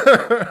 Mom.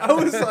 I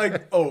was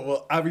like, oh,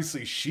 well,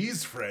 obviously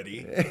she's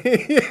Freddy.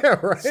 Yeah,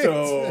 right.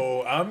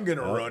 So I'm going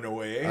to run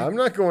away. I'm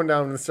not going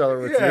down in the cellar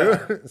with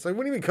you. It's like,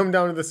 what do you mean come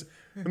down to this?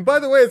 And by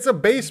the way, it's a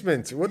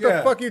basement. What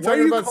the fuck are you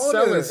talking about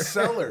cellar? It a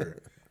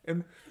cellar?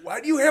 And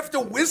why do you have to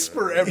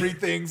whisper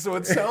everything so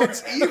it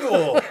sounds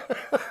evil?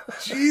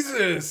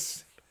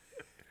 Jesus.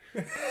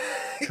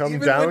 Come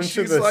Even down when to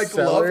she's the like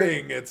cellar.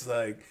 loving, it's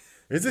like,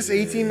 is this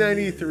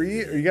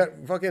 1893? Or you got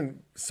fucking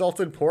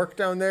salted pork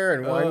down there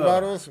and wine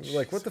bottles?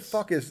 Like, what the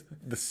fuck is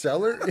the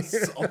cellar?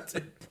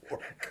 salted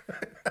pork.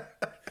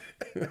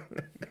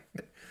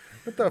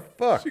 What the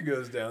fuck? She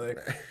goes down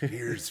there.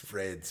 Here's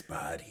Fred's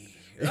body.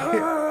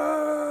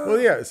 Well,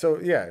 yeah. So,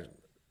 yeah.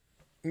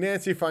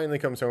 Nancy finally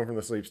comes home from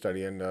the sleep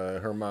study, and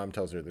her mom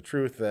tells her the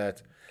truth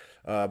that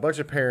a bunch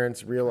of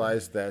parents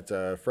realized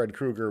that Fred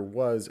Krueger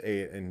was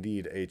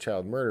indeed a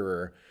child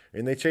murderer,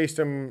 and they chased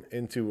him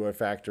into a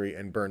factory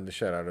and burned the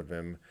shit out of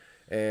him.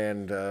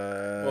 And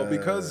well,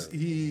 because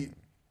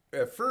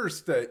at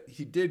first that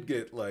he did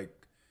get like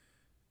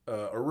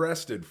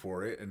arrested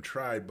for it and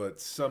tried,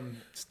 but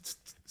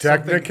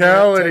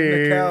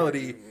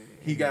technicality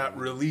he got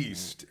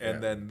released,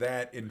 and then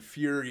that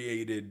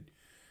infuriated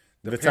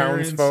the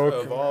parents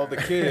townsfolk of all the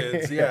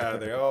kids. Yeah,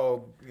 they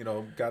all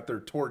got their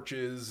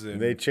torches and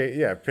they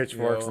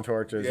pitchforks and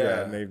torches.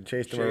 Yeah, and they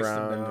chased him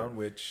around,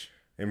 down,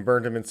 and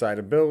burned him inside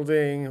a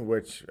building.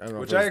 Which I don't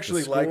know. Which I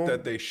actually like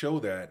that they show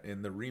that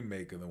in the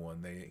remake of the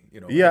one. They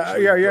yeah,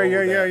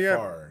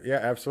 far. Yeah,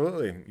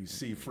 absolutely. You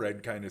see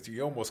Fred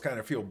you almost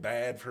kind of feel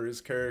bad for his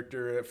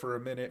character for a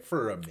minute.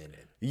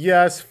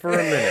 Yes, for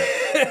a minute.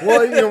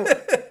 Well,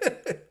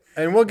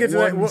 and we'll get to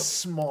that.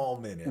 Small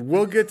minute.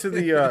 We'll get to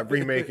the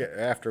remake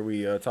after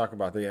we talk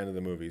about the end of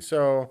the movie.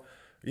 So,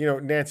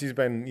 Nancy's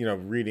been,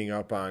 reading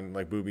up on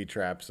like booby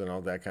traps and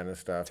all that kind of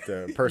stuff,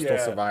 the personal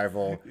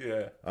survival.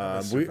 Yeah, I'm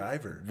a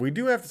survivor. We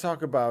do have to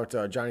talk about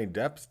Johnny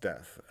Depp's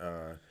death,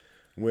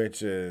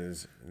 which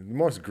is the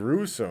most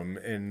gruesome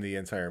in the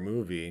entire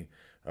movie.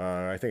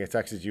 I think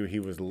I texted you he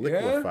was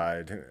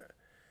liquefied.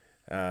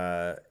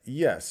 So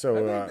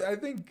I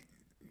think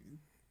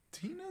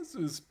Tina's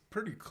is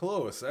pretty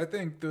close. I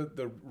think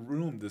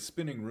the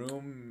spinning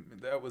room,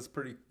 that was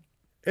pretty.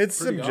 It's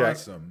subjective.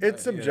 Awesome.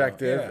 It's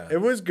subjective. Yeah.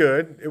 It was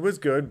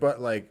good, but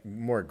like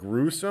more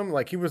gruesome.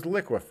 Like he was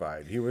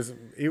liquefied. He was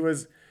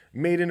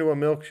made into a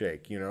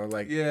milkshake.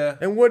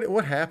 And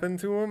what happened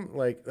to him?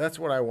 Like that's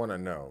what I want to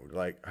know.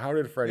 Like how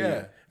did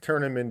Freddy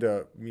turn him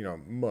into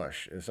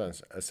mush?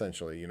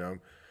 Essentially,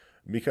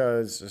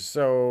 because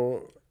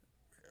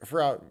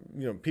for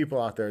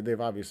people out there, they've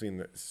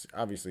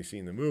obviously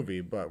seen the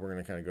movie, but we're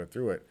gonna kind of go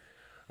through it.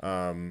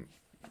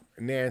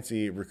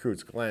 Nancy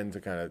recruits Glenn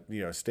to kind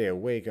of stay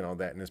awake and all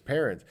that, and his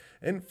parents,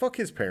 and fuck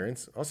his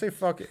parents. I'll say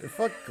fuck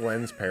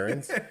Glenn's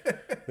parents.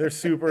 They're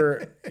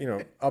super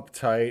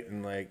uptight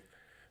and like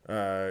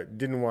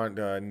didn't want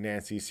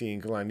Nancy seeing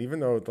Glenn, even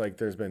though like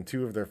there's been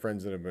 2 of their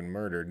friends that have been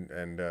murdered,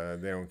 and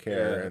they don't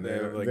care, and they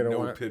have like they don't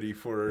want pity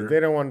for her. They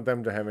don't want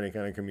them to have any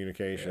kind of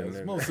communication.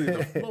 It's mostly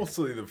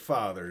the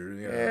father.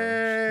 He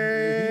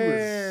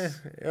was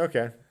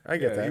okay. I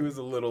get that. He was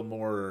a little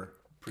more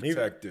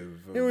protective.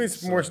 He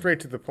was more straight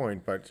to the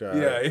point, but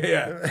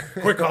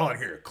quick on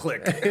here,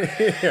 click.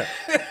 Yeah,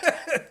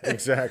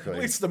 exactly. At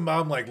least the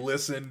mom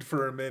listened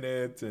for a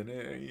minute, and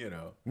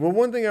Well,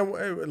 one thing I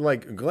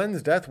like,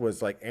 Glenn's death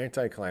was like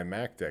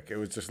anticlimactic. It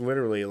was just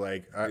literally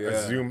like a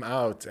zoom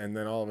out, and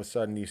then all of a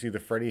sudden you see the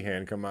Freddy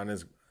hand come on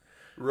his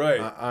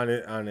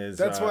on his.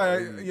 That's why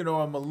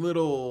I'm a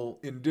little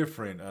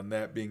indifferent on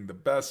that being the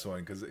best one,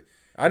 because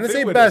I didn't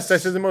say best. I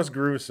said the most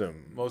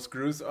gruesome. Most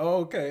gruesome. Oh,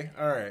 okay.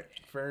 All right.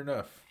 Fair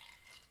enough.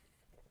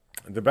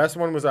 The best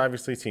one was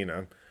obviously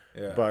Tina.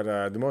 Yeah.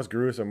 But the most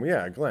gruesome,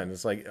 Glenn.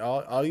 It's like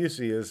all you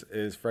see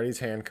is Freddy's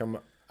hand come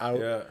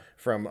out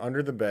from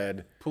under the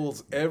bed.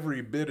 Pulls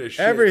every bit of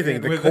shit.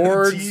 Everything. The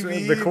cords.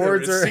 TV, the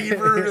cords the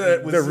receiver are.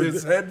 That was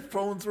his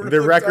headphones were.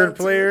 The record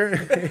player.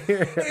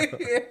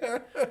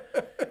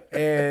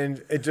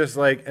 And it just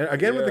like, and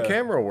again with the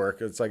camera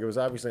work, it's like it was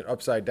obviously an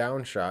upside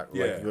down shot,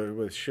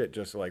 with shit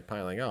just like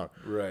piling out.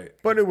 Right.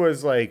 But it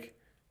was like,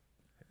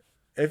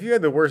 if you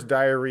had the worst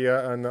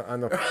diarrhea on the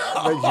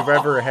that you've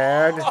ever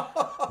had,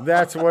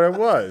 that's what it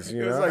was.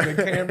 It was like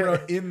a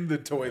camera in the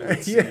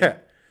toilet seat. Yeah.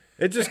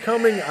 It just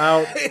coming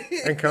out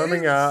and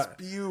coming out.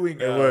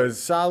 Spewing out. It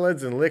was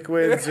solids and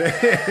liquids.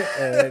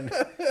 And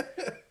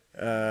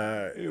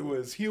it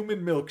was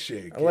human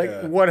milkshake.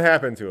 What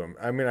happened to him?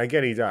 I mean, I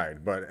get he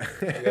died, but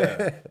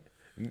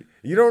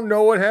you don't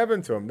know what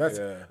happened to him. I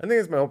think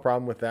that's my whole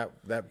problem with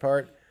that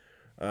part.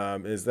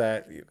 Is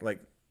that like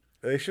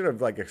they should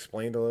have like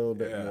explained a little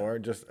bit more,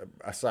 just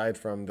aside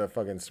from the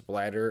fucking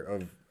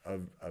splatter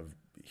of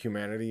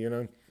humanity,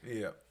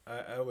 Yeah,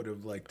 I would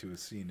have liked to have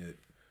seen it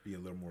be a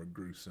little more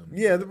gruesome.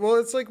 Yeah, well,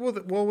 it's like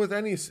with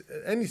any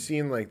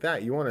scene like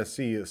that, you want to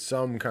see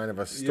some kind of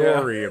a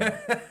story,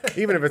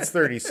 even if it's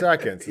 30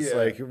 seconds. It's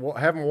like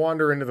have him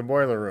wander into the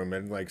boiler room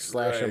and like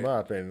slash him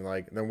up, and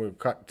like then we'll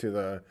cut to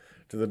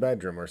the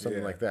bedroom or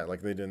something like that,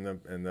 like they did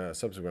in the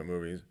subsequent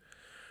movies.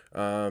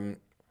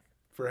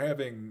 For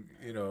having,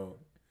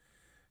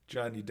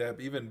 Johnny Depp,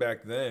 even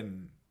back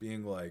then,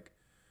 being like,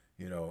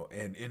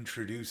 and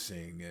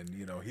introducing, and,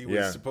 he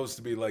was supposed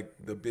to be like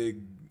the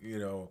big,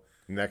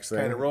 Next thing.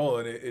 kind of role.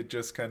 And it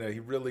just kind of, he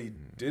really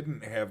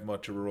didn't have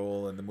much of a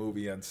role in the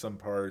movie on some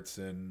parts.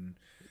 And,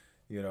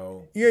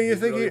 you he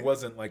think really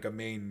wasn't like a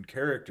main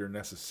character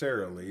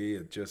necessarily.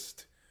 It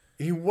just...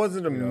 He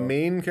wasn't a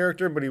main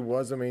character, but he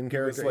was a main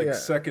character. He was like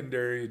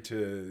secondary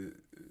to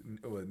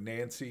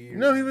Nancy.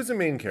 No, he was a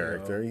main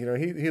character.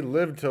 He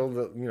lived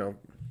till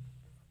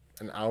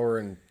an hour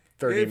and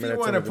 30 minutes. If you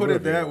want to put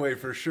it that way,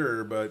 for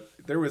sure. But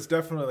there was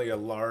definitely a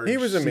large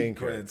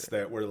sequence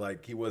that were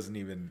like he wasn't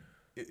even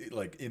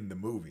like in the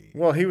movie.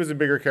 Well, he was a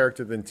bigger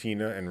character than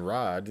Tina and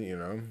Rod.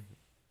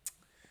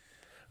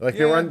 Like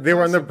they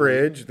were on the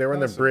bridge. They were on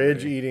the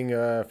bridge eating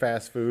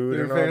fast food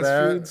and all that.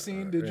 Fast food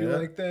scene. Did you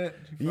like that?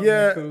 Did you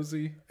find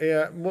cozy.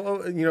 Yeah. Well,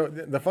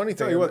 the funny thing.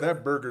 Tell you what,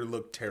 that burger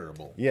looked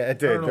terrible. Yeah, it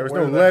did. There was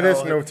no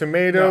lettuce, no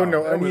tomato,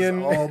 no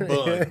onion. It was all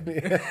bun.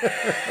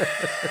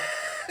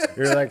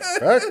 You're like,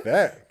 fuck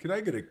that. Can I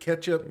get a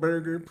ketchup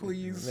burger,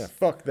 please? Yeah,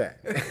 fuck that.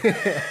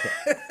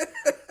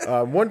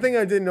 One thing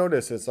I did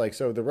notice is like,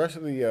 so the rest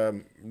of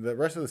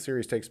the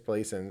series takes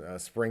place in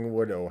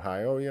Springwood,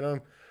 Ohio.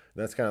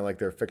 That's kind of like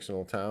their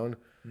fictional town.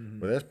 Mm-hmm.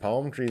 But there's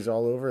palm trees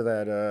all over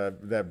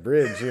that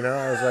bridge.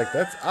 I was like,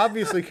 that's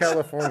obviously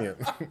California.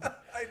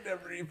 I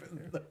never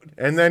even noticed.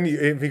 And then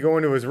if you go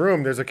into his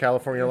room, there's a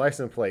California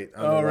license plate.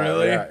 On the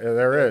really? Yeah,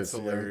 there is.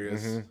 That's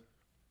hilarious.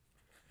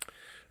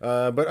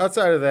 Mm-hmm. But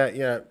outside of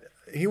that,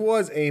 he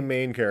was a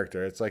main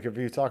character. It's like if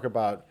you talk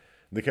about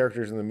the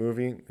characters in the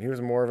movie, he was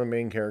more of a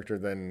main character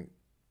than,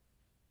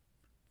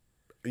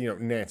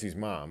 Nancy's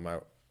mom.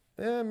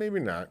 Maybe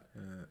not.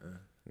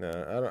 No, I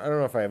don't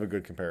know if I have a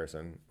good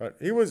comparison, but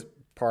he was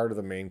part of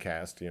the main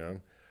cast.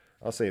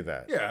 I'll say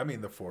that. Yeah, I mean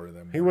the four of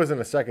them. He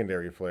wasn't a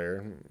secondary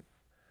player.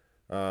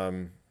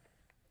 But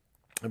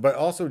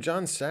also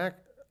John Sax.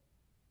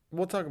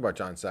 We'll talk about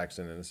John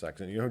Saxon in a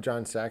second. You know who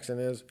John Saxon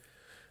is?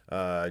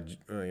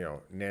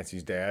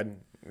 Nancy's dad.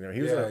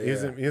 He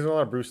was in a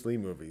lot of Bruce Lee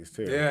movies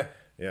too. Yeah.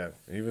 Yeah,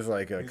 he was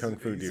like a kung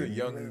fu dude. He's a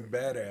young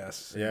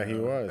badass. Yeah, he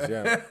was.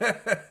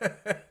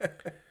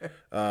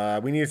 Yeah.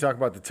 We need to talk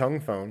about the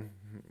tongue phone.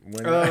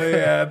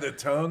 The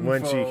tongue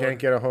when phone. She can't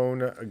get a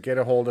hold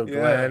of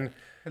Glenn.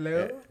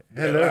 Hello.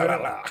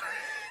 Hello.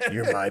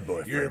 You're my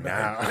boyfriend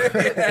now.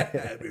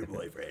 I'm your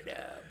boyfriend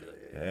now.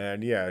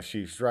 And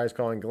she tries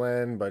calling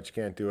Glenn, but she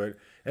can't do it.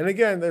 And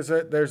again, there's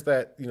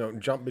that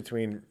jump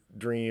between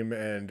dream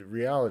and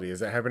reality. Is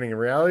that happening in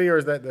reality, or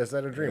is that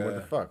a dream? Yeah. What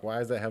the fuck? Why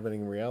is that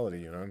happening in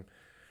reality?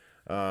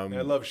 I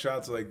love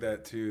shots like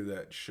that too.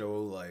 That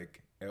show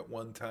like at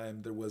one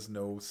time there was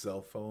no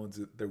cell phones.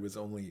 There was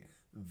only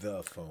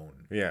the phone.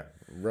 Yeah,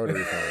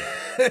 rotary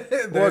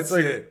phone. Well, it's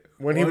like it.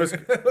 when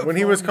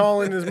he was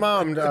calling his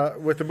mom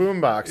with the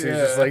boombox. He was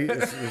just like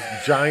this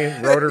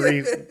giant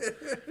rotary.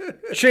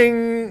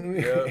 Ching!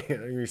 Yep.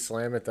 You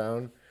slam it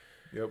down.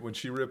 Yep. When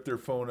she ripped her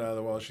phone out of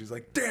the wall, she's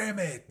like, "Damn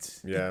it!"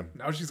 Yeah.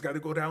 Now she's got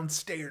to go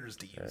downstairs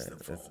to use the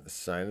phone. It's a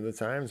sign of the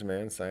times,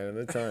 man. Sign of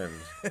the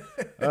times.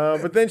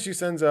 But then she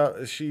sets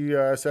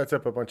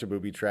up a bunch of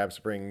booby traps,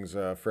 brings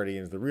Freddy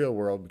into the real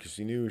world because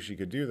she knew she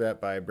could do that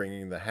by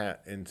bringing the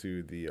hat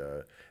into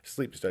the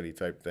sleep study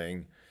type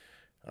thing.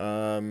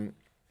 It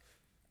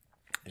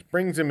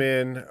brings him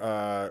in.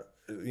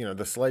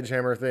 The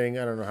sledgehammer thing.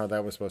 I don't know how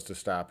that was supposed to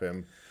stop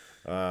him.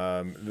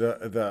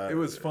 It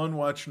was fun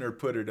watching her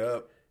put it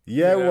up.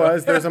 Yeah, it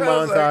was. There's a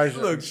montage.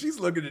 Like, look, she's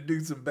looking to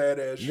do some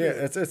badass shit. Yeah,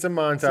 it's a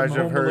montage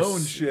of her.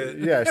 Alone shit.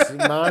 Yes,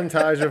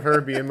 montage of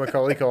her being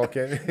Macaulay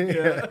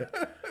Culkin.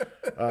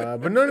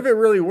 But none of it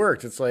really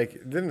worked. It's like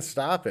it didn't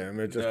stop him.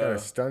 It just kind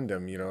of stunned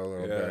him, a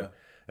little bit.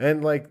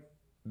 And like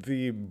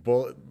the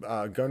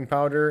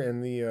gunpowder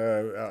and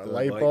the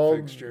light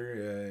bulb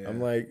fixture. Yeah.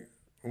 I'm like,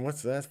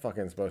 what's that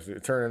fucking supposed to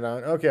do? Turn it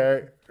on.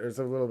 Okay, there's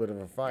a little bit of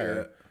a fire.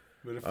 Yeah.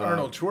 But if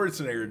Arnold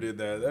Schwarzenegger did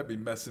that'd be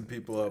messing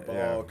people up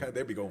all kind.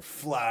 They'd be going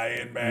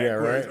flying backwards. Yeah,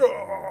 right.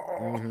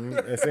 Oh. Mm-hmm.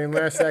 This ain't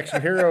Last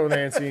Action Hero,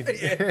 Nancy.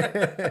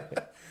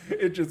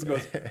 It just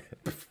goes.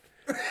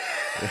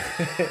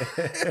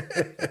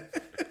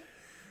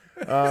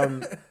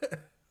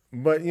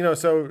 But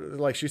so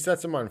like she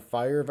sets him on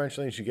fire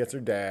eventually, and she gets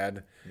her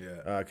dad.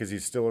 Yeah. Because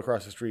he's still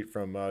across the street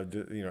from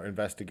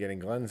investigating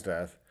Glenn's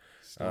death.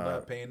 Still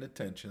not paying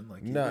attention.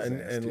 Like no,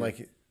 and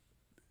like.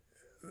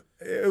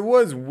 It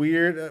was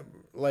weird,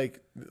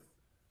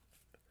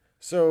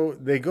 so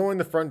they go in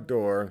the front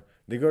door,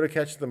 they go to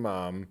catch the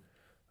mom,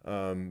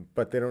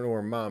 but they don't know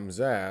where mom's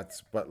at,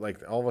 but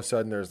like all of a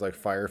sudden there's like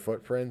fire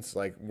footprints,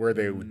 like where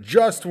they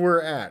just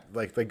were at,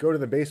 like they go to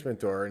the basement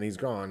door and he's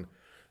gone,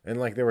 and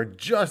like they were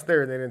just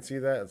there and they didn't see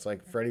that. It's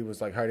like Freddy was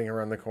like hiding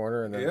around the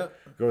corner and then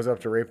goes up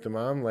to rape the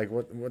mom, like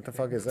what the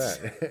fuck is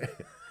that?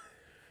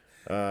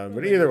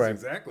 But either way.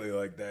 Exactly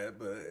like that,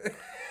 but...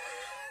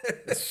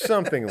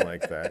 Something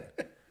like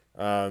that.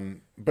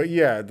 But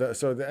yeah,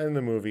 so the end of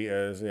the movie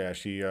is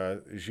she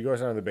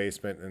goes down to the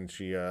basement and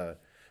she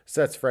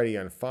sets Freddy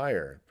on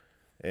fire,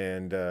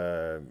 and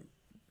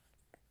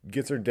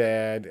gets her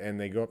dad, and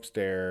they go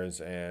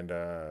upstairs, and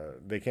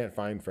they can't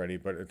find Freddy.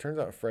 But it turns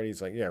out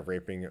Freddy's like,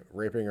 raping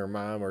her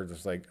mom, or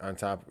just like on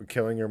top,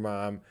 killing her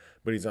mom.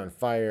 But he's on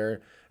fire,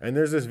 and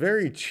there's this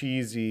very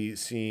cheesy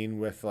scene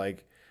with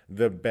like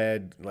the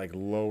bed like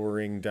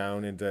lowering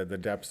down into the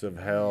depths of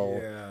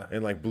hell,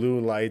 and like blue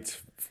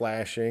lights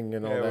flashing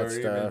and all that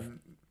stuff. Even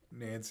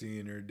Nancy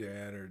and her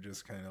dad are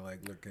just kind of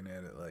like looking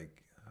at it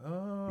like,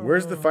 oh,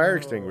 where's the fire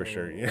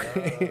extinguisher?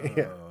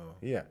 Wow.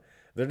 Yeah.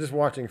 They're just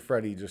watching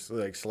Freddy just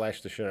like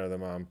slash the shit out of the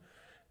mom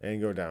and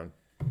go down.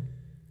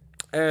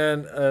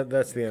 And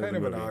that's the end of the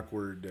movie. Kind of an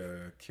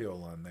awkward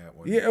kill on that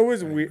one. Yeah, it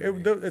was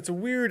weird. It's a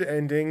weird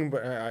ending,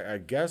 but I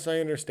guess I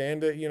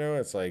understand it.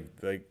 It's like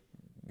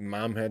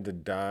mom had to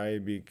die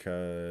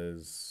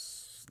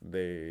because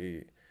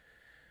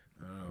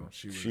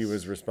she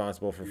was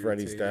responsible for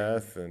Freddy's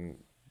death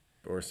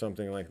or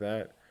something like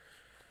that.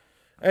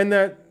 And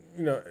that,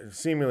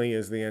 seemingly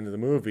is the end of the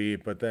movie,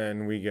 but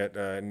then we get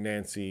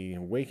Nancy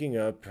waking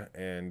up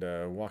and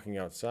walking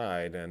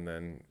outside, and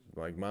then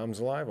like mom's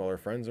alive, all her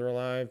friends are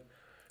alive.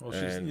 Well,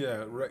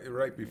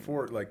 right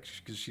before, like,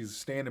 because she's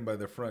standing by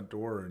the front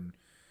door, and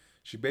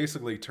she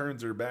basically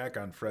turns her back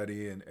on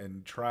Freddy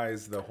and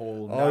tries the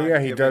whole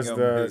he does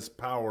his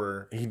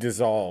power. He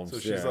dissolves. So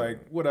she's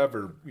like,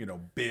 whatever,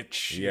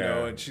 bitch,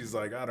 and she's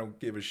like, I don't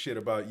give a shit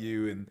about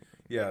you, and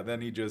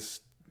then he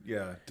just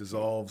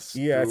dissolves.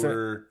 It's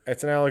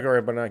an allegory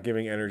about not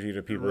giving energy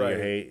to people you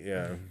hate.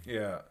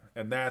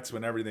 And that's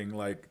when everything,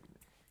 like,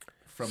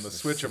 from the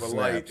switch of a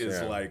light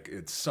is like,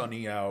 it's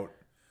sunny out.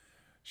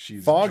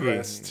 She's foggy.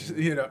 Dressed,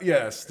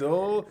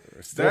 still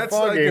that's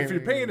foggy. Like, if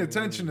you're paying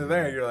attention to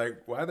that, you're like,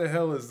 why the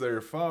hell is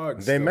there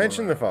fog? They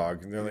mention the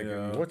fog. They're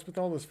like, what's with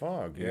all this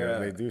fog?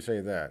 They do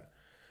say that.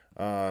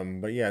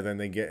 But then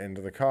they get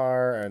into the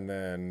car, and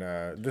then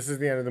this is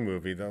the end of the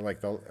movie.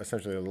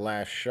 Essentially the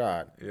last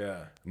shot.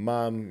 Yeah.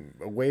 Mom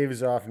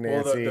waves off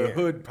Nancy. Well, the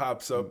hood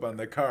pops up on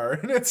the car,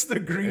 and it's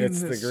the green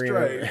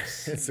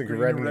stripes. It's the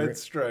green and red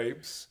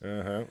stripes.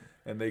 Uh-huh.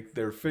 And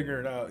they're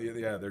figuring out,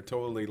 they're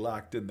totally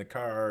locked in the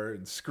car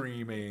and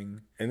screaming.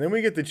 And then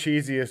we get the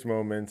cheesiest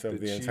moments of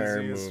the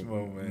entire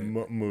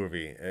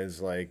movie. Is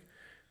like,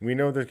 we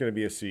know there's going to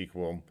be a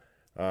sequel.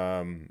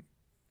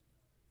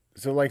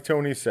 So like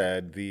Tony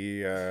said,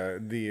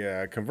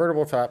 the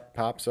convertible top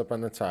pops up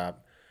on the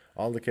top.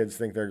 All the kids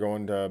think they're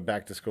going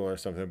back to school or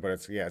something, but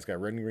it's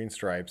got red and green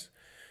stripes.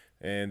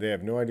 And they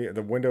have no idea.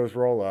 The windows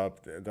roll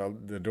up,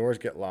 the doors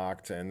get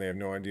locked, and they have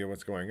no idea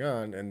what's going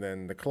on. And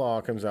then the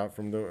claw comes out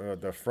from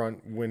the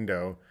front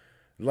window.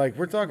 Like,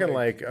 we're talking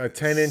like a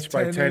 10-inch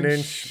by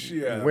 10-inch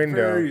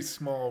window. Very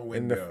small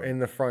window. In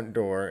the front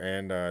door.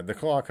 And the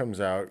claw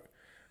comes out,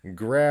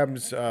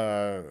 grabs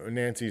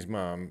Nancy's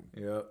mom.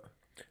 Yep.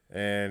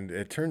 And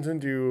it turns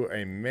into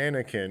a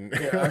mannequin.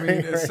 Yeah, I mean,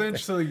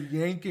 essentially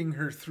yanking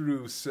her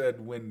through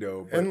said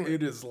window. But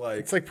it is like...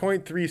 It's like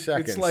 0.3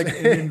 seconds. It's like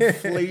an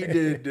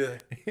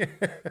inflated, I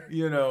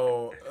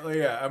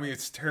mean,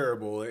 it's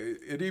terrible.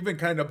 It even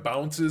kind of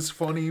bounces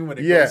funny when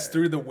it goes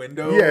through the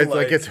window. Yeah, it's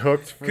like it's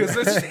hooked. Because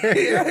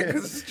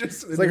it's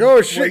just... It's like,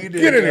 oh, shit,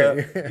 get in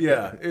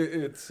here.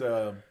 It's...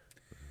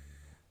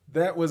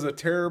 that was a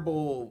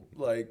terrible,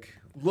 like,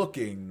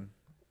 looking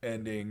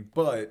ending,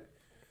 but...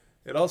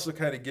 It also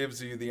kind of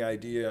gives you the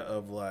idea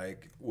of,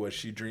 like, was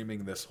she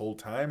dreaming this whole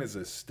time? Is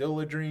this still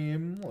a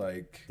dream?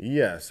 Like,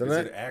 yes, is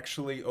it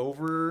actually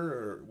over,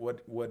 or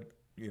what?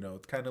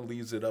 It kind of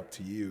leaves it up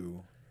to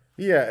you.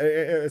 Yeah,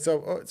 it's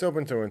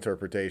open to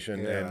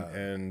interpretation,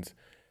 and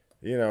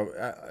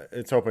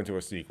it's open to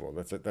a sequel.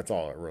 That's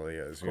all it really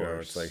is.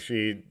 It's like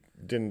she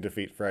didn't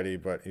defeat Freddy,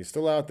 but he's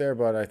still out there.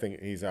 But I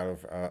think he's out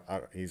of her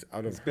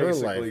life.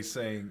 Basically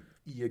saying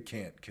you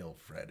can't kill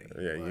Freddy.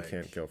 Yeah, you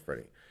can't kill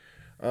Freddy.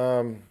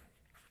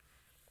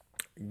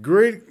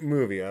 Great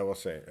movie, I will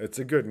say. It's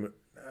a good movie.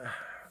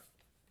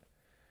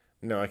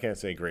 No, I can't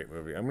say great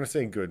movie. I'm going to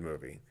say good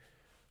movie.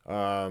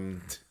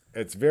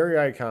 It's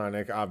very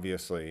iconic,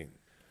 obviously.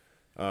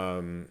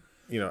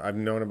 I've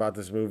known about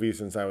this movie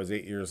since I was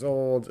 8 years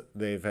old.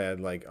 They've had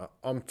like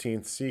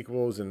umpteenth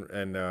sequels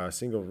and a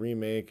single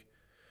remake.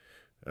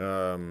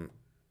 But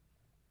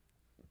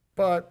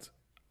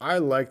I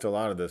liked a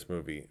lot of this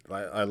movie.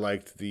 I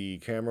liked the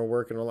camera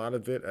work in a lot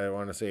of it. I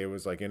want to say it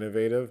was like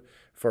innovative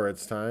for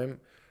its time.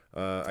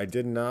 I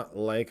did not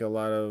like a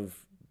lot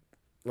of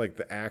like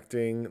the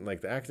acting. Like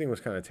the acting was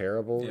kind of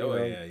terrible.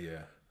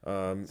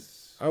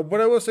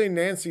 But I will say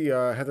Nancy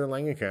Heather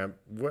Langenkamp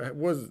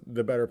was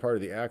the better part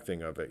of the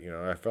acting of it.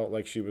 I felt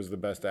like she was the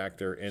best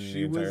actor in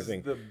the entire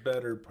thing. She was the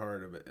better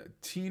part of it.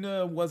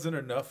 Tina wasn't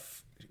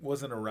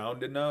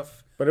around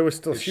enough. But it was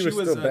still she was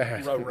still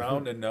bad.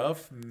 Around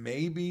enough,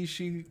 maybe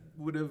she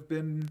would have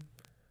been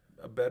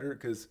a better.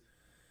 Because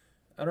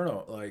I don't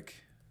know, like.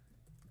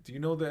 Do you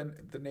know the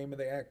name of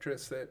the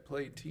actress that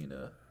played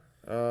Tina?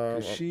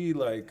 She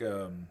like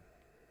I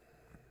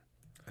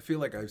feel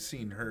like I've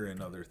seen her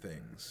in other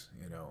things.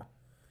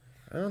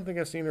 I don't think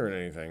I've seen her in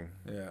anything.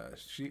 Yeah,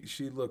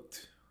 she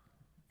looked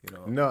You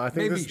know, No, I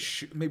think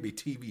maybe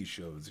TV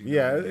shows. You know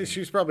yeah, what I mean?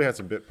 she's probably had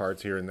some bit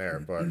parts here and there,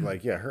 but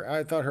like, yeah,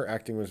 I thought her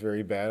acting was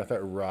very bad. I thought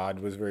Rod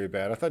was very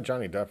bad. I thought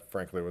Johnny Depp,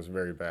 frankly, was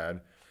very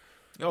bad.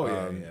 Oh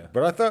yeah.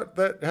 But I thought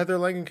that Heather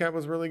Langenkamp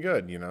was really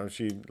good. You know,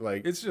 she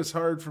like. It's just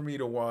hard for me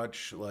to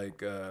watch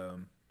like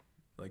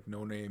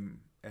no name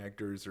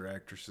actors or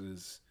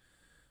actresses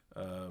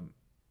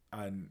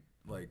on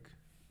like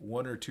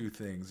one or two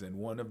things, and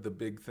one of the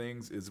big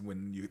things is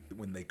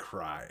when they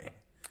cry.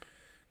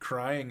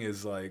 Crying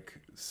is like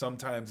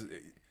sometimes,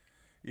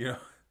 you know,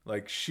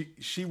 like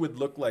she would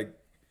look like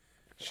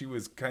she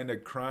was kind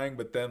of crying,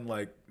 but then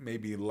like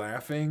maybe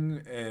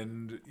laughing,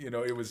 and you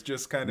know, it was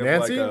just kind of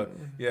Nancy?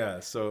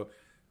 like So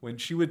when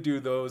she would do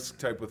those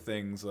type of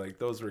things, like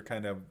those were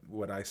kind of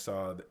what I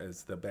saw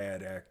as the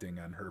bad acting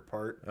on her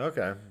part.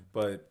 Okay,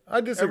 But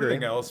I disagree.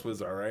 everything else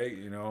was all right.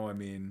 You know, I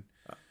mean,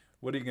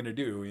 what are you gonna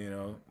do? You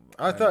know,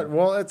 I thought,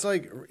 well, it's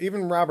like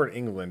even Robert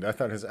Englund. I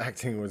thought his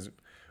acting was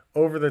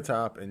over the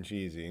top and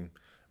cheesy,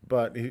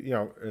 but you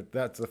know,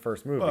 that's the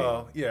first movie.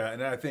 well, yeah,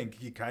 and I think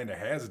he kind of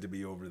has to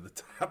be over the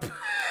top.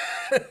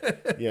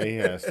 Yeah, he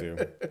has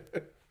to.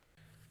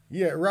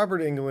 Yeah,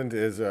 Robert Englund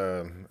is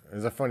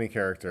a funny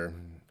character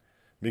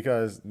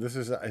because this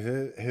is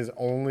his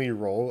only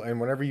role,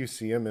 and whenever you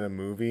see him in a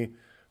movie,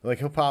 like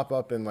he'll pop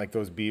up in like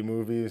those B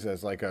movies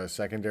as like a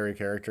secondary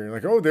character, and you're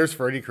like, oh, there's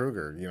Freddy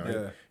Krueger. You know,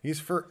 Yeah. he's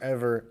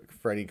forever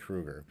Freddy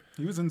Krueger.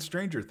 He was in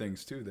Stranger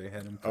Things too. They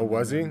had him. Oh,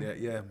 was he? Yeah,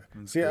 yeah.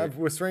 It was See, great.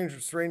 with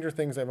Stranger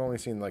Things, I've only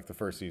seen like the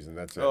first season.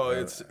 That's it. Oh,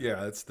 it's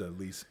the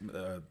least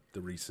the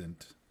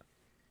recent.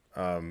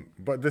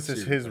 But this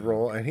is his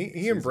role, and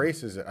he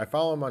embraces it. I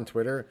follow him on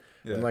Twitter,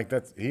 and like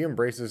he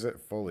embraces it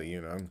fully.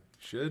 You know,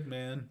 Should,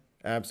 man.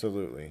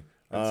 absolutely.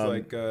 It's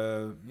like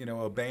you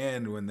know, a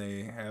band when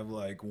they have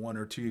like one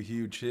or two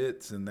huge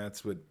hits, and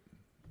that's what,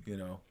 you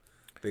know,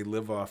 they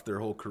live off their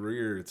whole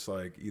career. It's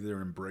like either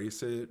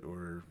embrace it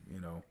or,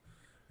 you know,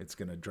 it's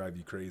gonna drive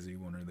you crazy,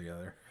 one or the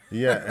other.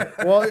 Yeah.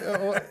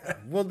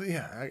 Well,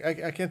 yeah.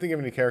 I can't think of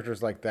any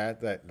characters like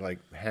that like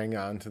hang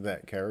on to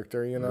that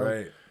character. You know,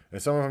 Right.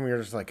 And some of them you're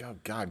just like, oh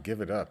God,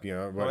 give it up. You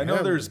know. But Well, I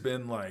know there's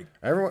been like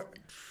everyone.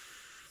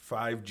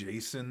 5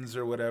 Jasons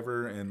or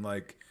whatever, and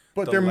like.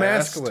 But the they're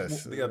last,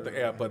 maskless.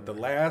 Yeah, but the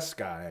last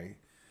guy,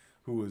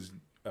 who was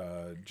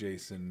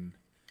Jason,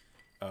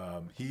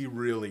 he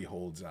really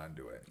holds on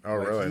to it. Oh,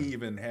 like, really? He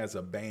even has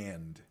a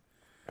band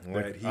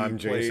Like, that he I'm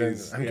plays.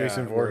 Jason. I'm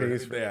Jason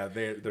Voorhees.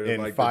 They're in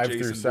like 5 the through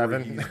Jason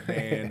 7 Voorhees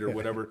band or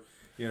whatever.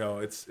 You know,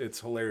 it's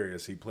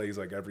hilarious. He plays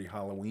like every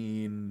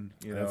Halloween.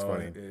 You know, That's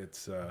funny.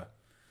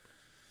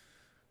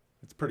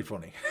 It's pretty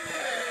funny.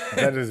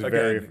 That is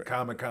very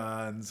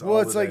Comic-Cons. well. all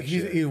It's of like that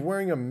he's shit.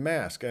 wearing a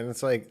mask, and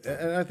it's like,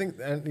 and I think,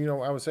 and you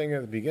know, I was saying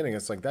at the beginning,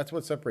 it's like that's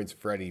what separates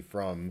Freddy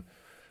from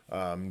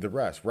the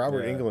rest.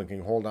 Robert Yeah. Englund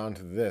can hold on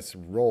to this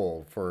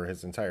role for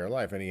his entire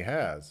life, and he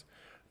has.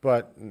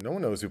 But no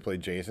one knows who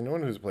played Jason. No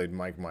one who's played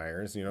Mike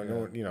Myers. You know, no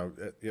one, you know,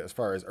 as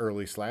far as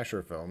early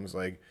slasher films,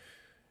 like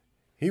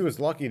he was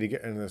lucky to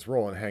get in this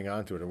role and hang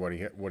on to it, and what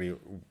he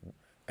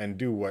and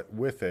do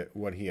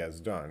what he has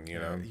done. You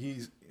know,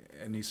 He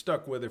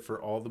stuck with it for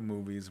all the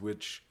movies,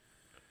 which,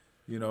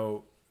 you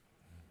know,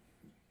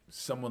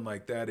 someone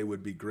like that, it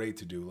would be great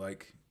to do.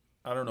 Like,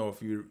 I don't know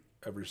if you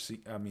ever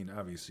see, I mean,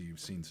 obviously you've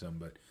seen some,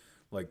 but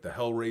like the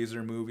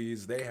Hellraiser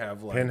movies, they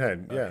have like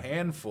Pinhead, a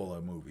handful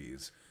of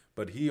movies,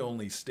 but he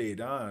only stayed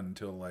on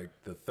until like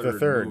the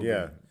third movie.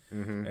 yeah.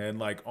 And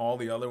like all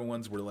the other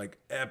ones were like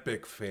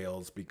epic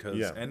fails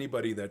because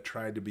anybody that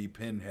tried to be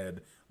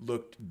Pinhead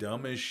looked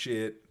dumb as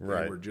shit.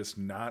 Right. They were just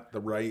not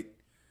the right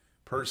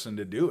person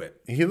to do it.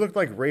 He looked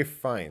like Ray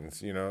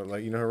Fiennes, you know,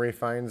 like, you know who Ray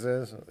Fiennes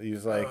is?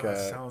 He's like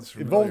sounds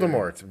familiar.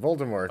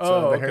 Voldemort,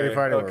 Oh, the Harry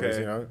Potter okay. movies,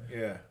 you know.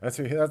 Yeah. That's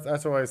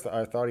what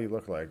I thought he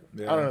looked like.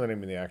 Yeah. I don't know the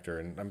name of the actor,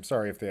 and I'm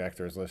sorry if the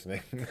actor is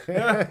listening,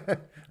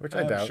 which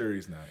I I'm doubt. sure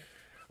he's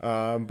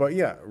not. But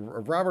yeah,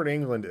 Robert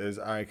Englund is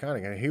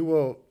iconic, and he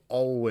will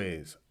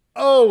always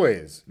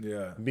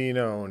Yeah. be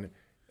known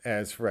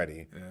as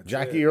Freddy. That's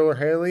Jackie it. Earle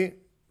Haley,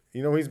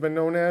 you know who he's been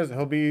known as?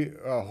 He'll be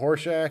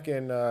Horshack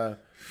in the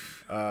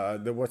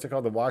what's it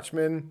called, The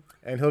Watchmen,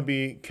 and he'll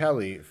be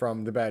Kelly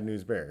from the Bad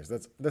News Bears.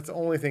 That's the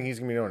only thing he's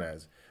gonna be known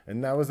as.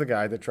 And that was the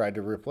guy that tried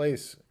to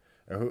replace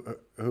who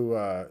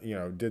you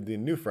know, did the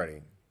new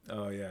Freddy.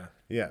 Oh yeah.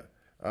 Yeah.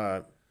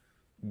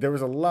 There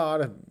was a lot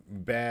of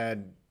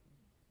bad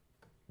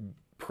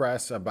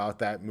press about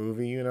that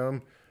movie, you know,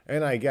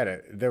 and I get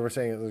it. They were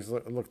saying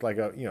it looked like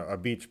a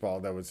beach ball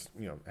that was,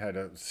 you know, had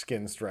a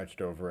skin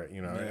stretched over it,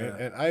 you know, Yeah.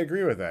 and I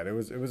agree with that. It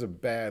was a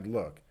bad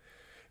look,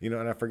 you know,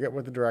 and I forget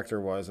what the director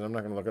was, and I'm not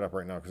going to look it up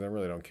right now because I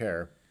really don't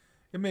care.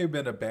 It may have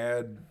been a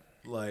bad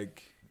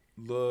like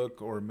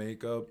look or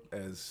makeup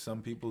as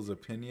some people's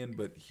opinion,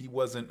 but he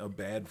wasn't a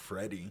bad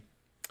Freddy.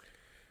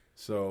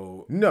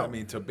 So No. I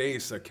mean, to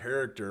base a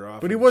character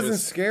off, But he of wasn't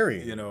just,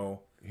 scary. You know,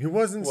 He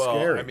wasn't well,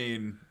 scary. I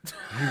mean,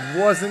 He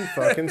wasn't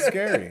fucking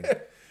scary.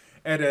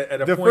 at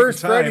a The point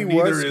first in time, Freddy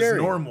neither was is scary.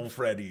 normal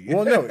Freddy.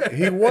 Well, no,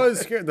 he was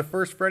scary. The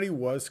first Freddy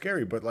was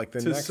scary, but like the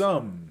to next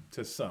some.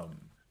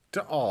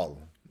 to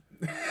all.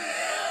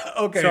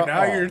 Okay, So,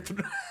 now oh.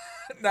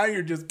 now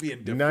you're just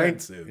being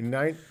defensive.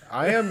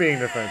 I am being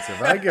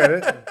defensive. I get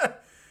it.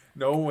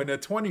 No, when a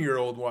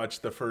 20-year-old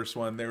watched the first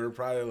one, they were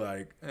probably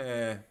like,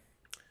 eh.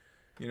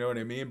 You know what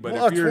I mean? But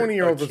Well, if a you're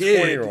 20-year-old a is a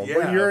kid, 20-year-old. yeah,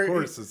 But of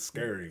course it's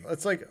scary.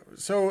 It's like,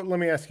 so let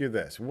me ask you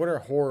this. What are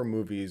horror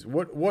movies?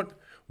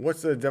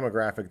 What's the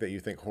demographic that you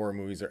think horror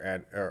movies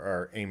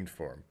are aimed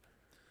for?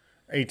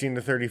 18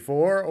 to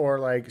 34 or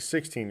like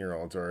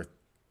 16-year-olds or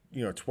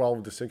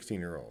 12 to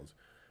 16-year-olds?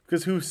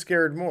 Because who's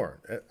scared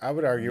more? I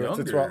would argue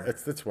Younger.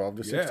 it's the 12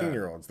 to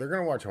 16-year-olds. They're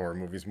going to watch horror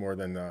movies more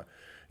than the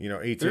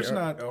 18. There's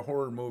not a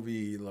horror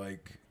movie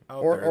like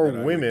out Or- there or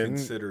that I women. would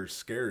consider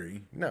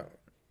scary. No.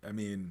 I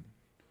mean,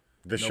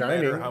 The no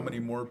Shining. matter how many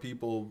more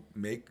people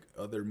make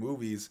other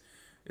movies,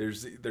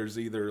 there's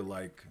either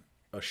like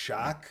a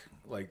shock,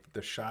 like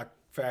the shock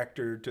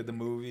factor to the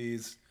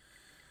movies,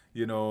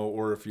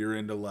 or if you're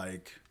into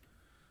like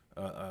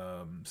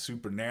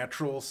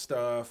supernatural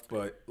stuff,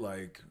 but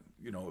like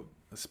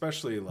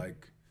especially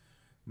like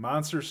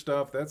monster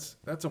stuff, that's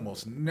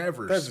almost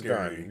never That's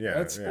scary. done. Yeah,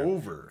 That's yeah.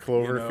 over.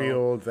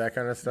 Cloverfield, that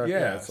kind of stuff.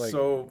 Yeah, it's like,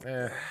 so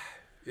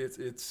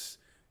it's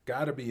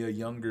got to be a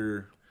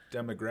younger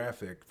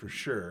demographic for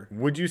sure.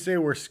 Would you say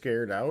we're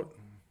scared out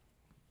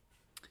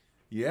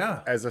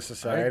Yeah, as a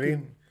society?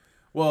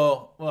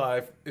 Well,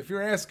 if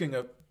you're asking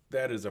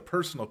that as a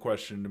personal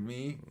question to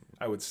me,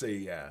 I would say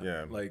yeah.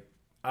 Yeah. Like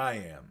I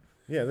am.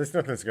 Yeah, there's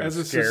nothing that's going As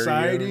to a scare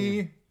society,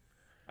 you.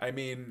 I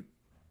mean,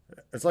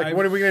 It's like,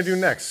 what are we going to do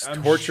next?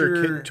 I'm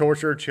Torture sure-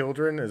 torture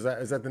children? Is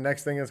that the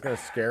next thing that's going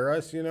to scare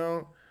us,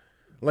 Like,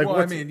 well, I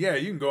what's- mean, yeah,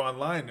 you can go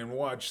online and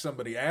watch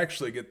somebody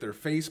actually get their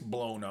face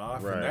blown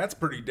off, Right. and that's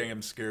pretty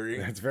damn scary.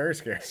 That's very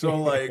scary. So,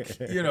 like,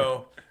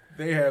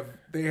 they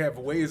have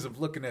ways of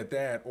looking at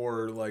that,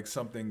 or like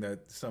something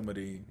that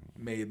somebody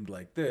made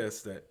like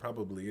this that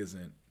probably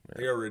isn't.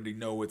 They already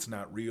know it's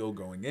not real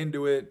going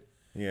into it.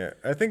 Yeah,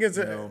 I think it's,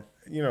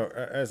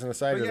 as an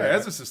aside But to yeah, that,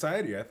 as a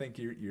society, I think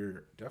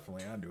you're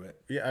definitely onto it.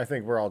 yeah, I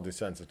think we're all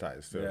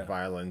desensitized to Yeah.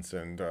 violence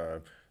and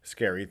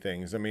scary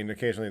things. I mean,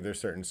 occasionally there's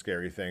certain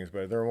scary things,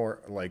 but they're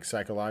more like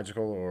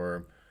psychological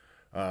or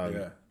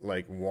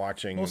like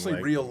watching. Mostly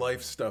like, real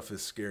life stuff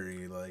is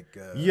scary. Like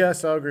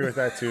Yes, I'll agree with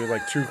that too.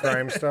 Like true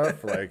crime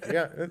stuff. Like,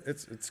 yeah,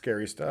 it's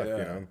scary stuff.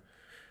 Yeah.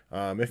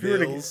 If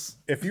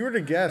you were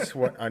to guess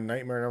what on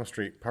Nightmare on Elm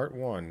Street Part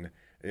 1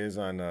 is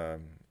on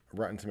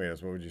Rotten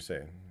Tomatoes, what would you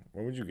say?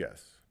 What would you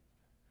guess?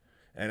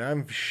 And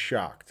I'm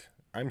shocked.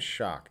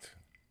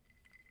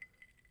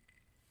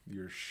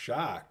 you're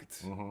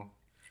shocked. Mm-hmm.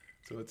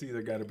 So it's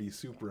either got to be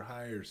super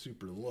high or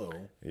super low.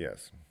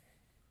 Yes.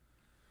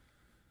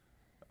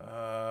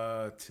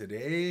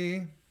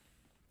 Today,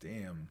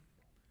 damn,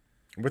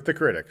 With the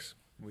critics.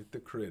 with the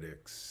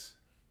critics,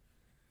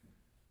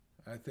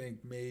 I think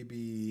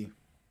maybe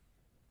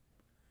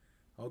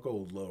I'll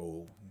go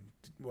low.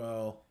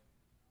 Well,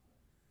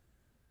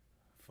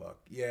 fuck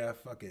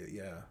it,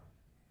 yeah,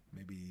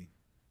 maybe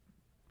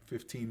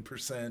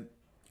 15%.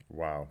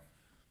 Wow.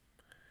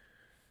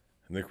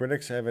 And the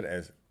critics have it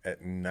as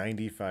at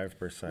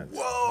 95%.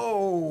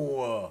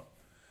 Whoa!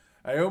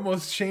 I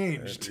almost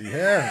changed.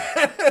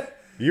 Yeah.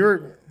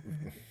 You're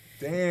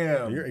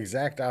Damn.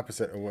 exact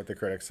opposite of what the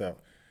critics say.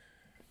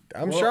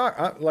 I'm shocked.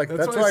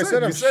 That's why I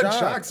said you I'm said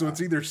shocked. so it's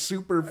either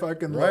super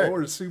fucking Right. low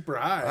or super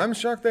high. I'm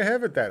shocked they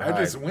have it that high. I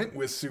just went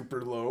with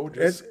super low.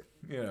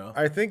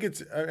 I think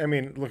it's. I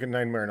mean, look at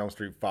Nightmare on Elm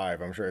Street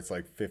 5. I'm sure it's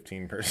like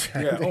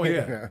 15%. Yeah. Oh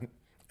yeah.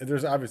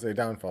 There's obviously a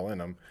downfall in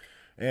them,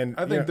 and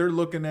I think they're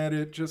looking at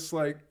it just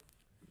like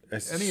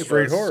it's any of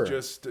straight us. horror.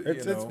 Just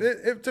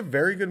It's a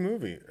very good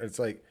movie. It's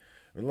like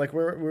we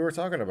were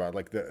talking about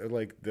like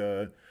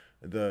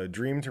the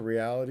dream to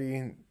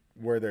reality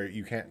where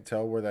you can't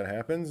tell where that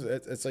happens.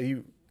 It's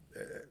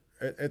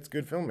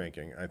good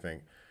filmmaking, I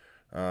think.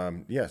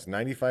 Yes,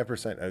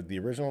 95% of the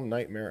original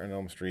Nightmare on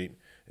Elm Street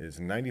is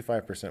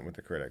 95% with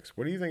the critics.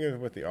 What do you think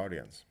of with the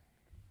audience?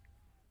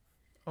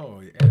 oh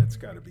yeah, it's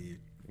got to be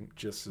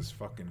just as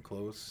fucking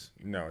close.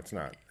 No, it's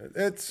not.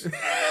 It's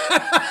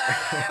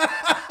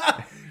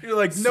You're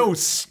like, no,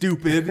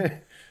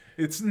 stupid.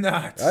 It's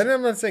not.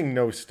 I'm not saying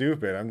no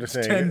stupid. I'm just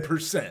saying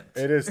 10%.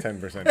 It is 10%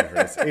 different.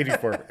 It's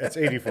 84. It's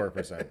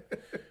 84%,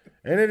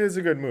 and it is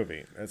a good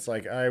movie. It's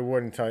like I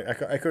wouldn't tell you.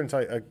 I couldn't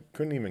tell you. I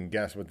couldn't even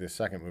guess what the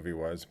second movie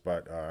was,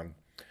 but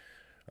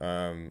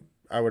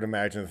I would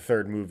imagine the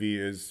third movie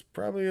is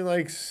probably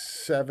like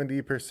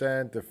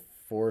 70%. The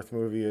fourth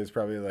movie is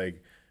probably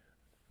like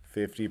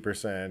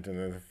 50%, and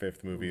then the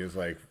fifth movie is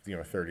like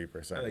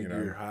 30%. I think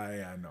you're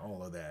high on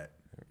all of that.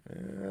 I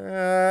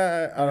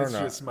don't That's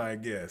know. just my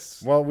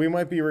guess. Well, we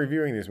might be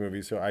reviewing these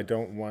movies, so I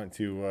don't want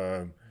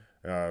to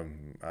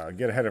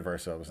get ahead of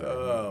ourselves.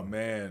 Oh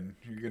man,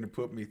 you're gonna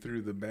put me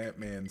through the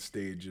Batman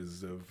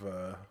stages of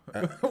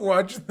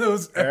watching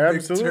those epic,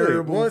 Absolutely.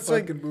 terrible Well, it's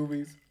fucking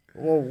movies.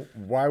 Well,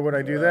 why would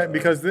I do that?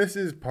 Because this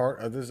is part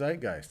of the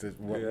zeitgeist. It's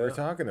what Yeah. we're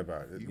talking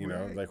about.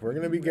 right. Like we're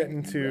going to be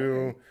getting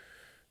to,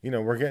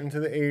 we're getting to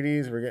the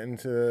 80s. We're getting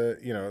to,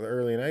 the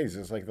early 90s.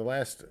 It's like the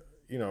last,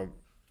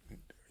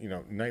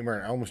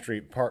 Nightmare on Elm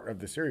Street part of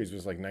the series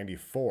was like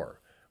 94,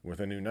 with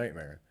a new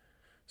nightmare.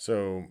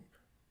 So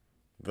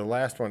the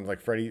last one,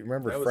 like Freddy,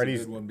 remember That was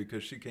Freddy's a good one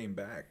because she came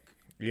back.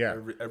 Yeah.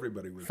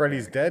 Everybody was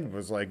Freddy's back. Dead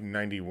was like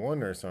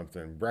 91 or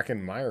something.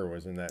 Breckenmeyer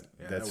was in that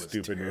That was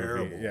stupid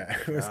terrible. movie. Yeah,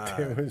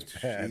 it was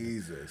bad.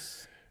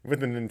 Jesus. With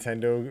the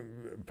Nintendo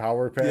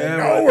power pad. Yeah,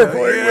 no, we're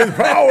playing with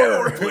power.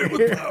 We're playing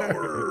with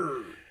power.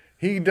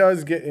 He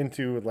does get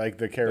into like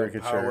the caricature.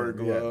 The power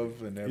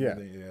glove and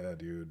everything. Yeah,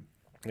 dude.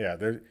 Yeah,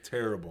 they're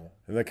terrible.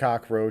 The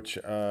cockroach,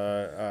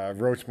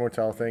 Roach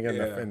Motel thing,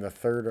 and the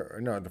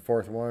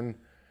fourth one.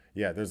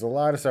 Yeah, there's a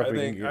lot of stuff I we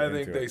think can get into.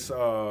 I think they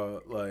saw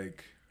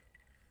like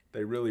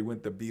they really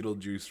went the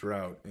Beetlejuice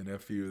route in a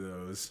few of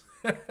those.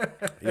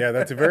 Yeah,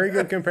 that's a very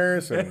good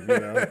comparison. You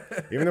know,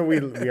 even though we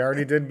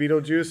already did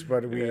Beetlejuice,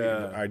 but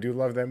I do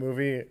love that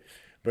movie.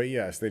 But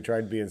yes, they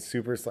tried being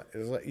super.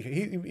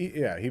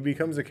 He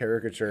becomes a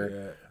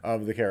caricature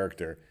of the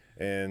character,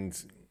 and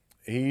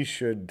he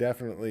should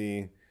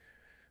definitely,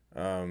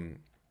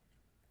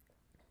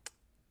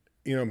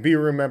 be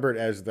remembered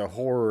as the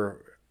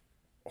horror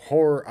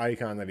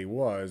icon that he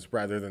was,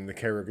 rather than the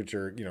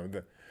caricature.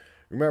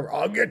 Remember,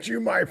 I'll get you,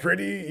 my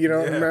pretty.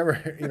 Remember,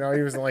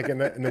 he was like in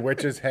the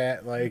witch's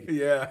hat, like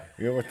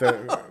with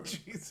the.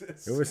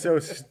 Jesus. It was so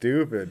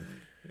stupid.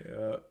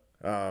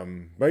 Yeah.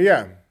 But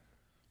yeah.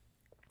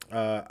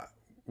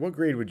 What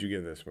grade would you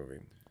give this movie?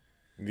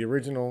 The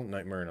original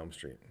Nightmare on Elm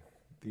Street.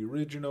 The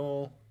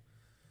original,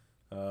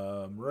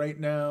 right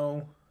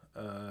now,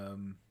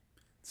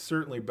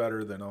 certainly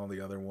better than all the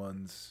other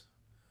ones.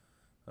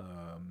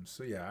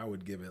 So yeah, I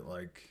would give it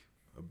like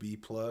a B+.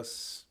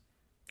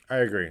 I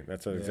agree.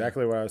 That's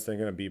exactly what I was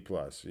thinking, a B+.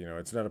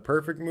 It's not a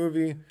perfect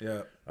movie.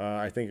 Yeah.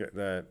 I think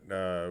that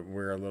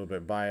we're a little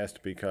bit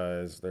biased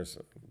because there's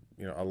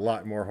a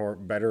lot more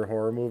better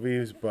horror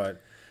movies,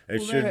 but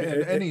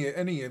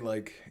any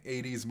like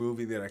 80s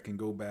movie that I can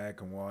go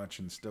back and watch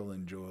and still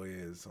enjoy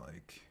is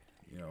like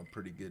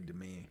pretty good to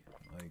me.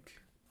 Like,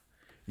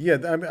 yeah,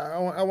 I mean,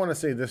 I want to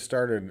say this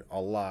started a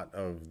lot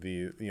of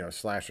the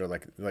slasher,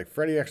 like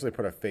Freddy actually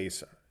put a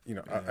face,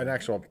 an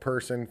actual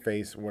person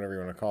face, whatever you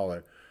want to call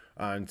it,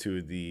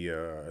 onto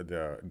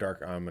the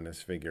dark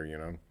ominous figure.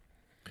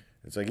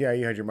 It's like, yeah,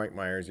 you had your Mike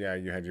Myers, yeah,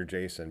 you had your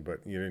Jason, but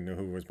you didn't know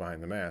who was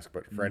behind the mask.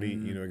 But Freddy,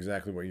 you knew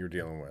exactly what you were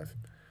dealing with.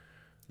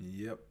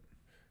 Yep.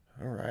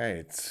 All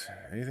right.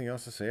 Anything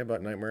else to say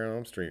about Nightmare on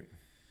Elm Street?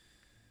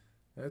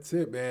 That's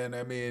it, man.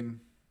 I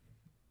mean,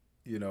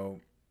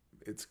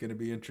 it's going to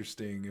be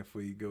interesting if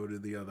we go to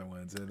the other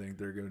ones. I think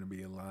they're going to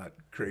be a lot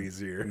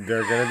crazier.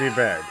 They're going to be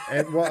bad.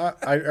 And well,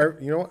 I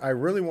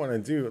really want to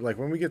do, like,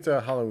 when we get to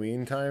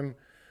Halloween time,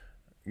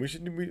 we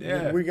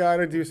got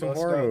to do some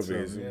horror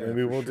movies.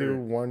 Maybe we'll do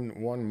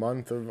one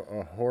month of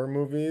horror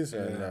movies,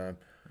 and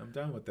I'm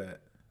down with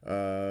that.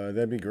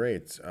 That'd be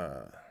great.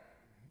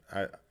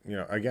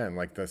 Again,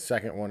 like the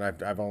second one,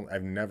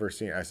 I've never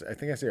seen. I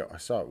think I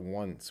saw it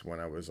once when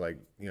I was like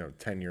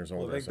 10 years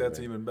old. Well, I think that's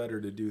even better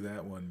to do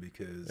that one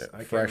because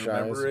I can't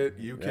remember it.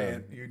 You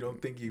can't. You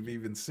don't think you've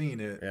even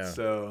seen it. Yeah.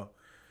 So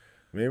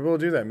maybe we'll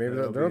do that. Maybe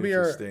that'll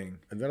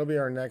be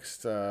our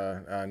next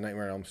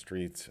Nightmare on Elm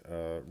Street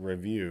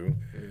review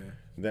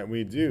that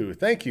we do.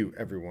 Thank you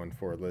everyone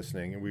for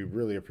listening, and we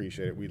really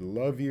appreciate it. We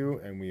love you,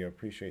 and we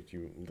appreciate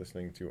you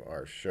listening to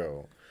our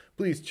show.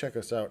 Please check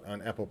us out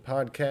on Apple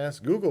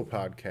Podcasts, Google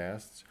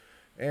Podcasts,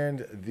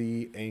 and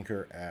the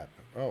Anchor app.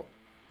 Oh,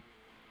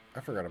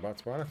 I forgot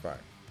about Spotify.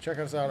 Check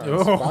us out on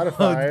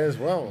Spotify as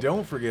well.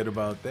 Don't forget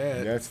about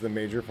that. That's the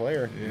major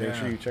player. Yeah. Make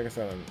sure you check us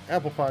out on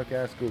Apple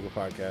Podcasts, Google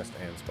Podcasts,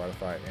 and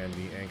Spotify, and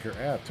the Anchor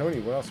app. Tony,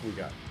 what else we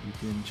got? You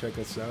can check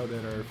us out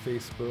at our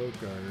Facebook,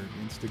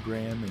 our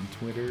Instagram, and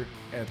Twitter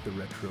at the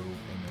Retro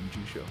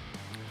MMG Show.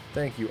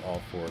 Thank you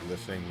all for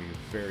listening. We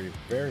very,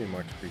 very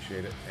much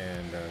appreciate it,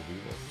 and we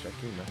will check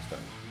you next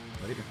time.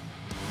 Later.